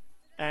two.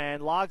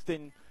 And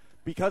Logsden,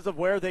 because of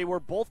where they were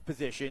both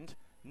positioned,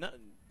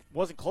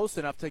 wasn't close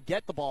enough to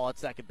get the ball at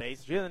second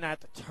base. She didn't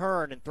have to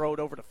turn and throw it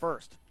over to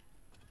first.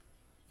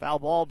 Foul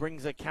ball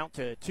brings a count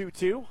to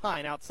 2-2. High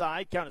and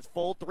outside. Count is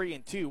full,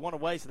 3-2. One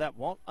away, so that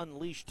won't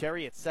unleash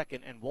Terry at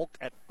second and Wolk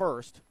at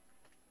first.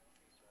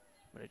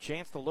 But a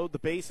chance to load the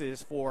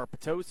bases for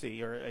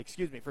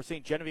for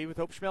St. Genevieve with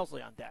Hope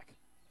Schmelsley on deck.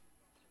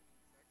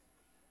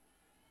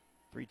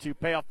 3-2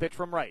 payoff pitch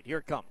from right. Here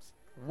it comes.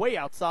 Way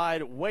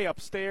outside, way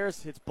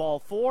upstairs. Hits ball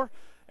 4,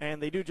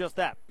 and they do just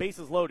that.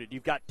 Bases loaded.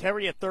 You've got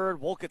Terry at third,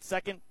 Wolk at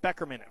second,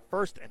 Beckerman at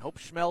first, and Hope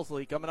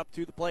Schmelsley coming up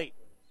to the plate.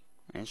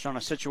 And it's on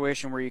a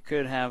situation where you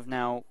could have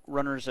now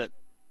runners at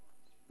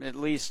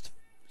least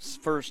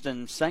first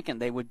and second.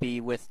 They would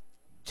be with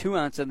 2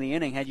 outs in the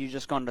inning had you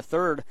just gone to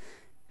third.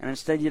 And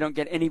instead, you don't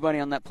get anybody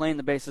on that plane.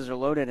 The bases are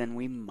loaded, and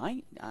we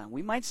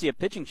might see a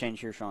pitching change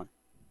here, Sean.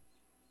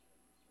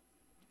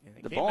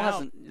 The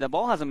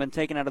ball hasn't been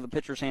taken out of the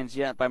pitcher's hands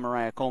yet by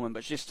Mariah Coleman,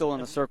 but she's still in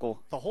the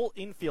circle. The whole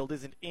infield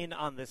isn't in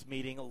on this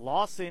meeting.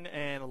 Lawson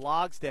and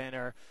Logsden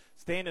are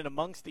standing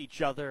amongst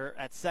each other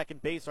at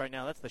second base right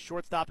now. That's the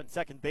shortstop and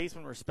second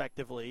baseman,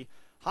 respectively.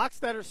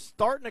 Hochstetter's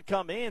starting to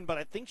come in, but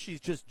I think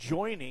she's just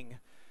joining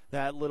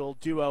that little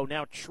duo,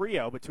 now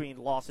trio, between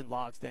Lawson,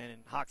 Logsden,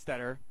 and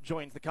Hochstetter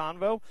joins the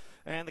convo.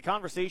 And the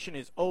conversation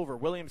is over.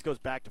 Williams goes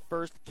back to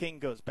first. King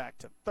goes back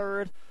to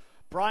third.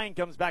 Bryan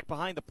comes back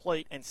behind the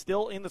plate, and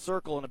still in the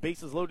circle in a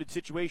bases-loaded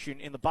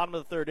situation in the bottom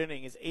of the third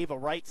inning is Ava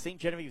Wright. St.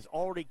 Genevieve's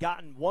already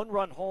gotten 1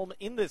 run home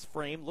in this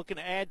frame, looking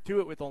to add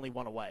to it with only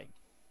 1 away.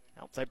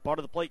 Outside part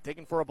of the plate,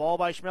 taken for a ball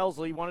by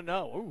Schmelsley. You want to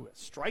know? Ooh, a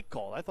strike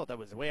call. I thought that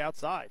was way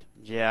outside.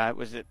 Yeah, it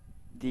was.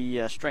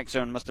 The strike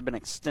zone must have been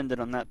extended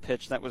on that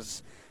pitch. That one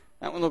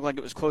looked like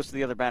it was close to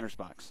the other batter's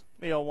box.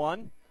 The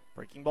 0-1.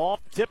 Breaking ball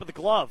off the tip of the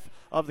glove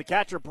of the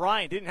catcher,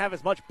 Bryan. Didn't have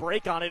as much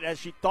break on it as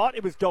she thought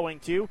it was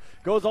going to.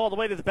 Goes all the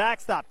way to the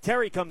backstop.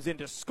 Terry comes in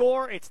to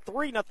score. It's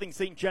 3-0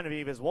 St.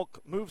 Genevieve as Wolk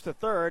moves to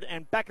third,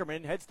 and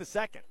Beckerman heads to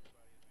second.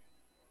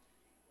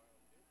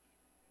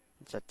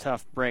 It's a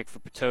tough break for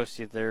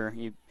Potosi there.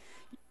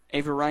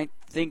 Ava Wright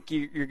think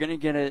you're going to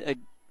get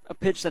a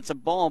pitch that's a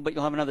ball, but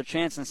you'll have another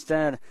chance.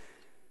 Instead,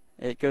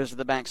 it goes to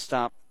the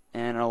backstop,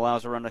 and it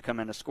allows a run to come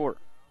in to score.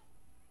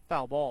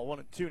 Foul ball,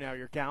 1-2 now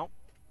your count,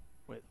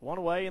 with 1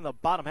 away in the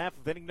bottom half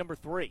of inning number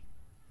 3.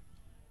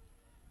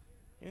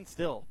 And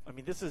still,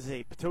 this is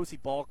a Potosi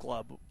ball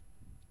club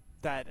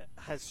that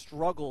has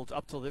struggled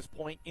up till this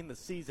point in the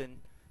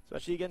season,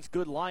 especially against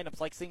good lineups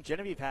like St.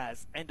 Genevieve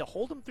has. And to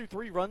hold them through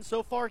 3 runs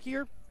so far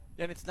here,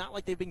 and it's not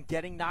like they've been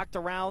getting knocked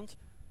around.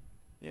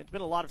 It's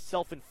been a lot of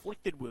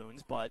self-inflicted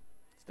wounds, but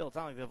still, it's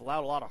not like they've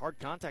allowed a lot of hard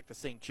contact to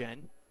St.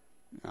 Gen.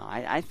 No,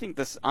 I think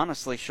this,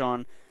 honestly,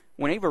 Sean,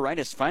 when Ava Wright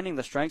is finding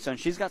the strike zone,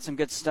 she's got some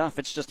good stuff.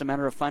 It's just a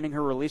matter of finding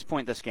her release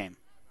point this game.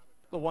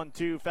 The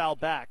 1-2 foul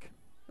back.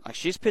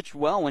 She's pitched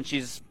well when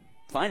she's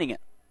finding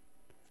it.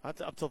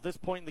 Up till this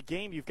point in the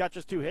game, you've got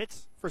just 2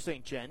 hits for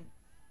St. Gen.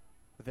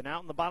 With an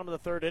out in the bottom of the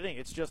third inning,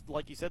 it's just,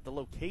 like you said, the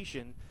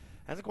location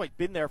Hasn't quite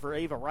been there for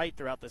Ava Wright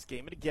throughout this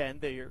game. And again,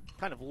 they're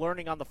kind of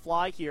learning on the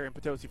fly here in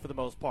Potosi for the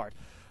most part.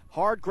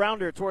 Hard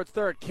grounder towards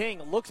third. King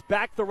looks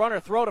back the runner.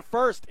 Throw to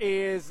first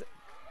is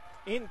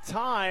in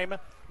time.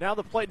 Now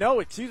the play,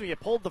 it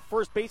pulled the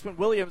first baseman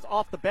Williams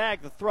off the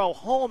bag. The throw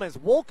home as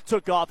Wolk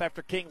took off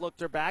after King looked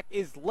her back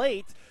is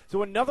late.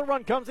 So another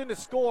run comes in to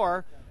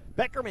score.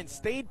 Beckerman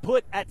stayed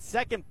put at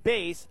second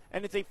base,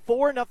 and it's a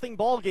 4-0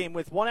 ball game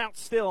with 1 out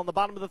still in the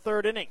bottom of the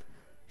third inning.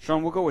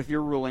 Sean, we'll go with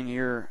your ruling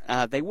here.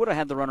 They would have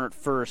had the runner at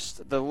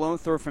first. The low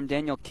throw from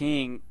Daniel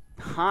King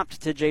hopped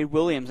to Jade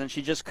Williams, and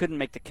she just couldn't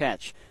make the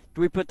catch.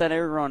 Do we put that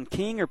error on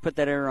King or put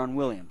that error on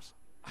Williams?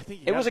 I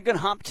think it was a good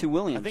hop to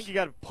Williams. I think you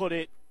got to put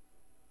it.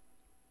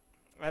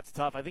 That's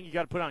tough. I think you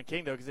got to put it on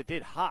King, though, because it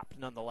did hop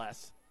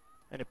nonetheless.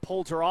 And it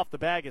pulled her off the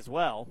bag as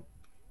well.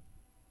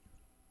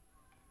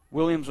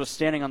 Williams was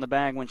standing on the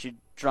bag when she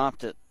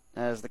dropped it,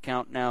 as the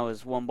count now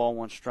is 1 ball,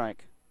 1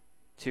 strike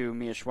to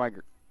Mia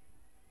Schweigert.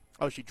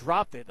 Oh, she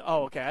dropped it.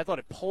 Oh, okay. I thought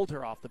it pulled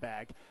her off the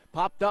bag.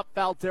 Popped up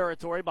foul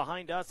territory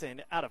behind us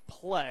and out of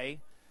play.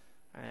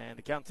 And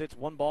the count sits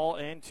 1 ball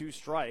and 2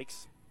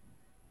 strikes.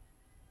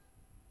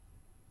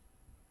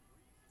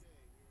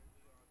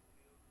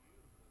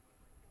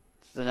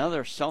 It's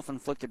another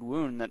self-inflicted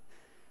wound that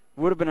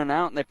would have been an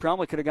out, and they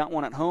probably could have got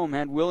one at home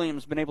had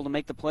Williams been able to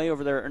make the play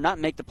over there, or not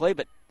make the play,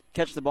 but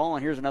catch the ball,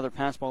 and here's another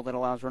pass ball that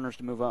allows runners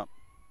to move up.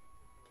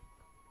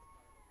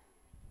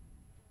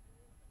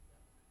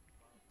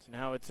 So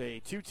now it's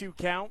a 2-2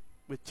 count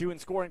with 2 in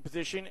scoring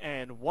position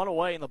and 1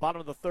 away in the bottom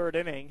of the third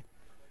inning.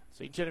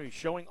 Ste Genevieve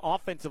showing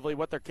offensively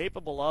what they're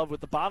capable of with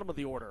the bottom of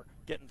the order.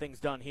 Getting things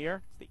done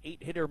here. It's the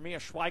 8-hitter Mia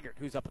Schweigert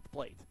who's up at the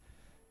plate.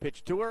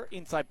 Pitch to her,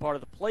 inside part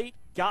of the plate,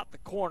 got the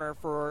corner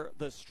for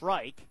the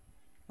strike.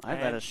 I've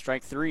had a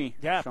strike 3.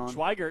 Yeah, Sean.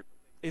 Schweigert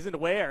isn't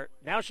aware.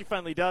 Now she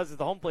finally does, as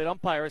the home plate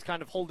umpire is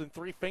kind of holding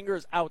 3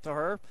 fingers out to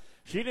her.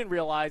 She didn't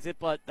realize it,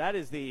 but that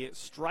is the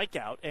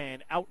strikeout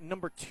and out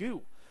number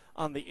 2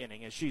 on the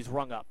inning as she's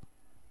rung up.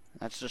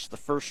 That's just the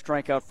first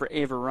strikeout for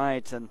Ava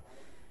Wright, and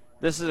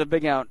this is a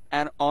big out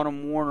at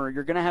Autumn Warner.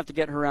 You're going to have to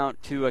get her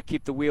out to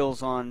keep the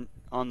wheels on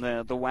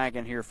the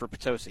wagon here for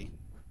Potosi.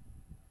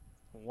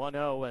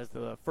 1-0 as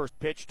the first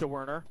pitch to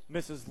Werner.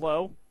 Misses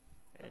low.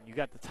 And you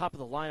got the top of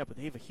the lineup with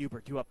Ava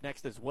Hubert due up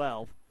next as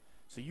well.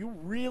 So you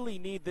really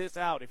need this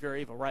out if you're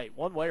Ava Wright,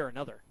 one way or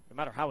another, no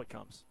matter how it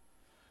comes.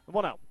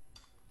 1-0.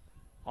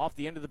 Off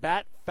the end of the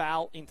bat,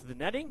 foul into the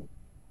netting.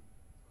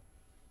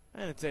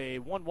 And it's a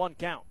 1-1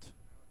 count.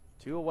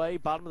 2 away,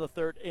 bottom of the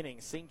third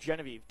inning. Ste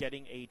Genevieve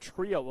getting a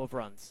trio of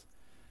runs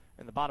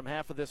in the bottom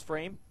half of this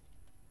frame.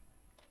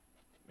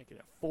 Making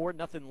a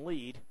 4-0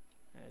 lead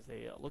as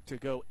they look to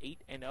go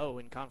 8-0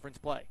 in conference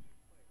play.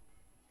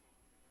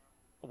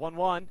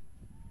 1-1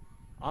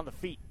 on the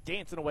feet.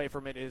 Dancing away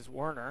from it is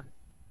Werner.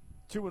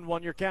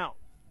 2-1 your count.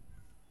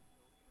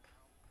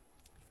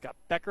 Got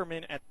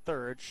Beckerman at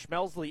third,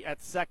 Schmelsley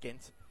at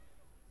second.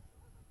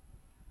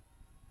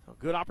 A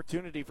good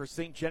opportunity for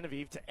Ste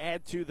Genevieve to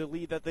add to the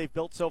lead that they've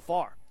built so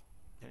far,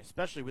 and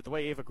especially with the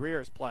way Ava Greer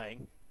is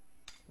playing.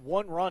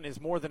 1 run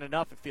is more than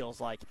enough, it feels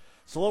like.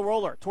 Slow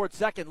roller towards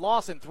second.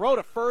 Lawson, throw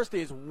to first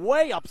is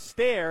way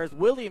upstairs.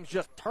 Williams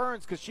just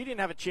turns because she didn't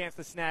have a chance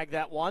to snag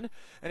that one,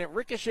 and it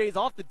ricochets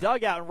off the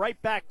dugout and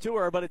right back to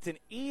her, but it's an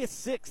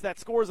E6 that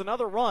scores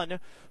another run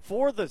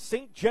for the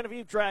Ste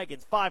Genevieve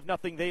Dragons.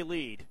 5-0 they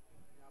lead.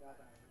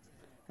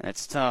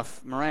 That's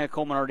tough. Mariah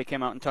Coleman already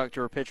came out and talked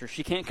to her pitcher.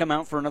 She can't come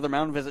out for another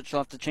mound visit. She'll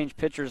have to change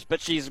pitchers,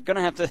 but she's going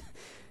to have to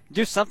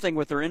do something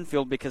with her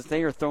infield because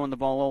they are throwing the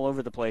ball all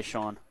over the place,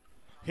 Sean.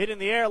 Hit in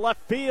the air,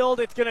 left field.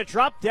 It's going to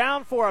drop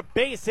down for a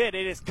base hit.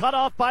 It is cut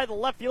off by the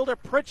left fielder,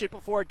 Pritchett,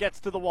 before it gets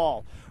to the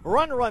wall.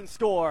 Run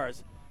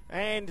scores.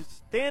 And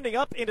standing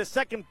up into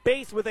second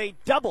base with a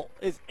double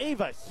is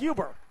Ava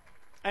Huber.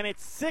 And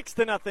it's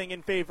 6-0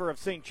 in favor of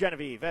Ste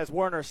Genevieve as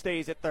Werner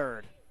stays at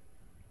third.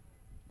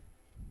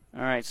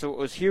 All right, so it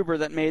was Huber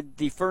that made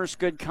the first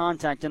good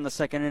contact in the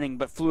second inning,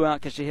 but flew out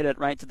because she hit it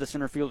right to the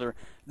center fielder.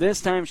 This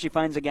time she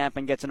finds a gap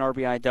and gets an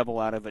RBI double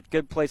out of it.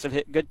 Good piece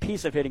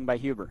of hitting by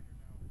Huber.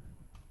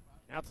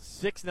 Now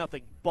it's a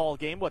 6-0 ball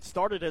game. What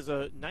started as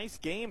a nice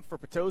game for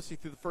Potosi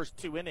through the first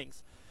 2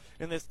 innings.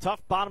 In this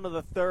tough bottom of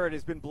the third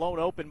has been blown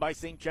open by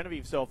Ste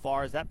Genevieve so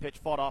far as that pitch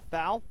fought off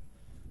foul.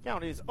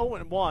 Count is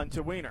 0-1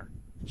 to Wiener.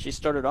 She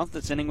started off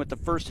this inning with the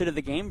first hit of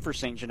the game for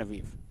Ste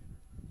Genevieve.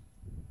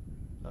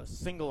 A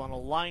single on a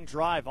line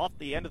drive off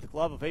the end of the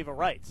glove of Ava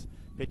Wright.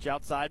 Pitch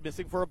outside,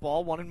 missing for a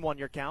ball. 1-1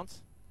 your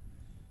counts.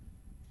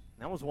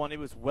 That was one. It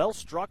was well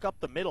struck up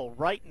the middle.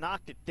 Wright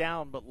knocked it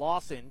down, but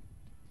Lawson,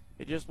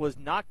 it just was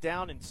knocked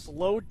down and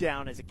slowed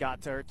down as it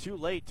got to her. Too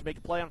late to make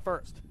a play on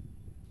first.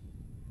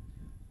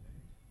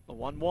 The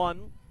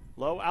 1-1,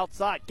 low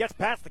outside. Gets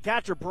past the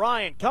catcher,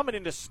 Bryan. Coming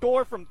in to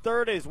score from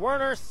third is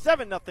Werner.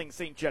 7-0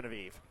 Ste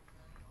Genevieve.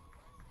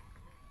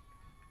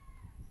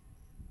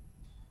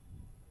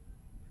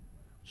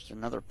 Just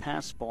another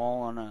pass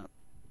ball on a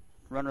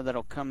runner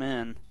that'll come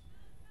in.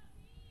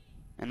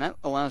 And that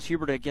allows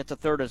Huber to get to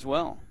third as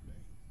well.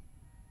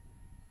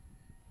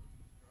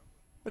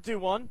 The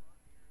 2-1.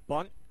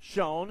 Bunt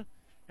shown.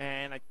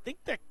 And I think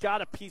that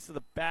got a piece of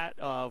the bat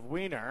of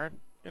Wiener.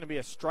 Going to be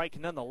a strike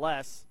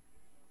nonetheless.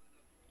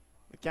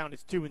 The count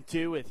is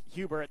 2-2 with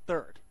Huber at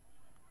third.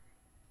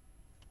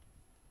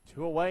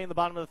 2 away in the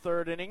bottom of the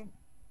third inning.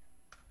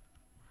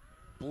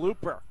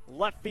 Blooper,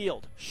 left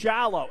field,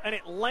 shallow, and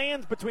it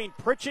lands between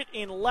Pritchett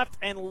in left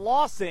and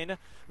Lawson,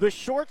 the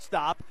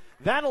shortstop.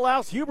 That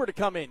allows Huber to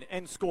come in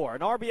and score.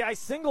 An RBI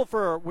single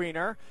for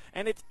Wiener,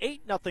 and it's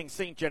 8-0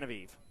 Ste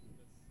Genevieve.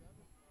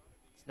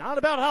 It's not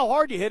about how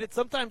hard you hit it.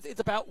 Sometimes it's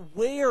about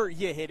where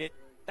you hit it.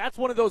 That's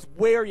one of those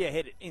where you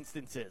hit it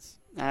instances.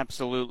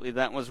 Absolutely.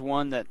 That was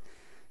one that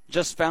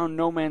just found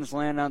no man's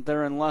land out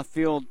there in left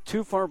field.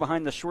 Too far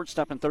behind the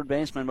shortstop and third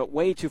baseman, but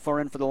way too far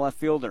in for the left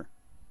fielder.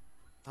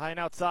 High and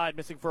outside,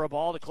 missing for a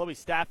ball to Chloe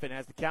Staffen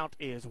as the count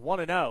is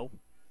 1-0.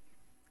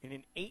 In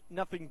an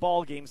 8-0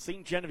 ball game,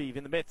 Ste Genevieve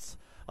in the midst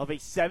of a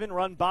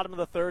 7-run bottom of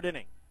the third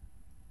inning.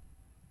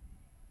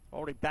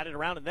 Already batted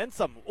around and then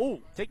some.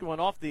 Ooh, taking one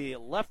off the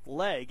left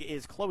leg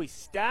is Chloe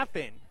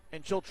Staffen,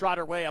 and she'll trot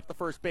her way up the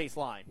first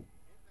baseline.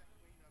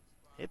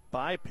 Hit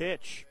by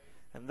pitch.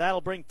 And that'll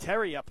bring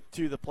Terry up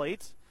to the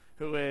plate,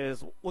 who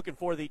is looking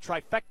for the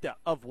trifecta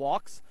of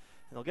walks.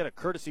 And they'll get a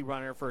courtesy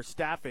runner for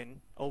Staffen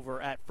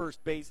over at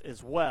first base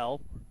as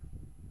well.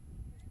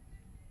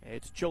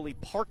 It's Jolie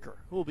Parker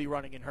who will be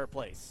running in her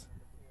place.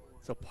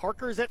 So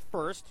Parker's at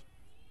first.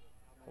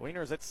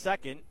 Wiener's at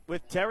second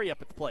with Terry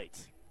up at the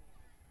plate.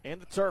 In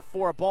the turf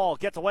for a ball.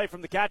 Gets away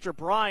from the catcher,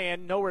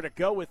 Bryan. Nowhere to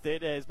go with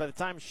it, as by the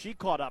time she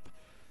caught up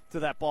to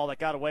that ball that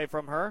got away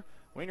from her.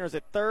 Wiener's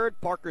at third.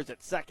 Parker's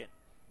at second.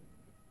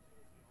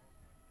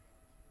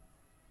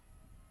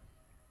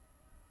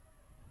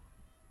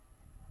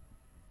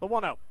 The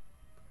 1-0.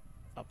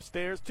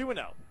 Upstairs,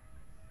 2-0.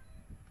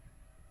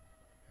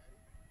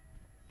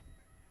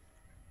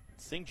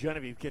 Ste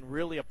Genevieve can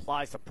really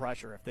apply some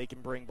pressure if they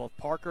can bring both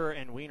Parker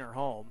and Wiener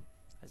home,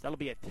 as that'll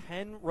be a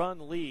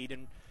 10-run lead,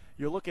 and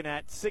you're looking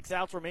at 6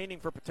 outs remaining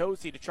for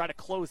Potosi to try to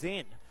close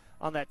in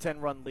on that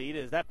 10-run lead,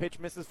 as that pitch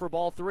misses for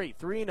ball 3.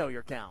 3-0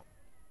 your count.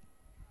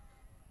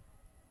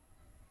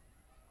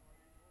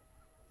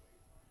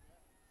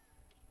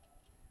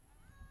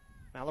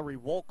 Mallory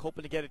Wolk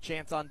hoping to get a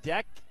chance on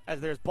deck.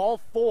 As there's ball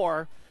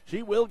 4,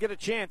 she will get a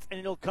chance, and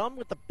it'll come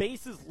with the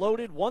bases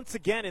loaded once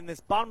again in this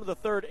bottom of the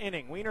third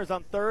inning. Wiener's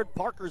on third,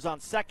 Parker's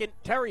on second,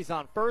 Terry's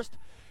on first.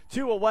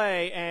 2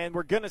 away, and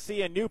we're going to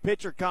see a new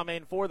pitcher come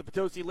in for the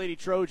Potosi Lady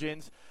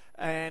Trojans.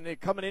 And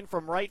coming in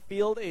from right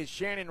field is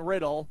Shannon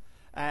Riddle,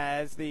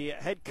 as the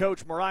head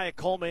coach Mariah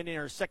Coleman in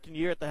her second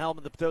year at the helm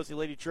of the Potosi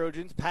Lady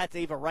Trojans pats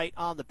Ava Wright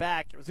on the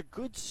back. It was a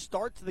good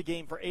start to the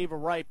game for Ava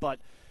Wright, but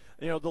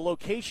the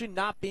location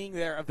not being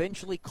there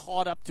eventually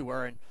caught up to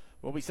her. And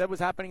what we said was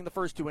happening in the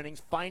first 2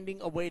 innings,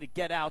 finding a way to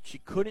get out. She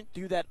couldn't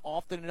do that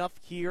often enough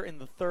here in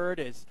the third,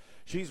 as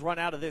she's run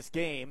out of this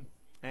game.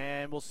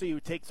 And we'll see who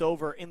takes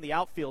over in the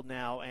outfield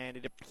now. And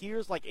it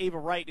appears like Ava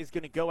Wright is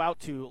going to go out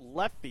to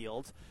left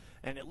field.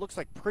 And it looks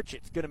like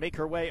Pritchett's going to make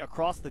her way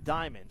across the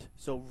diamond.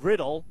 So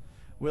Riddle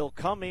will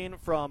come in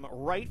from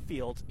right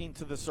field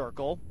into the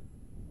circle.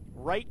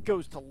 Wright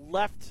goes to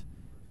left.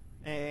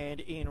 And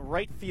in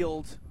right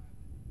field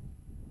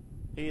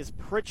is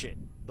Pritchett,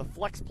 the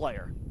flex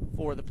player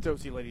for the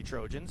Potosi Lady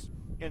Trojans.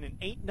 In an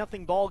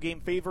 8-0 ball game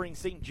favoring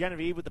Ste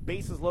Genevieve with the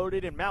bases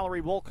loaded, and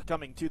Mallory Wolk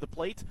coming to the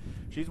plate.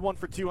 She's 1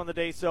 for 2 on the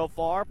day so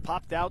far.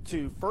 Popped out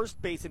to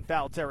first base in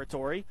foul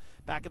territory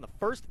back in the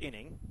first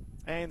inning,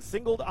 and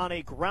singled on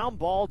a ground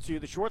ball to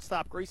the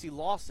shortstop, Gracie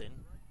Lawson.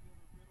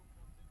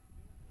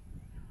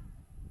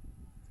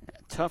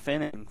 Tough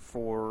inning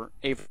for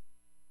Ava.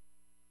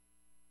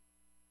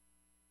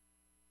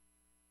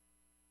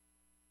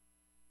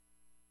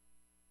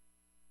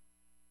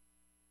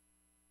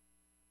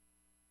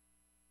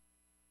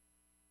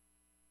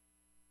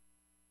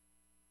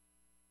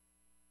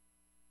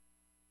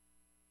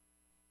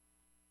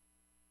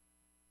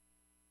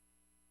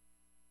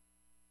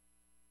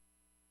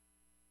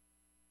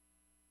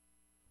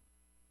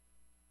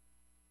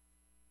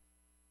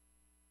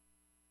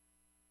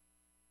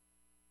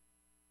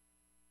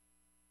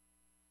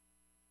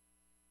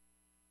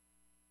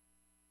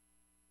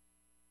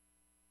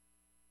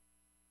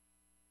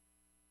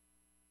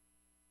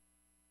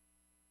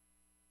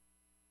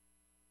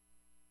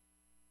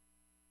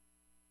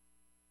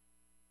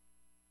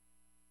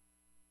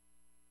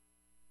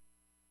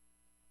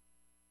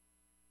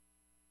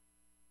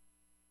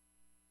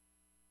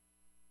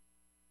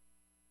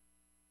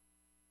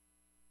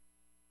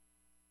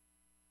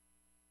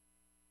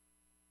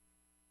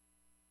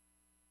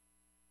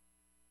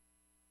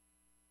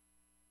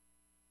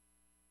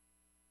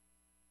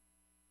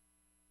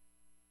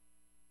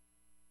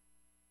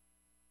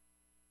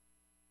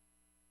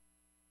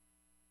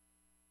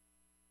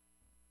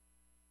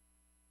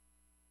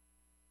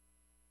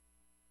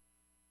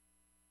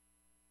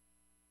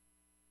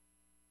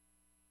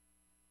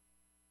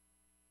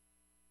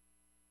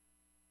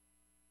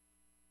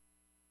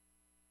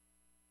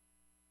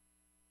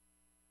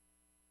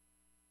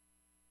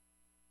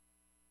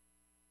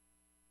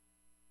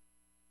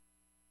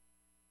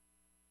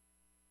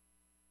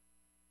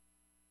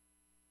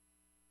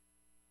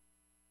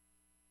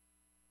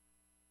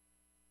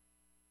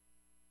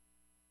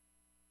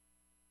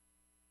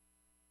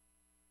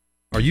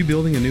 Are you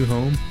building a new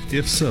home?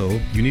 If so,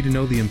 you need to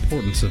know the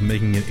importance of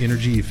making it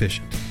energy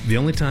efficient. The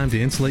only time to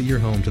insulate your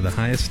home to the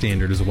highest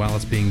standard is while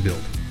it's being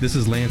built. This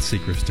is Lance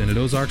Sechrist, and at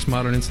Ozarks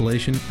Modern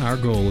Insulation, our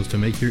goal is to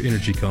make your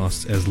energy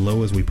costs as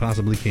low as we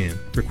possibly can.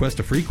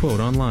 Request a free quote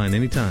online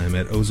anytime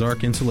at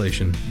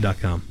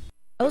ozarkinsulation.com.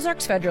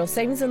 Ozarks Federal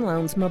Savings and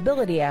Loans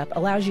Mobility app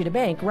allows you to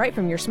bank right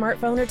from your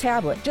smartphone or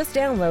tablet. Just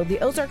download the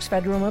Ozarks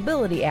Federal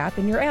Mobility app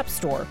in your app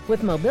store.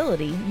 With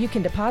Mobility, you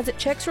can deposit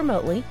checks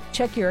remotely,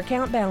 check your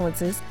account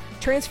balances,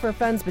 transfer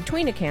funds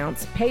between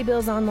accounts, pay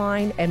bills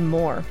online, and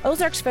more.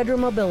 Ozarks Federal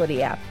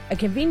Mobility app, a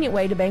convenient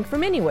way to bank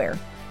from anywhere.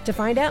 To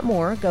find out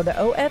more, go to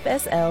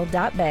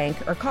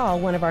ofsl.bank or call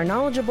one of our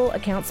knowledgeable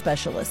account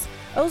specialists.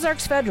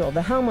 Ozarks Federal,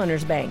 the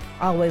homeowner's bank.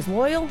 Always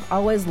loyal,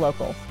 always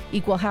local.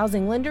 Equal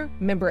housing lender,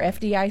 member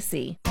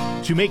FDIC.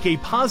 To make a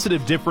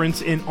positive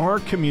difference in our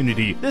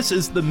community, this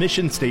is the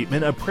mission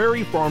statement of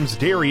Prairie Farms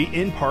Dairy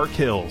in Park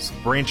Hills.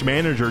 Branch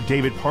manager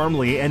David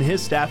Parmley and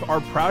his staff are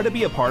proud to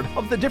be a part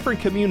of the different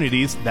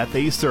communities that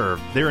they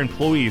serve. Their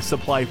employees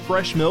supply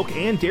fresh milk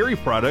and dairy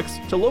products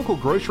to local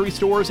grocery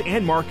stores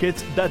and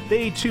markets that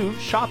they too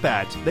shop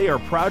at. They are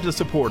proud to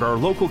support our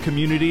local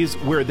communities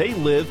where they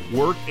live,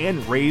 work,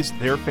 and raise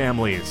their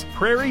families.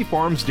 Prairie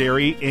Farms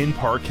Dairy in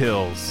Park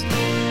Hills.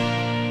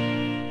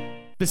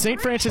 The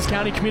St. Francis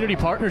County Community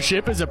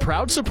Partnership is a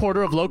proud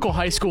supporter of local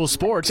high school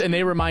sports, and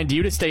they remind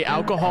you to stay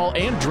alcohol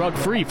and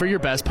drug-free for your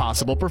best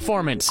possible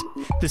performance.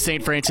 The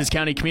St. Francis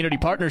County Community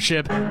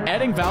Partnership,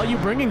 adding value,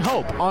 bringing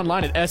hope,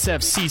 online at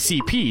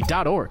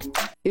sfccp.org.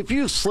 If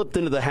you've slipped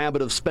into the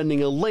habit of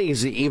spending a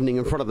lazy evening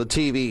in front of the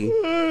TV,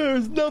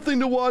 there's nothing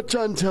to watch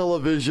on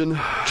television.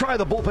 Try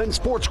the Bullpen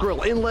Sports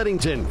Grill in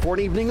Leadington for an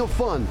evening of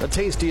fun, the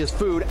tastiest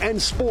food,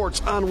 and sports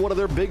on one of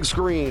their big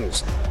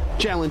screens.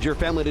 Challenge your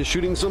family to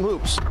shooting some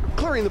hoops,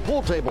 clearing the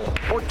pool table,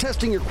 or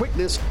testing your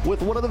quickness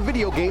with one of the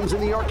video games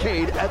in the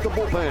arcade at the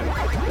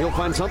Bullpen. You'll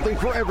find something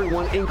for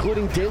everyone,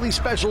 including daily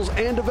specials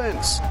and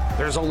events.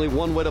 There's only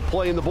one way to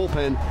play in the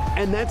Bullpen,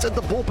 and that's at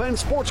the Bullpen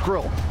Sports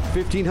Grill,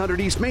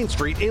 1500 East Main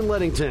Street in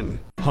Leadington.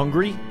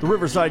 Hungry? The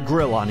Riverside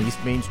Grill on East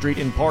Main Street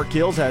in Park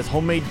Hills has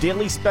homemade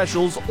daily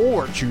specials,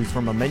 or choose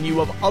from a menu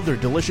of other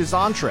delicious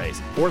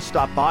entrees, or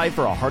stop by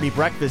for a hearty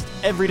breakfast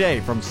every day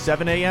from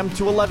 7 a.m.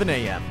 to 11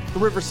 a.m. The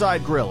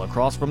Riverside Grill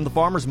across from the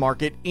Farmers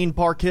Market in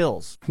Park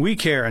Hills. We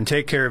care and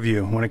take care of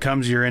you when it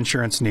comes to your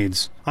insurance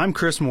needs. I'm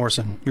Chris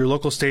Morrison, your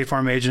local State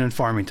Farm agent in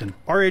Farmington.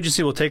 Our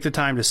agency will take the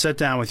time to sit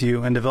down with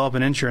you and develop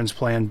an insurance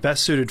plan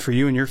best suited for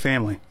you and your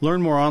family.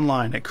 Learn more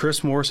online at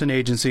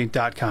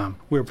chrismorrisonagency.com.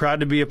 We're proud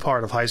to be a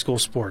part of high school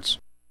sports.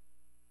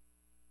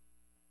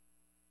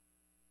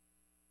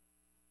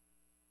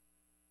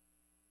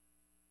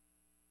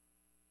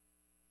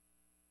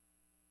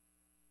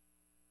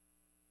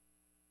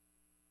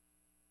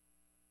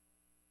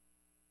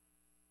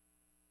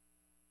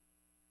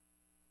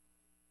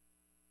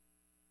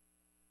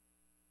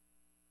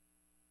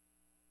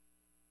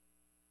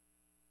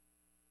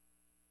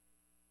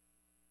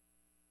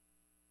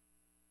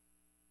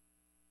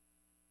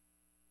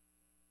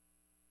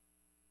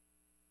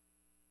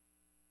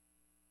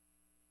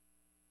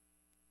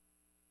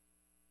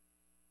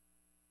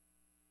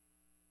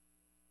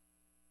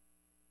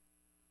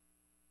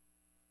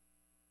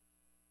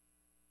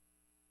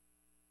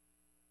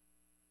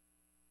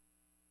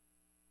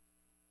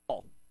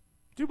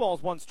 Two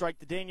balls, one strike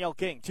to Danielle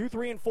King. 2,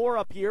 3, and 4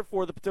 up here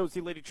for the Potosi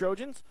Lady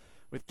Trojans,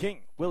 with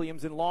King,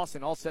 Williams, and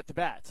Lawson all set to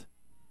bat.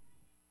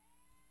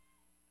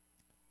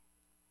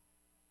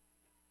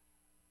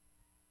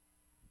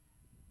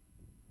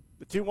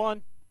 The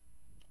 2-1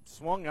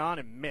 swung on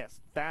and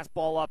missed.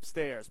 Fastball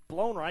upstairs,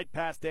 blown right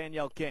past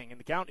Danielle King, and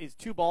the count is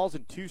 2 balls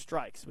and 2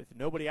 strikes with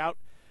nobody out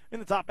in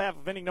the top half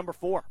of inning number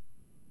 4.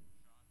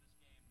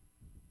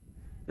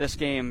 This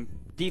game,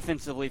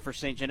 defensively for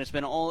St. John, it's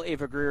been all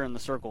Ava Greer in the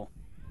circle.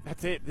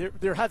 That's it.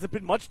 There hasn't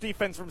been much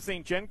defense from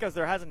St. John because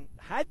there hasn't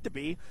had to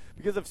be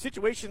because of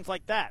situations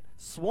like that.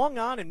 Swung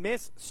on and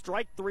missed,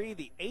 strike 3,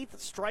 the 8th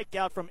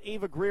strikeout from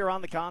Ava Greer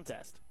on the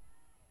contest.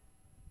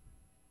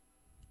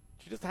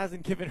 She just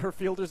hasn't given her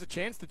fielders a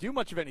chance to do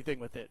much of anything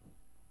with it.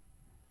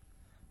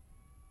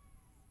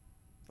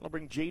 That'll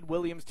bring Jade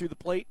Williams to the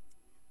plate.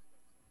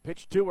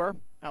 Pitch to her,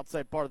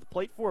 outside part of the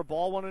plate for a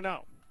ball,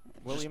 1-0.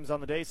 Williams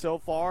on the day so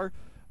far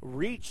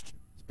reached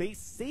base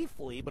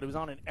safely, but it was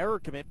on an error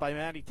commit by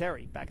Maddie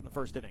Terry back in the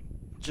first inning.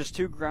 Just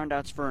 2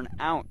 groundouts for an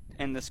out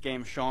in this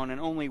game, Sean,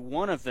 and only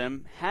one of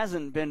them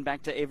hasn't been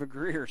back to Ava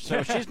Greer,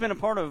 so she's been a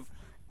part of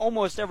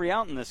almost every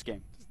out in this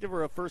game. Just give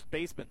her a first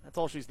baseman. That's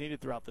all she's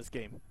needed throughout this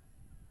game.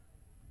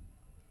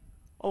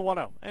 Oh,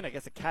 1-0. And I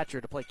guess a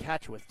catcher to play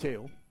catch with,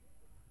 too.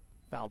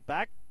 Fouled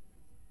back.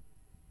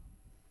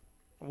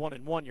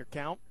 1-1 your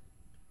count.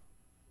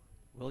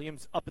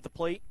 Williams up at the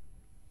plate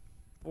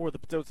for the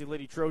Potosi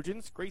Lady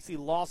Trojans. Gracie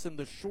Lawson,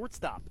 the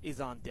shortstop, is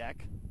on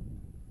deck.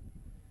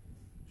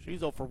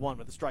 She's 0 for 1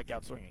 with a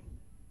strikeout swinging.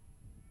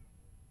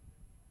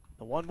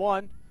 The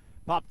 1-1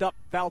 popped up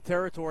foul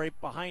territory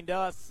behind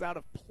us, out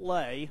of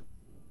play.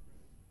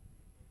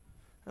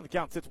 And the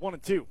count sits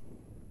 1-2.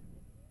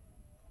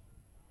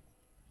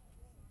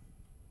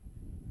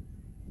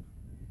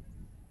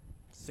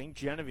 Ste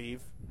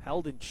Genevieve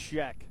held in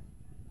check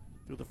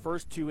through the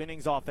first 2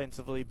 innings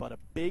offensively, but a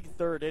big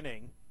third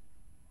inning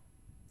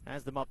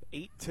has them up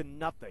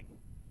 8-0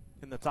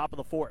 in the top of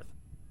the 4th.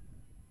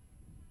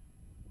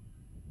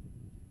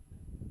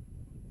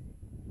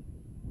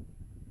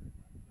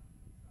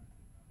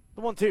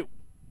 The 1-2.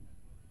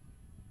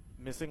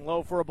 Missing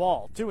low for a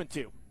ball.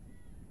 2-2.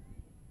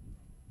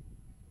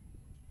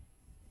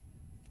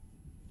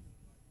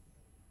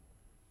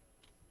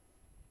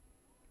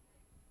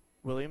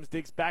 Williams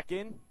digs back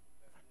in.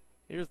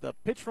 Here's the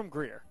pitch from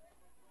Greer.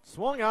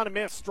 Swung on and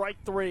missed. Strike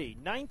 3.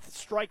 9th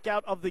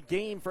strikeout of the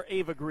game for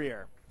Ava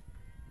Greer.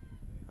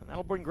 And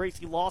that'll bring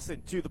Gracie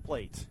Lawson to the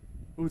plate,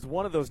 who's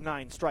one of those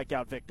 9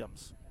 strikeout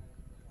victims.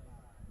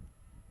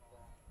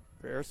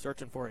 Greer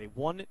searching for a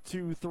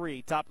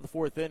 1-2-3 top of the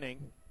 4th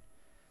inning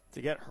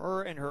to get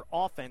her and her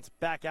offense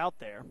back out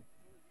there.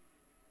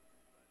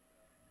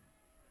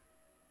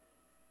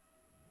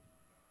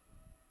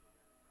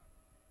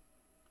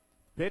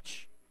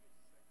 Pitch.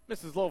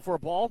 Misses low for a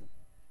ball.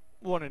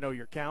 Want to know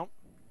your count.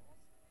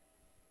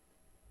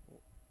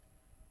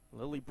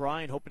 Lily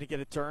Bryan hoping to get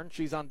a turn.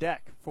 She's on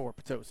deck for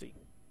Potosi.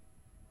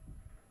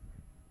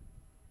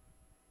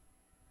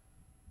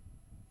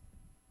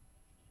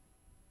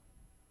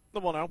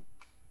 The 1-0.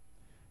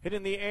 Hit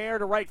in the air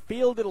to right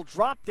field. It'll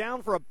drop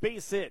down for a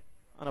base hit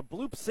on a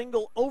bloop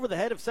single over the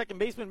head of second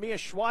baseman Mia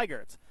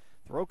Schweigert.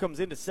 Throw comes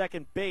into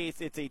second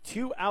base. It's a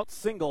 2-out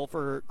single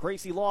for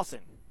Gracie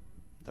Lawson.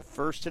 The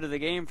first hit of the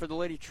game for the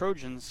Lady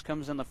Trojans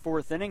comes in the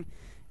 4th inning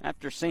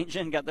after St.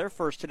 Gen got their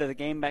first hit of the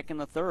game back in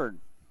the 3rd.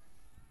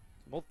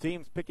 Both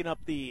teams picking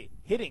up the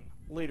hitting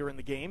later in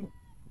the game.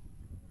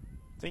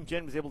 St.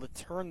 Gen was able to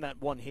turn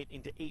that 1 hit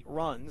into 8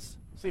 runs.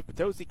 See if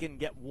Potosi can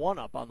get 1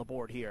 up on the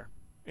board here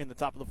in the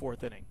top of the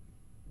 4th inning.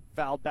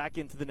 Fouled back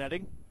into the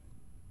netting.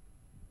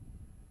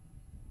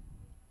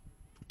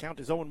 Count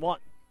is 0-1.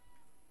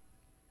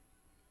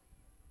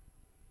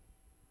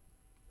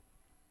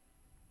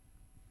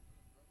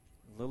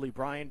 Lily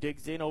Bryan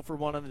digs in 0 for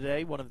 1 on the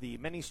day, one of the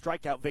many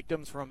strikeout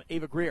victims from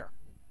Ava Greer.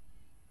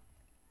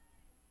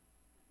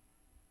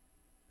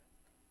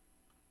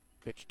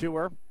 Pitch to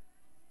her.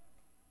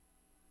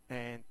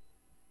 And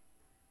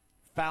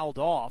fouled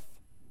off.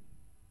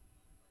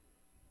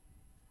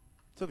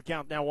 So the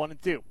count now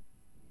 1-2.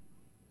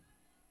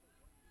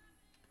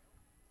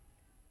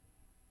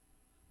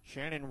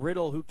 Shannon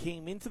Riddle, who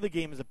came into the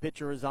game as a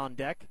pitcher, is on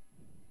deck.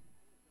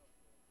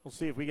 We'll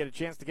see if we get a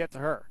chance to get to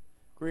her.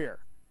 Greer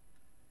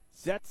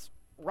sets,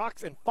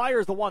 rocks, and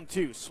fires the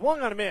 1-2.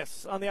 Swung on a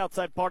miss on the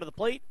outside part of the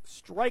plate.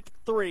 Strike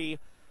 3,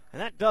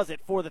 and that does it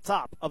for the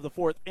top of the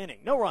 4th inning.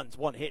 No runs,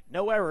 1 hit,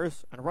 no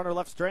errors, and a runner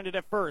left stranded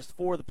at first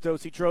for the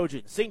Potosi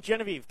Trojans. Ste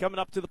Genevieve coming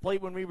up to the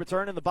plate when we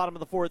return in the bottom of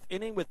the 4th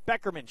inning with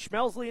Beckerman,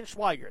 Schmelsley, and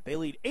Schweigert. They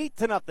lead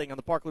 8-0 on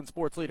the Parkland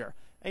Sports Leader.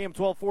 AM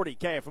 1240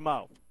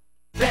 KFMO.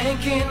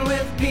 Banking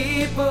with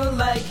people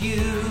like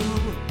you.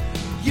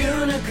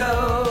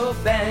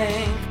 Unico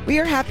Bank. We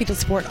are happy to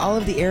support all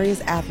of the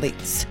area's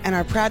athletes and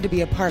are proud to be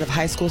a part of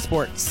high school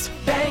sports.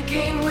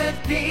 Banking with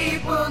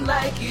people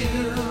like you.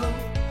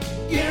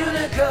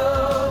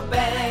 Unico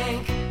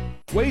Bank.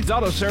 Wade's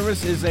Auto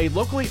Service is a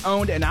locally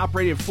owned and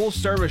operated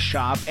full-service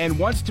shop and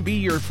wants to be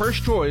your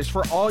first choice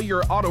for all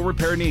your auto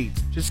repair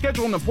needs. To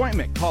schedule an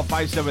appointment, call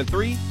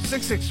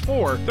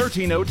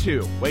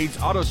 573-664-1302. Wade's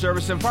Auto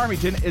Service in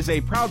Farmington is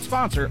a proud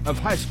sponsor of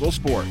high school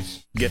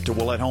sports. Get to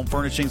Willett Home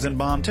Furnishings in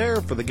Bonne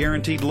Terre for the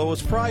guaranteed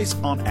lowest price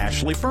on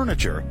Ashley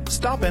Furniture.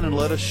 Stop in and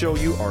let us show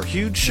you our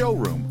huge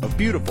showroom of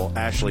beautiful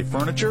Ashley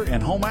furniture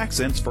and home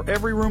accents for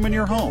every room in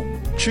your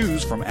home.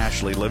 Choose from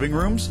Ashley living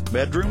rooms,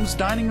 bedrooms,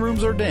 dining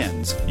rooms, or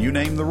dens. You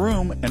name the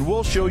room and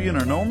we'll show you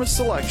an enormous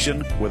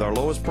selection with our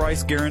lowest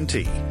price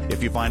guarantee.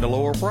 If you find a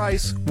lower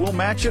price, we'll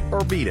match it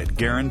or beat it,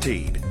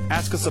 guaranteed.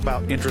 Ask us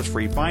about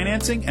interest-free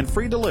financing and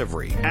free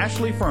delivery.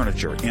 Ashley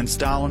Furniture in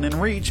style and in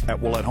reach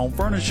at Willett Home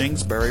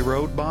Furnishings, Berry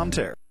Road, Bonne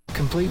Terre.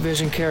 Complete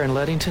Vision Care in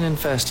Leadington and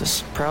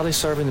Festus, proudly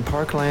serving the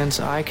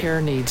Parkland's eye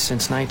care needs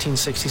since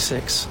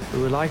 1966.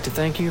 We would like to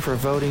thank you for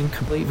voting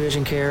Complete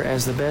Vision Care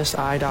as the best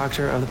eye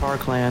doctor of the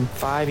Parkland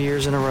 5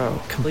 years in a row.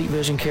 Complete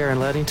Vision Care in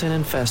Leadington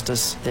and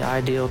Festus, the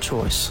ideal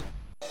choice.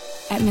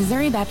 At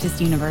Missouri Baptist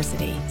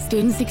University,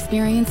 students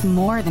experience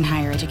more than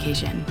higher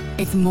education.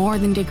 It's more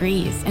than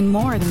degrees and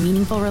more than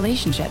meaningful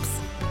relationships.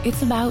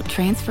 It's about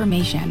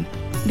transformation.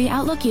 The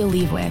outlook you'll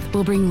leave with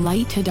will bring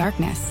light to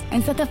darkness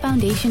and set the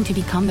foundation to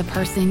become the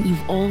person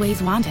you've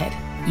always wanted,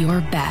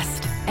 your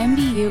best.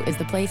 MBU is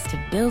the place to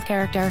build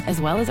character as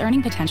well as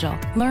earning potential.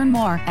 Learn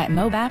more at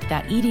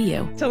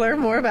mobap.edu. To learn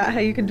more about how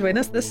you can join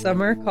us this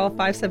summer, call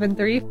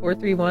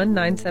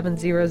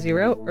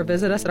 573-431-9700 or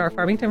visit us at our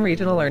Farmington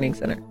Regional Learning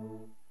Center.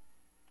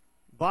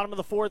 Bottom of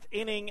the 4th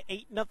inning,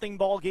 8-0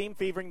 ball game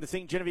favoring the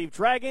Ste Genevieve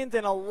Dragons,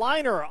 and a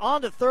liner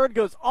on to third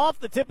goes off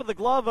the tip of the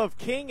glove of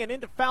King and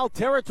into foul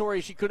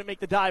territory. She couldn't make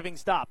the diving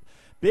stop.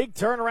 Big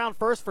turnaround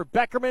first for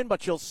Beckerman,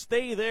 but she'll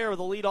stay there with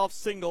a leadoff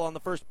single on the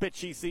first pitch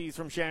she sees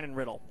from Shannon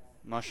Riddle.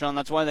 Well, Sean,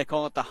 that's why they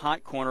call it the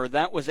hot corner.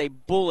 That was a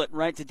bullet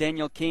right to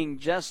Danielle King,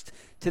 just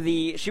to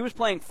the... She was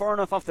playing far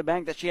enough off the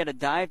bank that she had to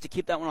dive to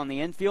keep that one on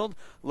the infield.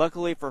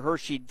 Luckily for her,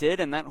 she did,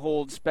 and that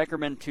holds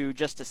Beckerman to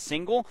just a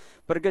single.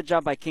 But a good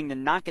job by King to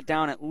knock it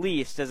down at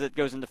least as it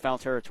goes into foul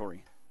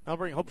territory. I'll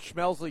bring Hope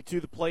Schmelsley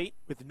to the plate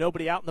with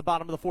nobody out in the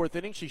bottom of the fourth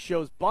inning. She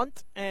shows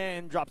bunt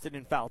and drops it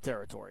in foul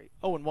territory.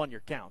 0-1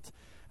 your count.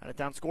 And a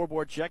down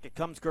scoreboard check. It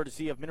comes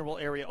courtesy of Mineral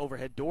Area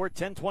Overhead Door.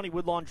 1020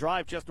 Woodlawn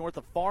Drive, just north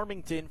of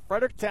Farmington.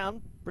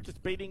 Fredericktown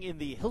participating in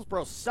the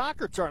Hillsborough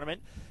Soccer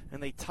Tournament,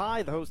 and they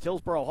tie the host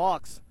Hillsborough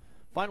Hawks.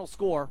 Final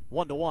score,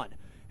 1-1.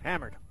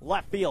 Hammered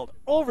left field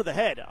over the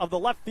head of the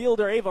left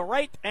fielder Ava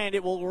Wright, and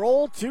it will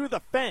roll to the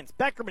fence.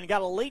 Beckerman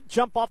got a late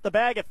jump off the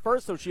bag at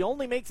first, so she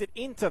only makes it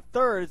into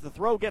third as the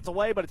throw gets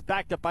away, but it's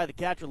backed up by the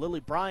catcher Lily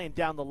Bryan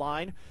down the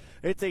line.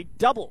 It's a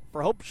double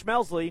for Hope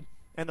Schmelsley.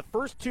 And the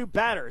first two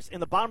batters in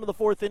the bottom of the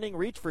fourth inning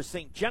reach for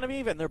Ste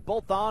Genevieve, and they're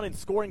both on in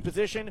scoring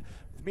position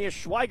with Mia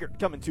Schweigert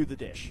coming to the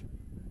dish.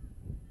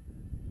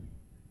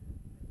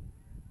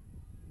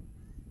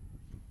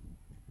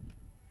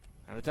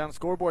 And a down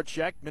scoreboard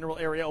check. Mineral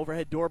Area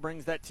Overhead Door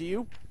brings that to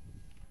you.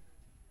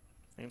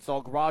 They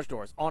install garage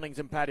doors, awnings,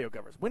 and patio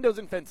covers. Windows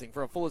and fencing.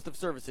 For a full list of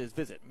services,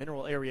 visit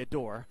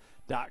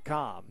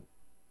mineralareadoor.com.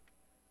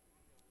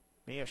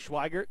 Mia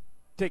Schweigert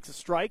takes a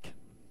strike.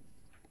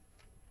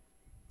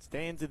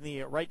 Stands in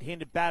the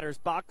right-handed batter's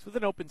box with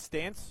an open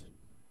stance.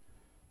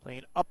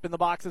 Playing up in the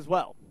box as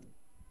well.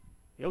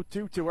 The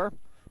 0-2 to her.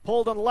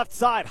 Pulled on the left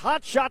side.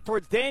 Hot shot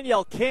towards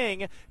Danielle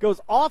King.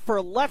 Goes off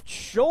her left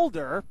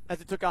shoulder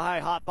as it took a high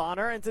hop on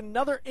her. And it's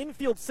another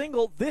infield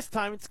single. This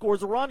time it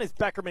scores a run as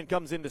Beckerman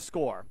comes in to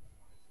score.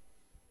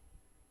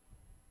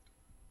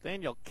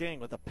 Danielle King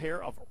with a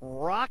pair of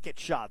rocket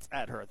shots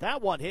at her.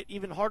 That one hit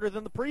even harder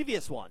than the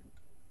previous one.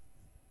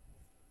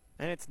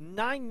 And it's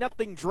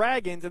 9-0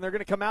 Dragons, and they're going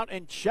to come out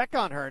and check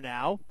on her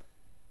now.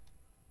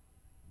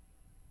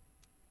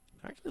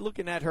 Actually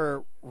looking at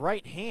her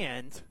right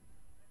hand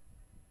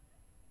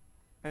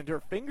and her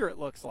finger, it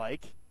looks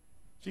like.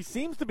 She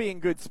seems to be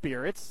in good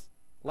spirits,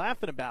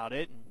 laughing about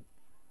it.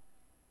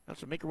 And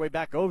she'll make her way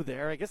back over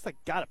there. I guess I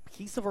got a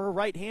piece of her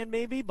right hand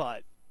maybe,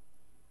 but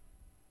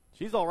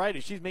she's all right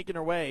as she's making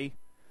her way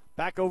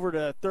back over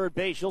to third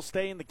base. She'll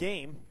stay in the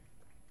game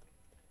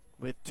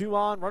with 2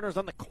 on, runners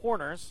on the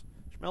corners.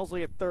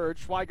 Schmelsley at third,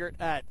 Schweigert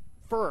at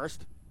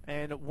first,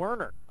 and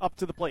Werner up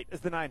to the plate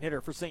as the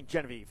 9-hitter for Ste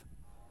Genevieve.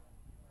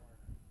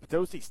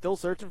 Potosi still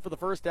searching for the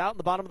first out in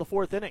the bottom of the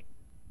fourth inning.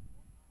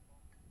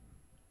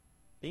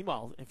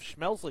 Meanwhile, if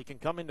Schmelsley can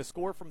come in to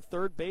score from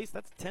third base,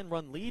 that's a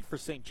 10-run lead for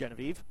Ste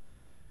Genevieve.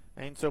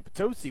 And so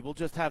Potosi will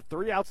just have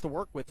 3 outs to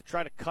work with to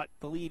try to cut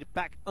the lead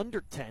back under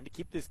 10 to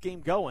keep this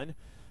game going.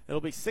 It'll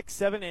be 6,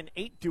 7, and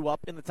 8 due up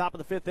in the top of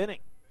the fifth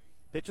inning.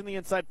 Pitch in the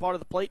inside part of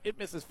the plate. It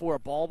misses for a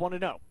ball,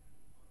 1-0.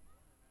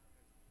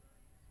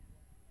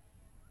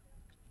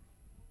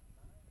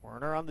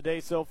 Werner on the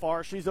day so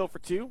far. She's 0 for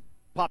 2.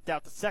 Popped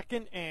out to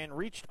second and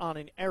reached on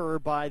an error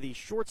by the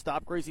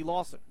shortstop, Gracie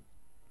Lawson.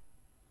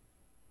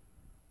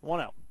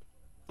 1-0.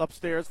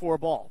 Upstairs for a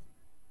ball.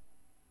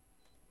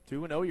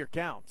 2-0 your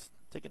counts.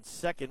 Taking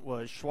second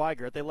was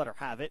Schweigert. They let her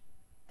have it.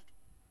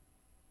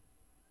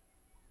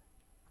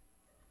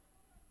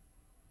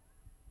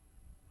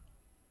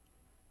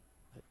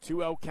 A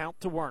 2-0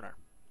 count to Werner.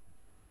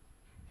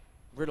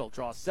 Riddle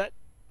draws set.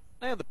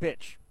 And the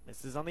pitch.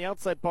 This is on the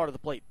outside part of the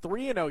plate.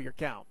 3-0 your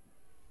count.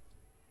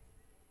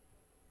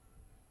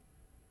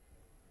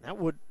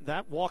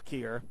 That walk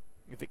here,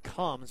 if it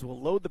comes, will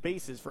load the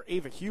bases for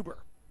Ava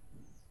Huber.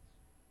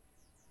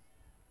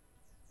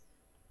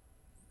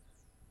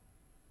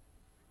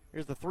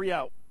 Here's the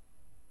 3-0.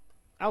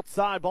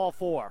 Outside, ball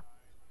 4.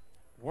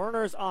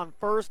 Werner's on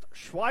first.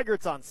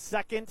 Schweigert's on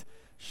second.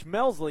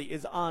 Schmelsley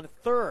is on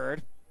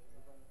third.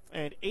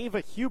 And Ava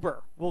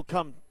Huber will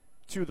come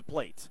to the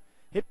plate.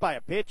 Hit by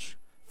a pitch.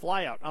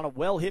 Fly out on a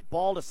well-hit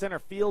ball to center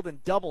field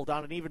and doubled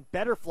on an even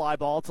better fly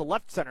ball to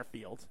left center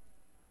field.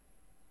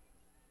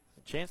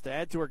 A chance to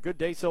add to her good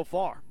day so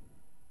far.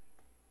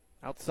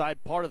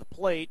 Outside part of the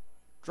plate.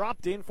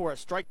 Dropped in for a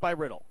strike by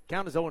Riddle.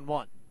 Count is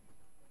 0-1.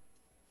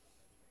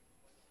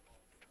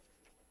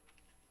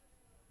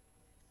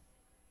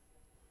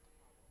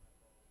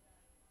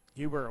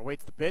 Huber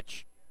awaits the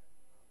pitch.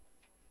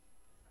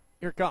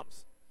 Here it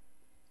comes.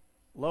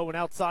 Low and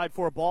outside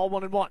for a ball,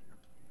 1-1.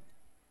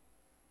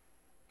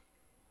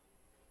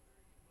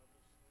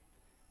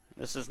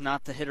 This is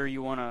not the hitter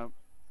you want to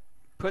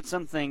put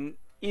something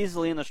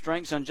easily in the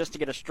strike zone just to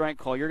get a strike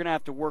call. You're going to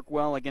have to work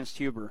well against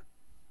Huber.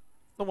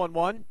 The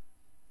 1-1.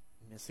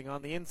 Missing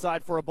on the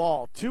inside for a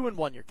ball.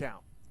 2-1 your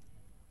count.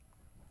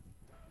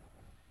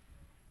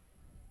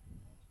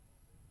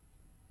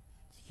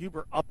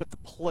 Huber up at the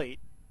plate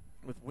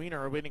with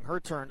Wiener awaiting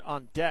her turn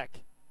on deck.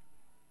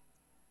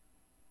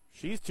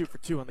 She's 2 for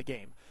 2 on the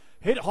game.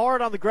 Hit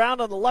hard on the ground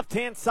on the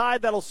left-hand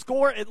side. That'll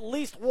score at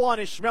least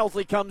one as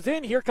Schmelsley comes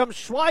in. Here comes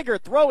Schweiger.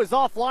 Throw is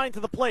offline to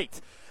the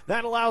plate.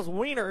 That allows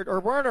Werner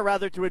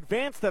to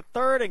advance to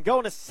third, and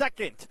going to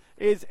second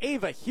is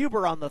Ava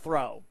Huber on the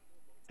throw.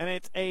 And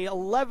it's a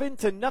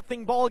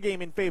 11-0 ball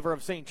game in favor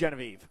of Ste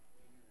Genevieve.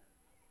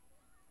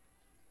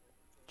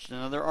 Just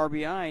another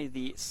RBI,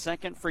 the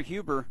second for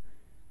Huber.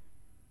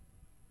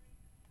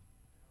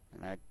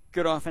 And a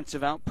good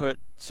offensive output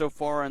so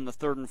far in the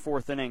third and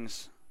fourth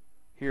innings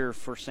here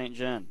for St.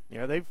 Gen.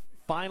 Yeah, they've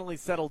finally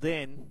settled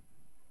in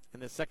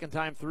the second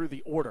time through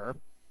the order.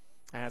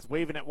 As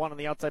waving at one on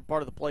the outside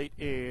part of the plate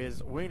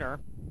is Wiener.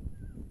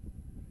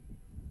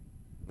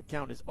 The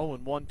count is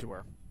 0-1 to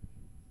her.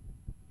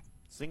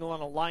 Single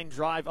on a line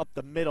drive up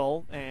the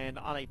middle, and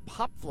on a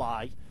pop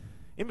fly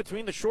in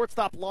between the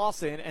shortstop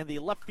Lawson and the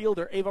left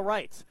fielder Ava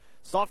Wright.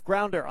 Soft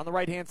grounder on the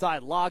right-hand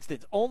side.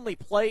 Logston's only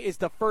play is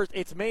to first.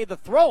 It's made. The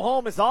throw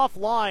home is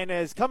offline,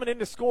 as coming in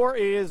to score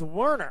is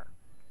Werner.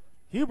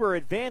 Huber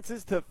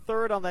advances to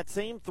third on that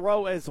same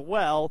throw as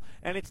well,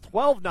 and it's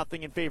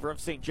 12-0 in favor of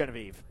St.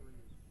 Genevieve.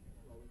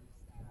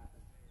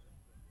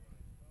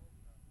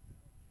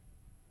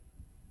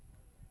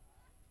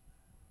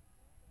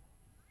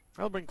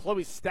 I'll bring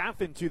Chloe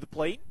Staffen to the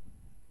plate.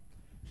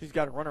 She's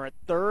got a runner at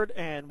third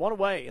and one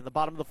away in the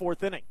bottom of the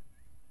fourth inning.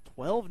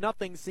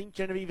 12-0 St.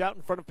 Genevieve out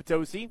in front of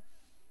Potosi.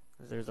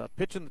 There's a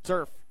pitch in the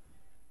turf.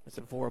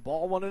 Missing for a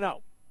ball,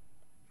 1-0.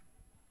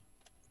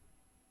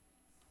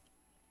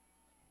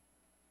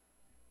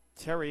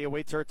 Terry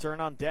awaits her turn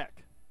on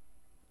deck.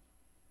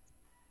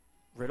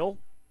 Riddle,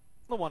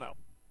 the 1-0.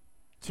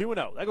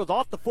 2-0. That goes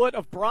off the foot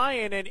of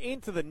Bryan and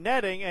into the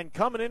netting, and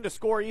coming in to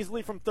score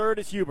easily from third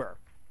is Huber.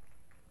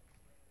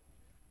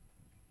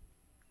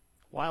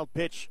 Wild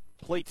pitch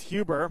plates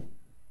Huber.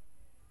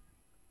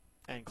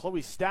 And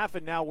Chloe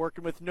Staffen now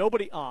working with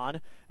nobody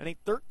on, and a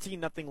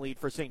 13-0 lead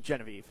for St.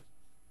 Genevieve.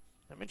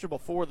 I mentioned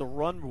before the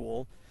run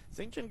rule.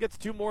 St. Gen gets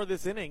two more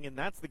this inning, and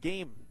that's the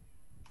game.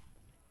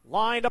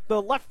 Lined up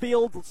the left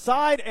field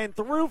side and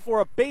through for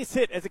a base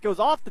hit as it goes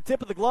off the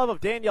tip of the glove of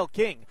Danielle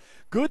King.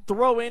 Good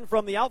throw in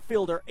from the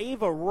outfielder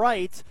Ava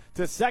Wright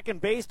to second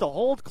base to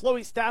hold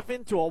Chloe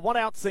Staffen to a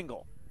one-out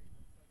single.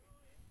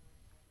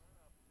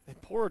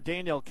 And poor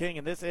Danielle King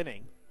in this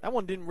inning. That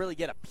one didn't really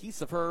get a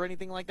piece of her or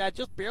anything like that,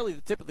 just barely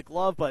the tip of the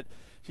glove, but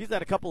she's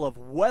had a couple of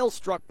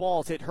well-struck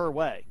balls hit her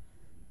way.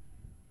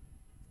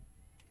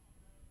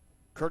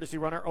 Courtesy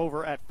runner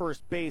over at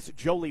first base,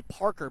 Jolie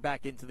Parker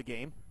back into the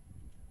game.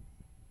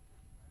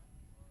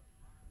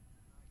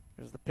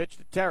 Here's the pitch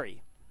to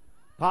Terry.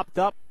 Popped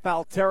up,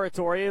 foul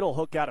territory. It'll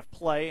hook out of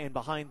play and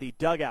behind the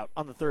dugout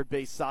on the third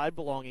base side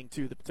belonging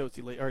to the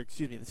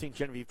the St.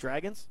 Genevieve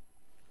Dragons.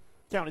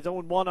 Count is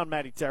 0-1 on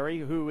Maddie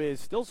Terry, who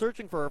is still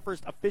searching for her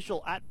first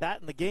official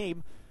at-bat in the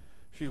game.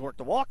 She's worked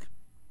a walk,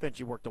 then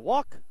she worked a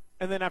walk,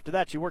 and then after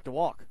that she worked a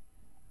walk.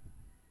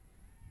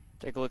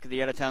 Take a look at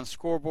the out-of-town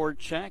scoreboard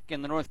check,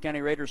 and the North County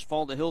Raiders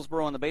fall to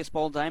Hillsborough on the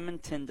baseball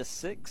diamond,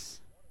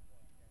 10-6.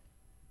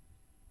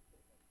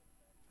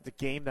 The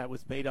game that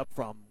was made up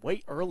from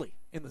way early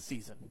in the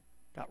season.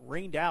 Got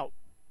rained out.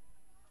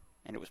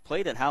 And it was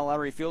played at Hal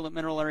Lowry Field at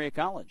Mineral Area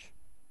College.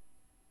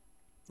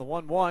 The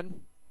 1-1.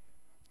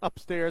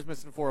 Upstairs,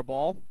 missing for a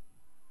ball.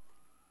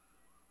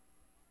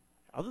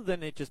 Other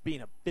than it just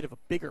being a bit of a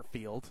bigger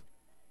field.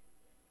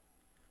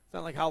 It's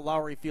not like how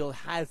Lowry Field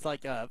has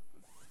like a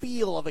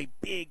feel of a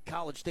big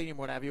college stadium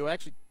or what have you.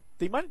 Actually,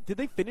 did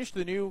they finish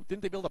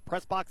didn't they build a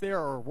press box there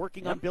or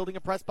working on building a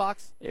press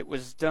box? It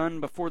was done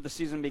before the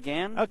season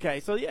began. Okay,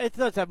 so yeah, it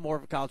does have more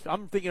of a college.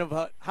 I'm thinking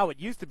of how it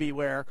used to be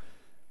where,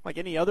 like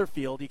any other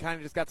field, you kind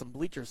of just got some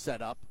bleachers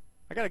set up.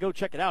 I got to go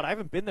check it out. I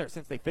haven't been there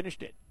since they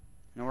finished it.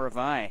 Nor have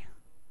I.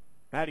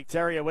 Maddie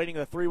Terry awaiting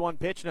the 3-1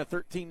 pitch in a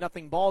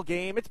 13-0 ball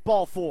game. It's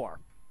ball 4.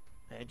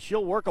 And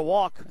she'll work a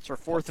walk. That's her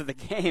fourth of the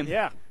game.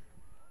 Yeah.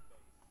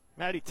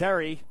 Maddie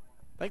Terry,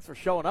 thanks for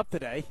showing up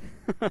today.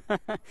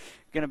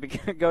 Going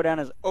to go down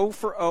as 0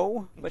 for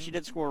 0, but she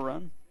did score a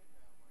run.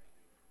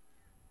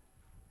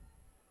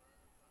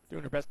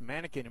 Doing her best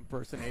mannequin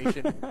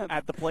impersonation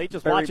at the plate,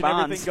 just Barry watching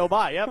Bonds. everything go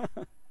by.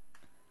 Yep.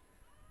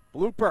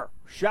 Blooper,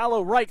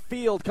 shallow right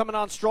field, coming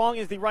on strong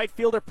is the right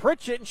fielder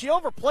Pritchett, and she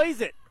overplays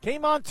it.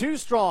 Came on too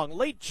strong.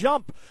 Late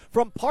jump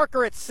from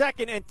Parker at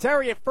second and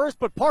Terry at first,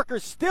 but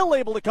Parker's still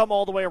able to come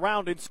all the way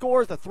around and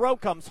scores. The throw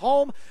comes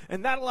home,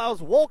 and that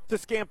allows Wolk to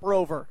scamper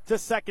over to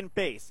second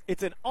base.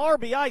 It's an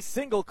RBI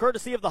single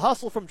courtesy of the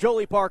hustle from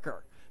Jolie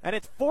Parker, and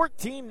it's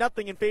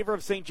 14-0 in favor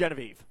of Ste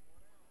Genevieve.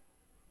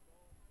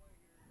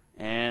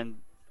 And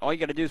all you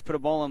got to do is put a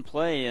ball in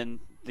play, and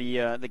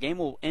the game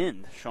will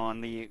end,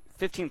 Sean. The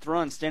 15th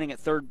run standing at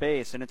third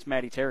base, and it's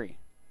Maddie Terry.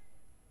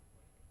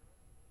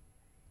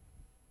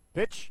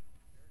 Pitch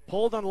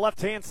pulled on the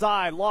left-hand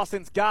side.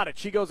 Lawson's got it.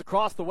 She goes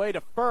across the way to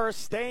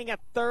first. Staying at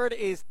third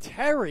is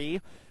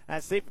Terry.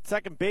 As safe at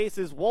second base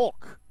is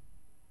Wolk.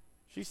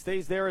 She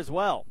stays there as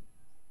well.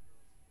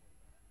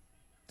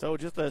 So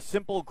just a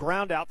simple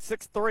ground out,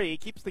 6-3,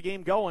 keeps the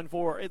game going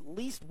for at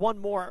least one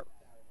more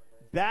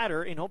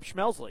batter in Hope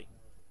Schmelsley.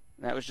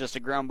 That was just a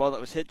ground ball that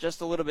was hit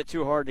just a little bit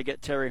too hard to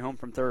get Terry home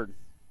from third.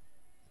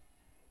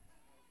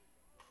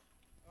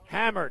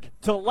 Hammered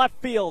to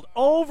left field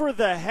over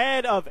the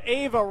head of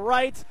Ava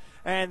Wright,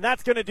 And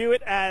that's going to do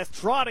it, as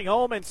trotting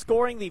home and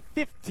scoring the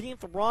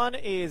 15th run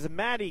is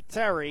Maddie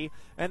Terry.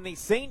 And the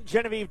Ste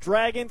Genevieve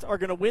Dragons are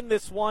going to win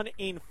this one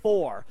in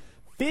 4.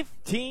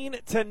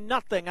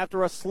 15-0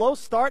 after a slow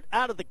start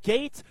out of the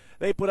gate.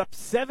 They put up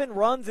 7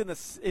 runs in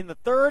the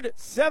third,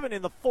 7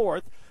 in the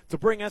fourth to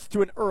bring us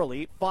to an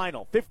early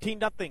final.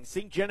 15-0.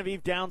 Ste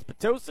Genevieve downs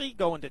Potosi,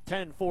 going to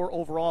 10-4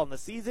 overall in the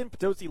season.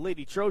 Potosi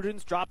Lady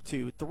Trojans drop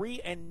to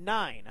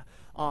 3-9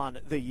 on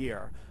the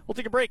year. We'll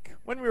take a break.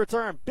 When we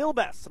return, Bill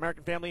Best,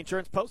 American Family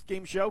Insurance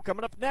post-game show,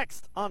 coming up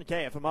next on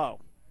KFMO.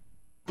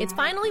 It's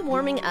finally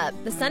warming up.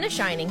 The sun is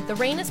shining, the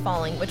rain is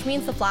falling, which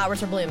means the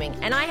flowers are blooming,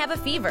 and I have a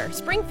fever.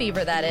 Spring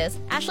fever, that is.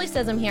 Ashley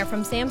Sissom here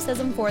from Sam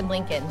Sissom Ford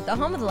Lincoln, the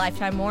home of the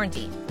lifetime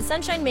warranty. The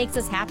sunshine makes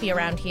us happy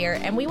around here,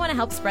 and we want to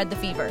help spread the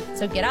fever.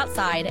 So get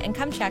outside and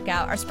come check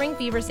out our spring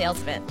fever sales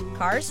event.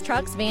 Cars,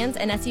 trucks, vans,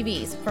 and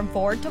SUVs, from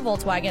Ford to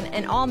Volkswagen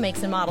and all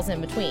makes and models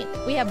in between.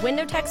 We have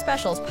window tech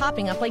specials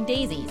popping up like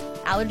daisies.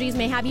 Allergies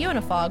may have you in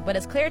a fog, but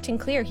it's Claritin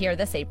Clear here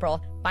this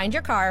April. Find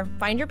your car,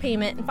 find your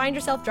payment, and find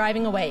yourself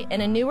driving away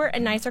in a newer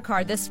and nicer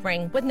car this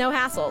spring with no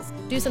hassles.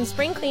 Do some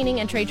spring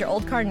cleaning and trade your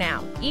old car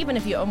now, even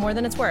if you owe more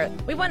than it's worth.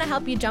 We want to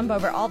help you jump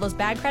over all those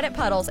bad credit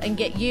puddles and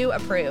get you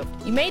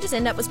approved. You may just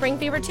end up with spring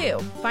fever too.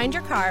 Find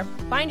your car,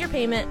 find your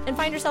payment, and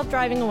find yourself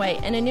driving away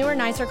in a newer,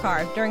 nicer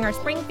car during our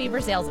spring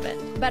fever sales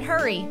event. But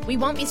hurry, we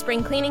won't be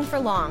spring cleaning for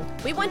long.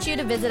 We want you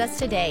to visit us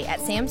today at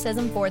Sam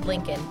Sissom Ford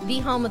Lincoln, the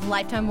home with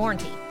lifetime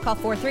warranty. Call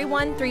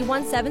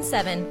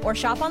 431-3177 or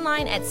shop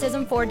online at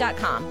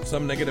SismFord.com.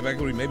 Some negative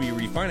equity may be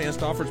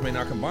refinanced. Offers may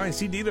not combine.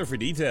 See dealer for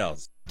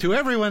details. To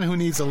everyone who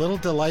needs a little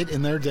delight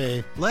in their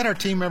day, let our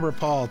team member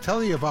Paul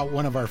tell you about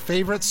one of our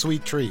favorite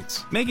sweet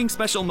treats. Making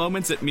special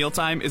moments at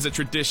mealtime is a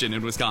tradition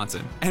in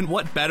Wisconsin. And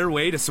what better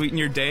way to sweeten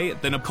your day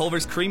than a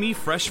Culver's creamy,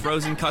 fresh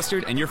frozen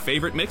custard and your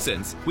favorite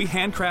mix-ins? We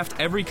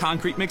handcraft every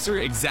concrete mixer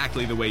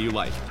exactly the way you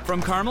like.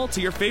 From caramel to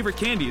your favorite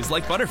candies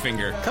like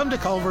Butterfinger. Come to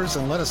Culver's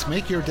and let us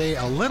make your day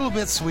a little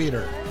bit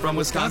sweeter. From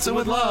Wisconsin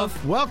with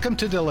love. Welcome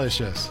to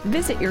Delicious.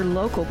 Visit your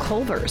local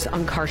Culver's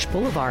on Karsh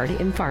Boulevard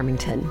in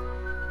Farmington.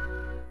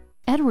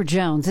 Edward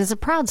Jones is a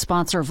proud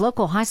sponsor of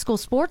local high school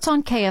sports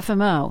on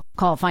KFMO.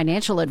 Call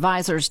financial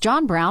advisors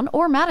John Brown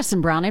or Madison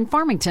Brown in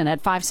Farmington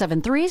at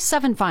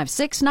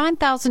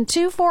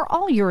 573-756-9002 for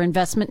all your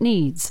investment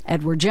needs.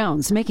 Edward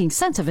Jones, making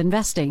sense of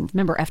investing.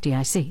 Member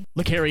FDIC.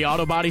 LeCarry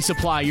Auto Body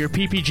Supply, your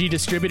PPG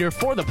distributor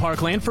for the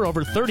Parkland for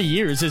over 30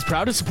 years, is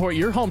proud to support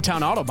your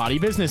hometown auto body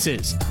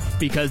businesses.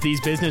 Because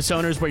these business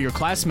owners were your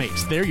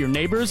classmates, they're your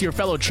neighbors, your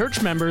fellow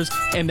church members,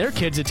 and their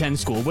kids attend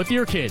school with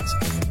your kids.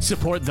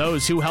 Support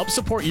those who help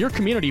support your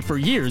community for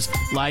years,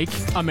 like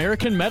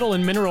American Metal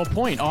in Mineral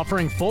Point,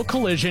 offering full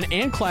collision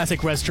and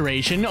classic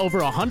restoration, over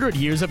 100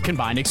 years of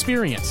combined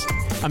experience.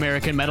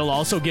 American Metal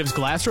also gives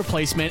glass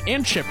replacement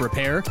and chip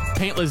repair,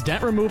 paintless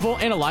dent removal,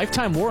 and a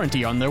lifetime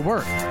warranty on their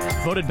work.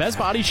 Voted Best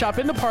Body Shop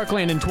in the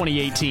Parkland in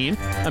 2018,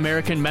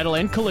 American Metal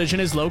and Collision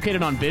is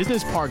located on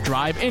Business Park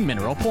Drive in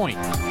Mineral Point.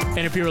 And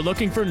if you're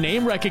looking for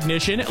name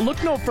recognition,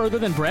 look no further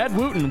than Brad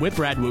Wooten with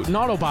Brad Wooten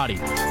Auto Body.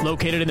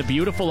 Located in the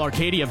beautiful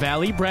Arcadia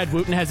Valley, Brad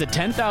Wooten has a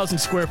 10,000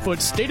 square foot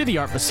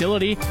state-of-the-art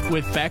facility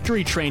with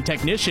factory-trained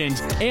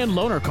technicians and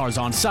loaner cars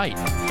on site.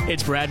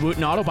 It's Brad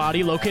Wooten Auto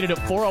Body, located at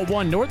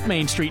 401 North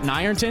Main Street in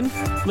Ironton.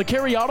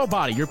 LeCarry Auto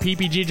Body, your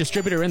PPG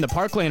distributor in the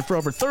Parkland for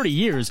over 30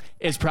 years,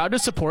 is proud to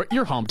support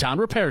your hometown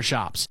repair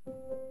shops.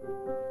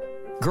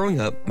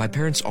 Growing up, my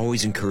parents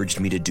always encouraged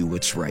me to do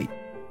what's right,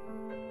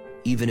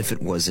 even if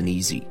it wasn't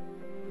easy.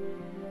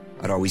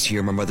 I'd always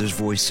hear my mother's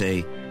voice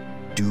say,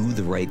 "Do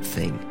the right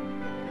thing."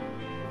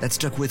 That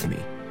stuck with me.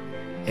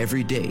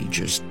 Every day,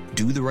 just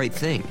do the right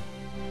thing.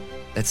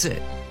 That's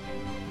it.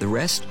 The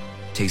rest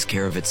takes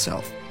care of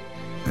itself.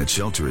 At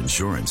Shelter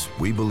Insurance,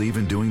 we believe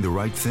in doing the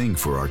right thing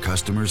for our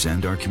customers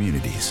and our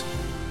communities.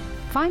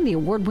 Find the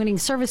award-winning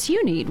service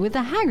you need with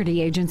the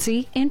Haggerty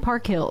Agency in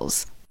Park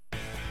Hills.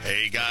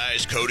 Hey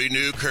guys, Cody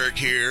Newkirk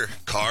here.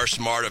 Car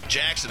Smart of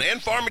Jackson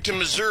and Farmington,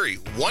 Missouri.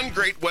 One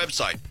great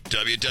website,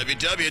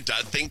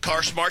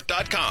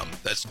 www.thinkcarsmart.com.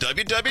 That's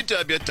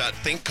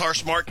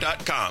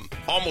www.thinkcarsmart.com.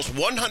 Almost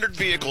 100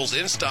 vehicles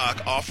in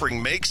stock,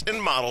 offering makes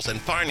and models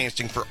and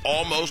financing for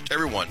almost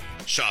everyone.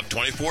 Shop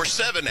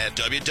 24/7 at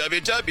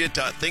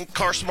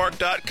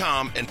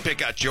www.thinkcarsmart.com and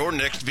pick out your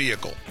next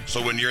vehicle.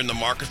 So when you're in the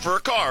market for a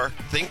car,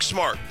 think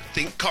smart.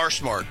 Think Car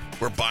Smart,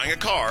 where buying a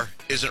car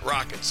isn't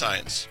rocket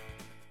science.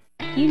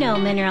 You know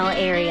Mineral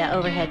Area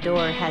Overhead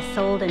Door has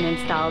sold and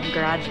installed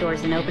garage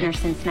doors and openers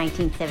since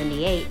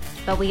 1978,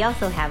 but we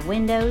also have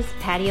windows,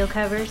 patio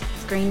covers,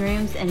 screen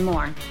rooms, and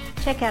more.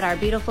 Check out our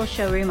beautiful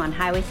showroom on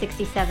Highway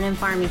 67 in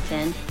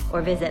Farmington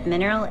or visit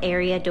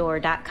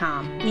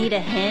mineralareadoor.com. Need a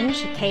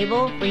hinge,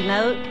 cable,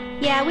 remote?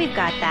 Yeah, we've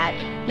got that.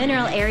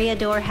 Mineral Area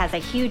Door has a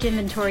huge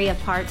inventory of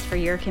parts for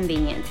your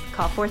convenience.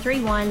 Call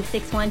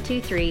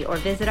 431-6123 or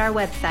visit our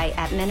website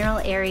at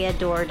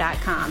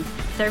mineralareadoor.com.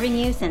 Serving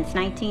you since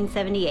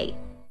 1978.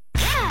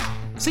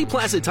 See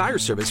Plaza Tire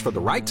Service for the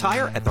right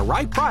tire at the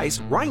right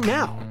price right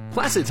now.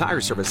 Plaza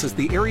Tire Service is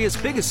the area's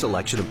biggest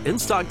selection of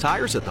in-stock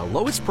tires at the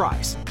lowest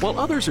price. While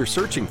others are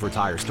searching for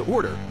tires to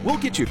order, we'll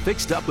get you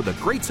fixed up with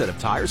a great set of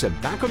tires and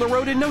back on the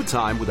road in no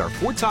time with our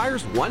 4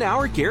 tires, 1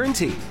 hour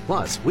guarantee.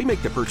 Plus, we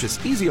make the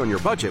purchase easy on your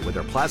budget with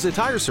our Plaza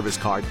Tire Service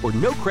card or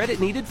no credit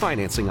needed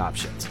financing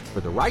options. For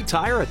the right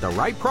tire at the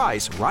right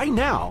price right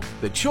now,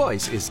 the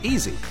choice is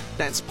easy.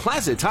 That's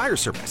Plaza Tire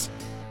Service.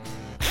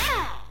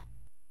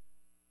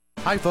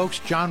 Hi folks,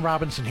 John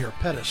Robinson here,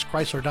 Pettis,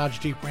 Chrysler Dodge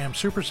Jeep Ram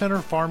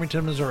Supercenter,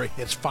 Farmington, Missouri.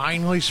 It's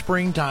finally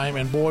springtime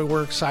and boy,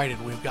 we're excited.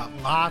 We've got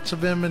lots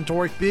of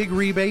inventory, big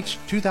rebates,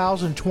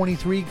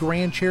 2023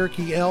 Grand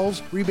Cherokee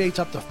L's, rebates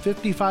up to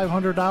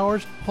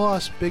 $5,500,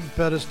 plus big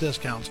Pettis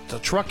discounts. The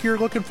truck you're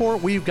looking for,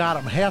 we've got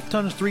them, half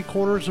tons,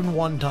 3/4, and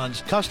 1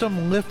 tons.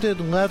 Custom, lifted,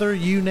 leather,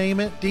 you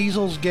name it,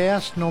 diesels,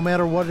 gas, no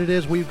matter what it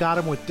is, we've got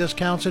them with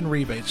discounts and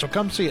rebates. So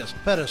come see us,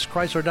 Pettis,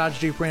 Chrysler Dodge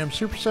Jeep Ram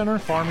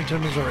Supercenter, Farmington,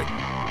 Missouri.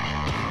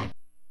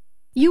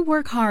 You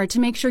work hard to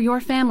make sure your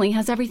family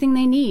has everything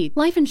they need.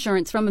 Life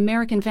insurance from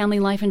American Family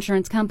Life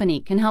Insurance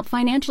Company can help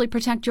financially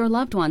protect your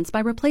loved ones by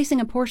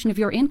replacing a portion of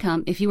your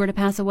income if you were to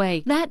pass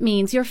away. That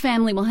means your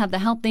family will have the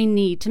help they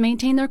need to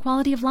maintain their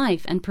quality of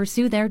life and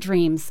pursue their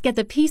dreams. Get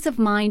the peace of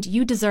mind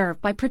you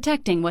deserve by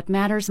protecting what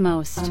matters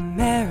most.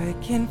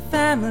 American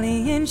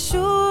Family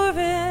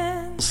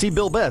Insurance. See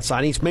Bill Betts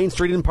on East Main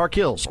Street in Park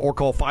Hills or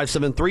call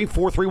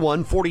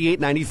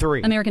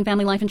 573-431-4893. American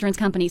Family Life Insurance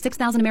Company,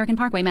 6000 American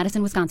Parkway,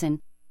 Madison, Wisconsin.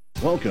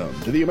 Welcome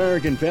to the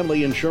American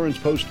Family Insurance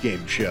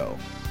Postgame Show.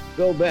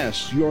 Bill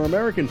Bess, your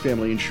American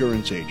Family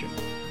Insurance agent,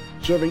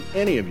 serving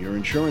any of your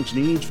insurance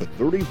needs for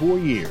 34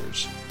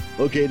 years.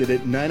 Located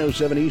at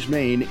 907 East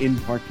Main in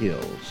Park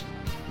Hills.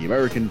 The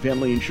American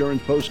Family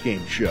Insurance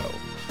Postgame Show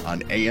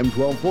on AM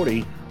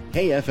 1240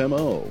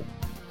 KFMO.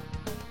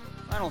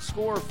 Final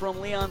score from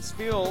Leon's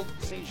Field.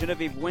 Ste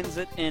Genevieve wins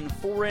it in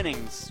 4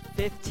 innings,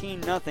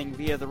 15-0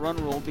 via the run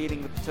rule,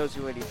 beating the Potosi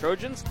Lady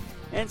Trojans.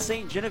 And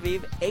Ste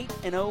Genevieve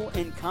 8-0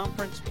 in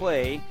conference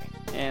play,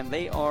 and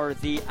they are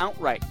the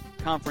outright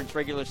conference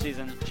regular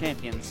season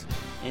champions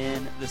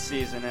in the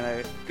season. And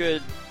a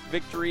good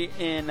victory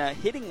in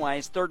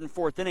hitting-wise, 3rd and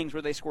 4th innings,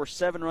 where they score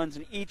 7 runs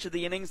in each of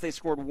the innings. They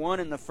scored 1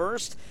 in the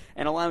first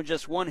and allowed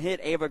just 1 hit.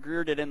 Ava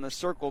Greer did in the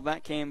circle.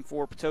 That came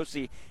for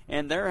Potosi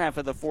in their half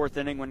of the 4th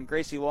inning when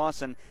Gracie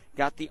Lawson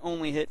got the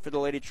only hit for the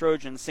Lady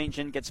Trojans. St.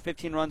 John gets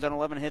 15 runs on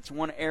 11 hits,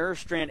 1 error.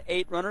 Strand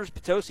 8 runners.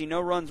 Potosi, no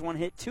runs, 1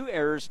 hit, 2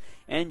 errors,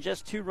 and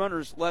just 2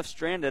 runners left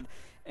stranded.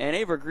 And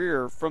Ava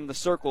Greer from the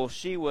circle,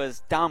 she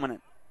was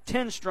dominant.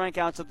 10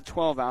 strikeouts of the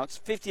 12 outs,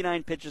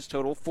 59 pitches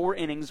total, 4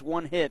 innings,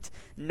 1 hit,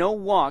 no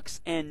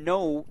walks, and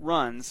no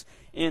runs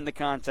in the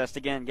contest.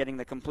 Again, getting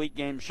the complete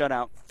game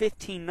shutout,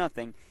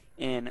 15-0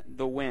 in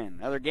the win.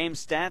 Other game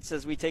stats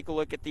as we take a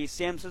look at the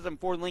Sam Sism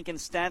Ford Lincoln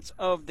stats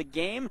of the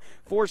game.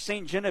 For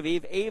Ste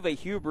Genevieve, Ava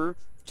Huber,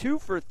 2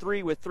 for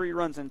 3 with 3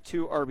 runs and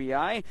 2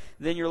 RBI.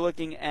 Then you're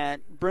looking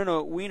at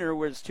Brenna Wiener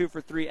was 2 for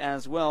 3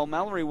 as well.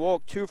 Mallory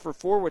Wolk 2 for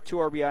 4 with 2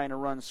 RBI and a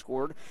run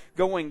scored.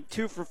 Going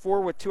 2 for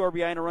 4 with 2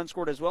 RBI and a run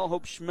scored as well.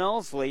 Hope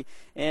Schmelsley,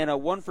 and a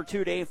 1 for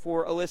 2 day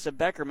for Alyssa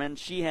Beckerman.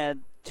 She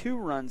had 2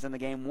 runs in the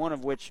game, one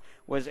of which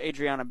was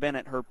Adriana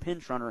Bennett, her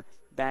pinch runner,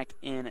 back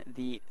in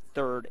the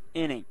 3rd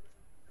inning.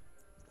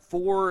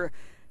 For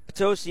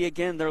Potosi,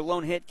 again, their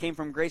lone hit came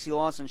from Gracie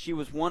Lawson. She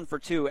was 1 for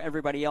 2.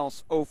 Everybody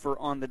else 0 for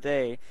on the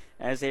day,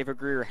 as Ava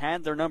Greer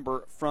had their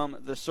number from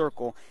the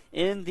circle.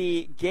 In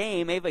the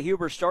game, Ava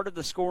Huber started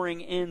the scoring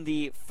in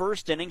the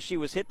 1st inning. She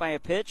was hit by a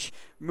pitch,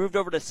 moved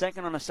over to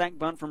second on a sac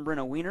bunt from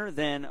Brenna Wiener,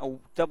 then a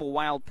double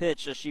wild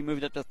pitch as she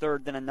moved up to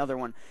third, then another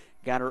one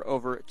got her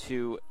over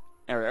to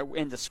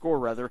into score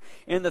rather.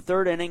 In the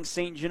 3rd inning,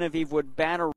 Ste Genevieve would bat